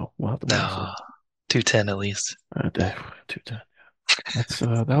 so we'll have to wait and see. No, 210 at least.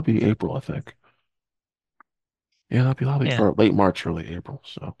 210. That'll be April, I think. Yeah, that'll be Yeah. for late March, early April.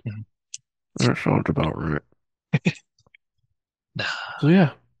 So Mhm. that sounds about right. No. So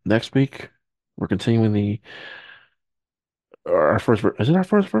yeah, next week we're continuing our first. Is it our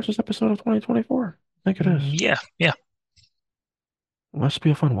first versus episode of 2024? I think it is. Yeah. Yeah. Well, that should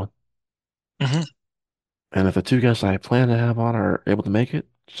be a fun one. Hmm. And if the two guests I plan to have on are able to make it,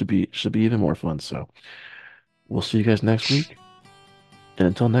 should be even more fun. So we'll see you guys next week. And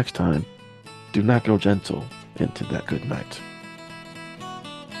until next time, do not go gentle into that good night.